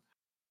this round.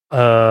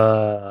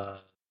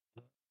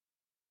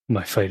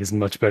 My fight is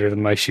much better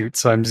than my shoot,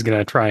 so I'm just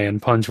gonna try and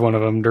punch one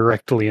of them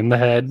directly in the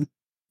head.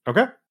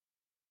 Okay.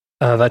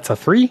 That's a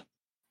 3.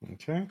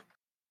 Okay.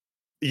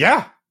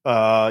 Yeah.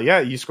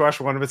 You squash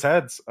one of its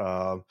heads.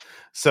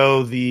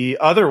 So the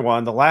other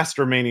one, the last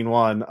remaining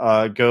one,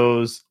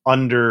 goes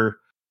under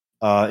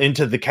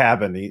into the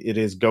cabin. It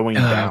is going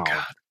down.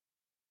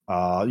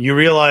 God. You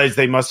realize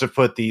they must have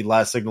put the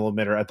last signal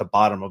emitter at the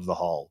bottom of the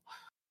hull.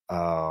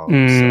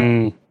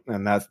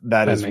 And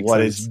that is what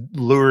sense. Is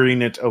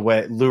luring it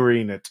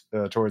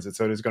towards it.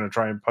 So it is going to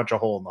try and punch a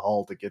hole in the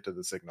hull to get to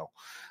the signal.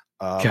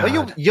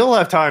 But you'll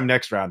have time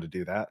next round to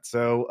do that.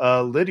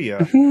 So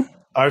Lydia,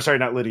 sorry,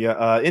 not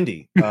Lydia,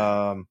 Indy.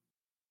 Claire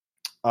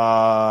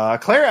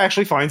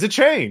actually finds a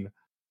chain.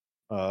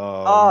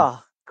 Claire,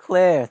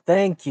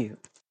 thank you.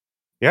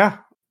 Yeah.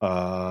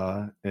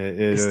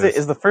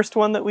 Is the first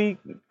one that we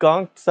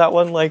gonked, is that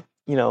one like,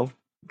 gonna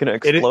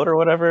explode or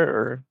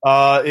whatever?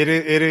 Or it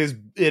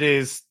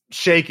is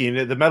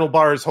shaking. The metal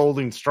bar is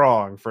holding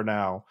strong for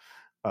now.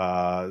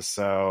 Yeah.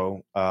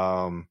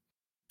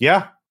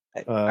 All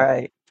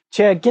right,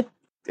 Chad,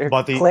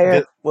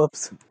 Claire.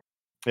 Whoops.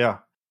 Yeah.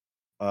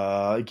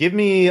 Give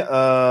me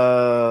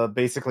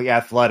basically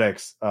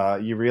athletics.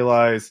 You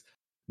realize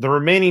the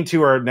remaining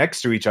two are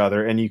next to each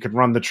other, and you can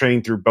run the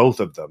train through both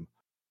of them.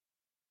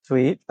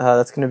 Sweet.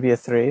 That's going to be a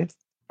 3.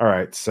 All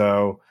right.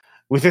 So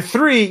with a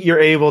 3, you're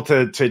able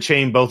to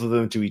chain both of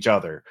them to each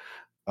other.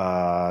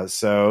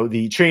 So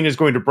the chain is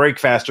going to break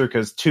faster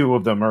because two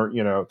of them are,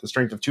 the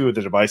strength of two of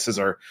the devices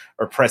are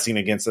pressing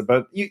against it.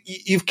 But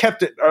you've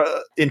kept it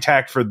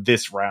intact for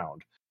this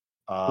round.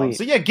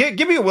 So yeah,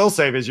 give me a will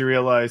save as you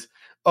realize,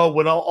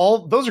 when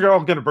all those are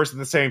all going to burst at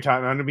the same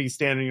time. I'm going to be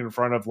standing in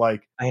front of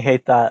like I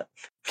hate that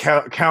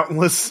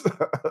countless.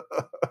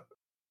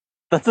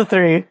 That's a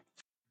 3.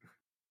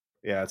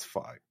 Yeah, it's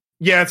fine.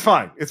 Yeah, it's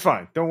fine. It's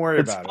fine. Don't worry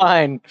about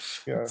it.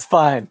 Yeah. It's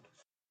fine.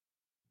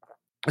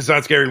 It's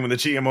not scary when the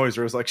GM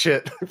was like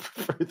shit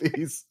for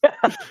these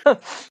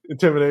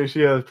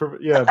intimidation.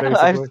 Yeah,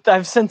 basically.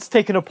 I've since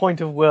taken a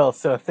point of will,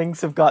 so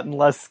things have gotten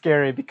less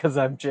scary because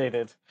I'm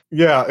jaded.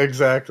 Yeah,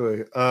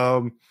 exactly.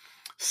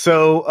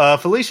 So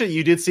Felicia,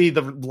 you did see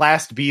the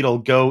last beetle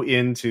go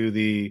into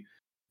the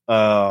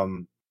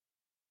below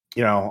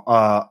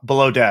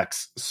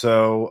decks.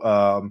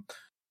 So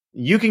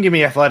you can give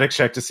me an athletics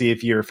check to see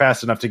if you're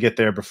fast enough to get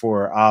there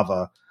before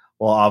Ava,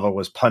 while Ava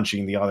was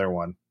punching the other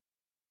one.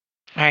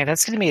 All right,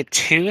 that's going to be a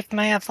 2 with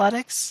my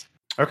athletics.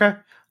 Okay.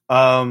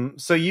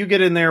 So you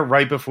get in there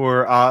right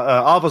before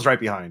Ava's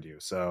right behind you.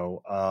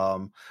 So,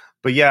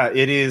 but yeah,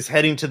 it is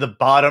heading to the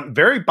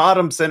very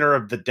bottom center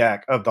of the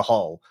deck of the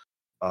hull.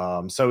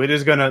 So it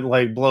is going to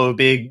like blow a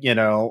big,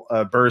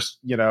 burst,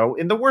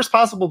 in the worst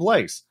possible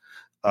place.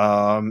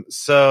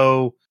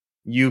 So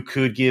you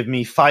could give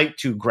me fight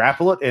to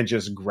grapple it and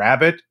just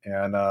grab it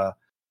and I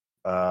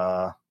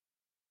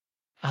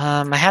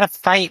had a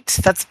fight.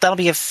 That'll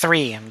be a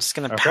 3. I'm just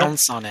gonna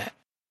pounce on it.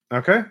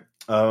 Okay.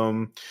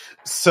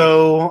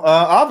 So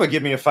Ava,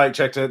 give me a fight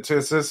check to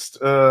assist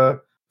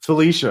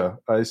Felicia.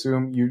 I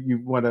assume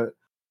you want to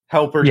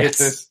help her get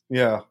this.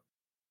 Yeah.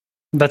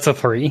 That's a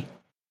 3.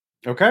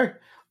 Okay.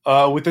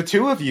 With the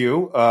two of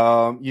you,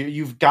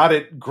 you've got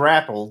it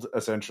grappled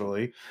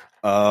essentially.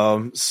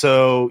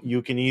 So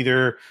you can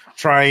either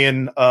try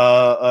and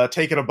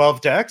take it above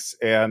decks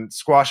and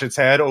squash its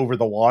head over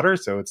the water,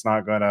 so it's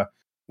not gonna,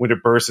 when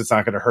it bursts, it's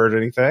not gonna hurt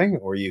anything,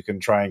 or you can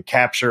try and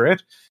capture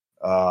it.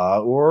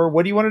 Or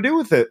what do you want to do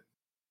with it?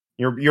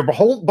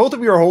 Both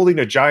of you are holding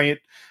a giant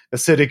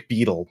acidic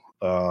beetle,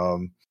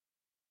 and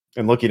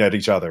looking at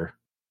each other.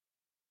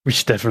 We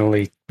should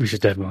definitely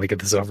get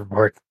this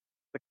overboard.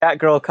 The cat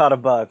girl caught a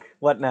bug.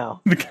 What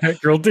now? The cat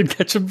girl did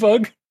catch a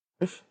bug.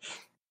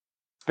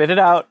 Spit it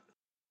out.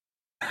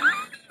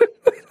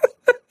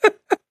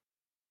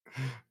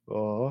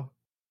 Oh,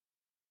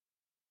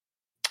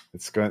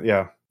 it's going.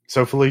 Yeah.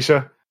 So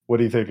Felicia,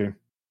 what are you thinking?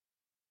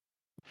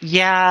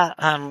 Yeah,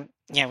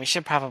 yeah, we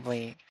should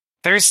probably.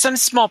 There's some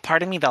small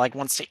part of me that like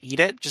wants to eat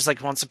it, just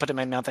like wants to put it in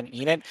my mouth and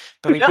eat it.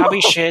 But we No. probably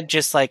should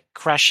just like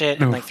crush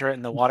it and like Oof. throw it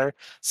in the water.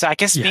 So I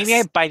guess maybe I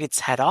Yes. bite its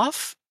head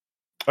off.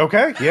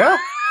 Okay, yeah.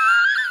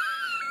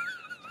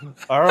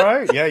 All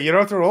right, yeah. You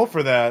don't have to roll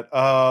for that.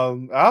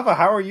 Alva,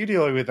 how are you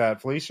dealing with that?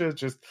 Felicia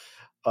just,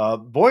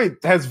 boy,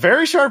 has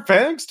very sharp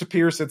fangs to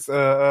pierce its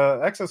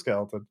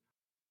exoskeleton.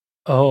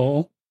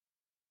 Oh.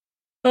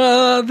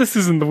 This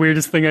isn't the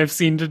weirdest thing I've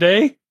seen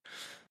today.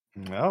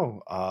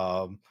 No.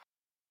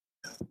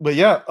 But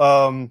yeah,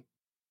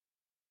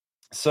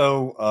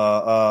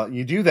 so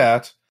you do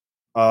that.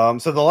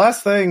 So the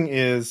last thing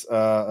is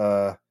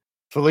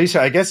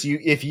Felicia, I guess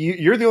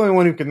you're the only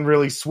one who can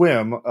really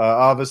swim.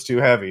 Ava's too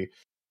heavy.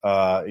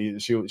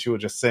 She will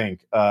just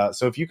sink.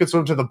 So if you could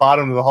swim to the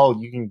bottom of the hull,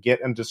 you can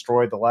get and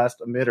destroy the last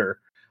emitter.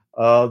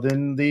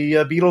 Then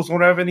the beetles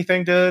won't have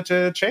anything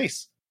to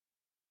chase.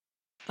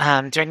 Do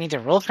I need to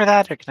roll for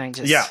that, or can I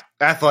just? Yeah,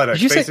 athletics.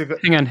 Did you say?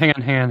 Basically.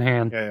 Hang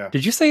on. Yeah.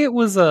 Did you say it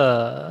was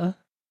Did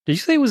you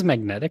say it was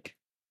magnetic?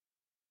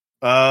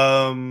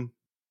 Yeah,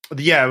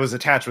 it was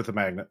attached with a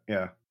magnet.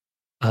 Yeah.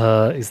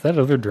 Is that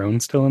other drone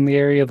still in the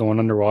area? The one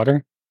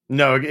underwater?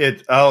 No,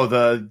 it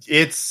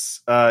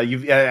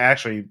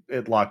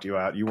locked you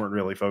out. You weren't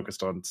really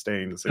focused on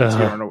staying the city. So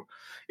you don't know.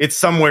 It's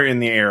somewhere in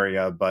the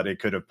area, but it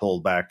could have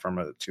pulled back from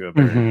it to a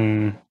very.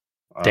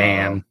 Mm-hmm.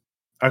 Damn.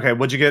 Okay,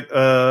 what'd you get,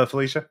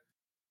 Felicia?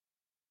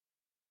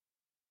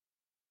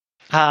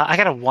 I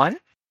got a 1.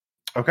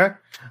 Okay.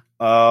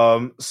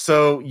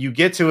 So you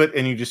get to it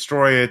and you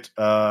destroy it.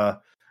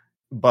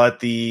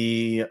 But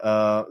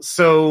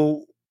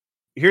so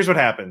here's what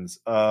happens.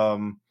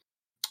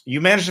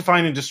 You manage to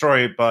find and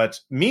destroy it, but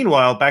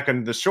meanwhile, back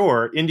on the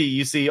shore, Indy,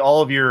 you see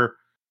all of your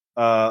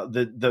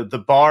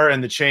the bar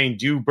and the chain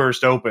do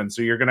burst open,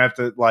 so you're gonna have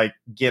to like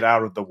get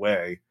out of the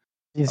way.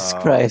 Jesus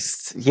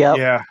Christ. Yep.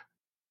 Yeah.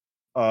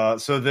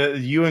 So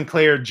you and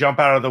Claire jump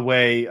out of the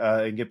way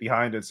and get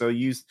behind it. So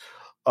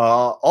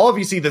all of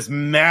you see this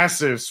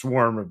massive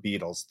swarm of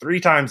beetles, 3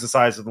 times the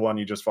size of the one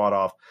you just fought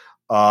off.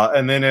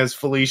 And then as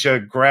Felicia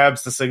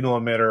grabs the signal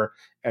emitter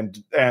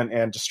and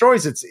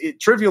destroys it's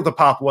trivial to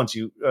pop once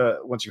you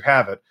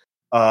have it.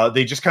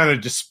 They just kind of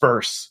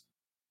disperse,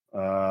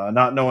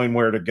 not knowing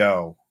where to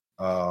go.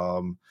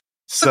 So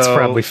That's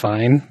probably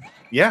fine.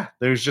 Yeah,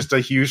 there's just a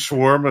huge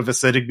swarm of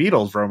acidic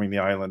beetles roaming the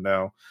island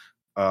now.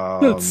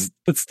 That's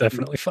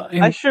definitely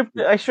fine. I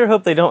sure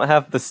hope they don't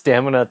have the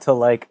stamina to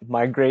like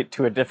migrate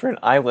to a different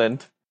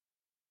island.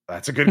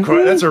 That's a good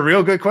that's a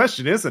real good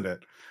question, isn't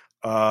it?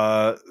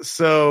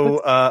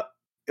 So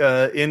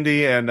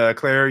Indy and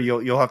Claire,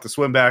 you'll have to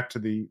swim back to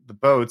the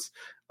boats,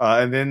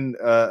 and then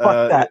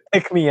Fuck that.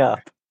 Pick me up.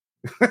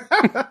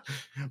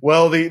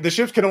 Well, the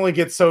ships can only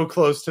get so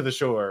close to the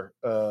shore,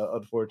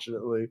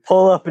 unfortunately.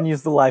 Pull up and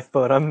use the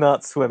lifeboat. I'm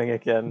not swimming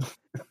again.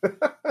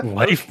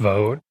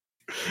 Lifeboat.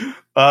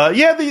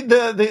 Yeah,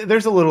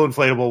 there's a little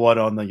inflatable one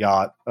on the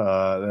yacht.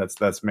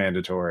 That's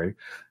mandatory.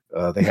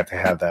 They have to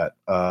have that.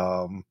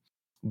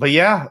 But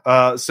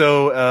yeah,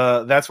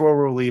 so that's where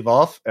we'll leave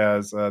off,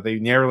 as they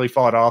narrowly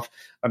fought off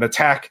an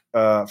attack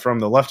from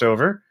the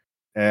leftover.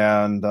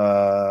 And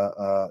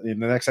in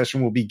the next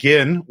session, we'll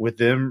begin with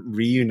them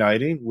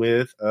reuniting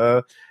with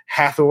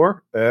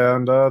Hathor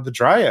and the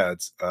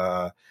Dryads.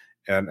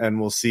 And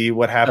we'll see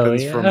what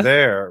happens from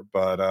there.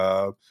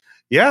 But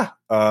yeah,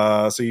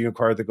 so you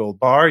acquired the gold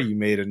bar. You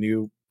made a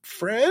new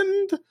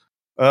friend,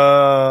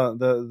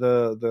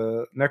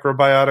 the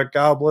necrobiotic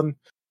goblin.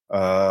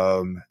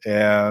 And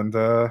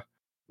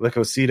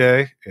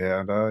Lycoside,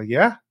 and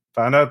yeah,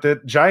 found out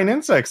that giant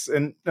insects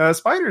and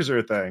spiders are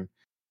a thing,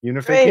 even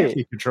if they can't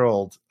be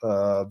controlled.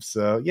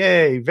 So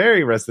yay,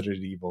 very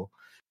Resident Evil.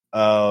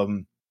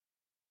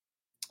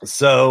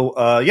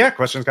 So yeah,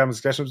 questions, comments,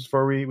 discussions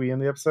before we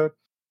end the episode.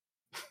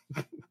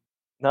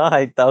 No,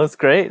 that was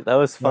great. That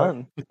was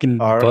fun. Fucking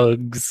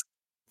bugs.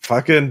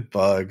 Fucking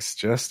bugs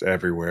just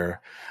everywhere.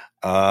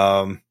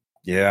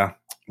 Yeah,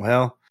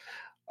 well.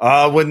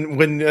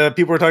 When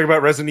people were talking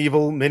about Resident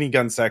Evil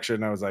minigun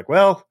section, I was like,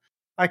 well,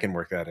 I can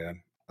work that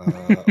in.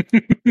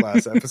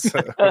 Last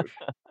episode.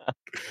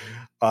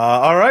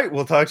 All right,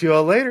 we'll talk to you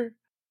all later.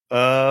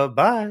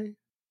 Bye.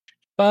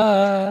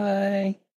 Bye.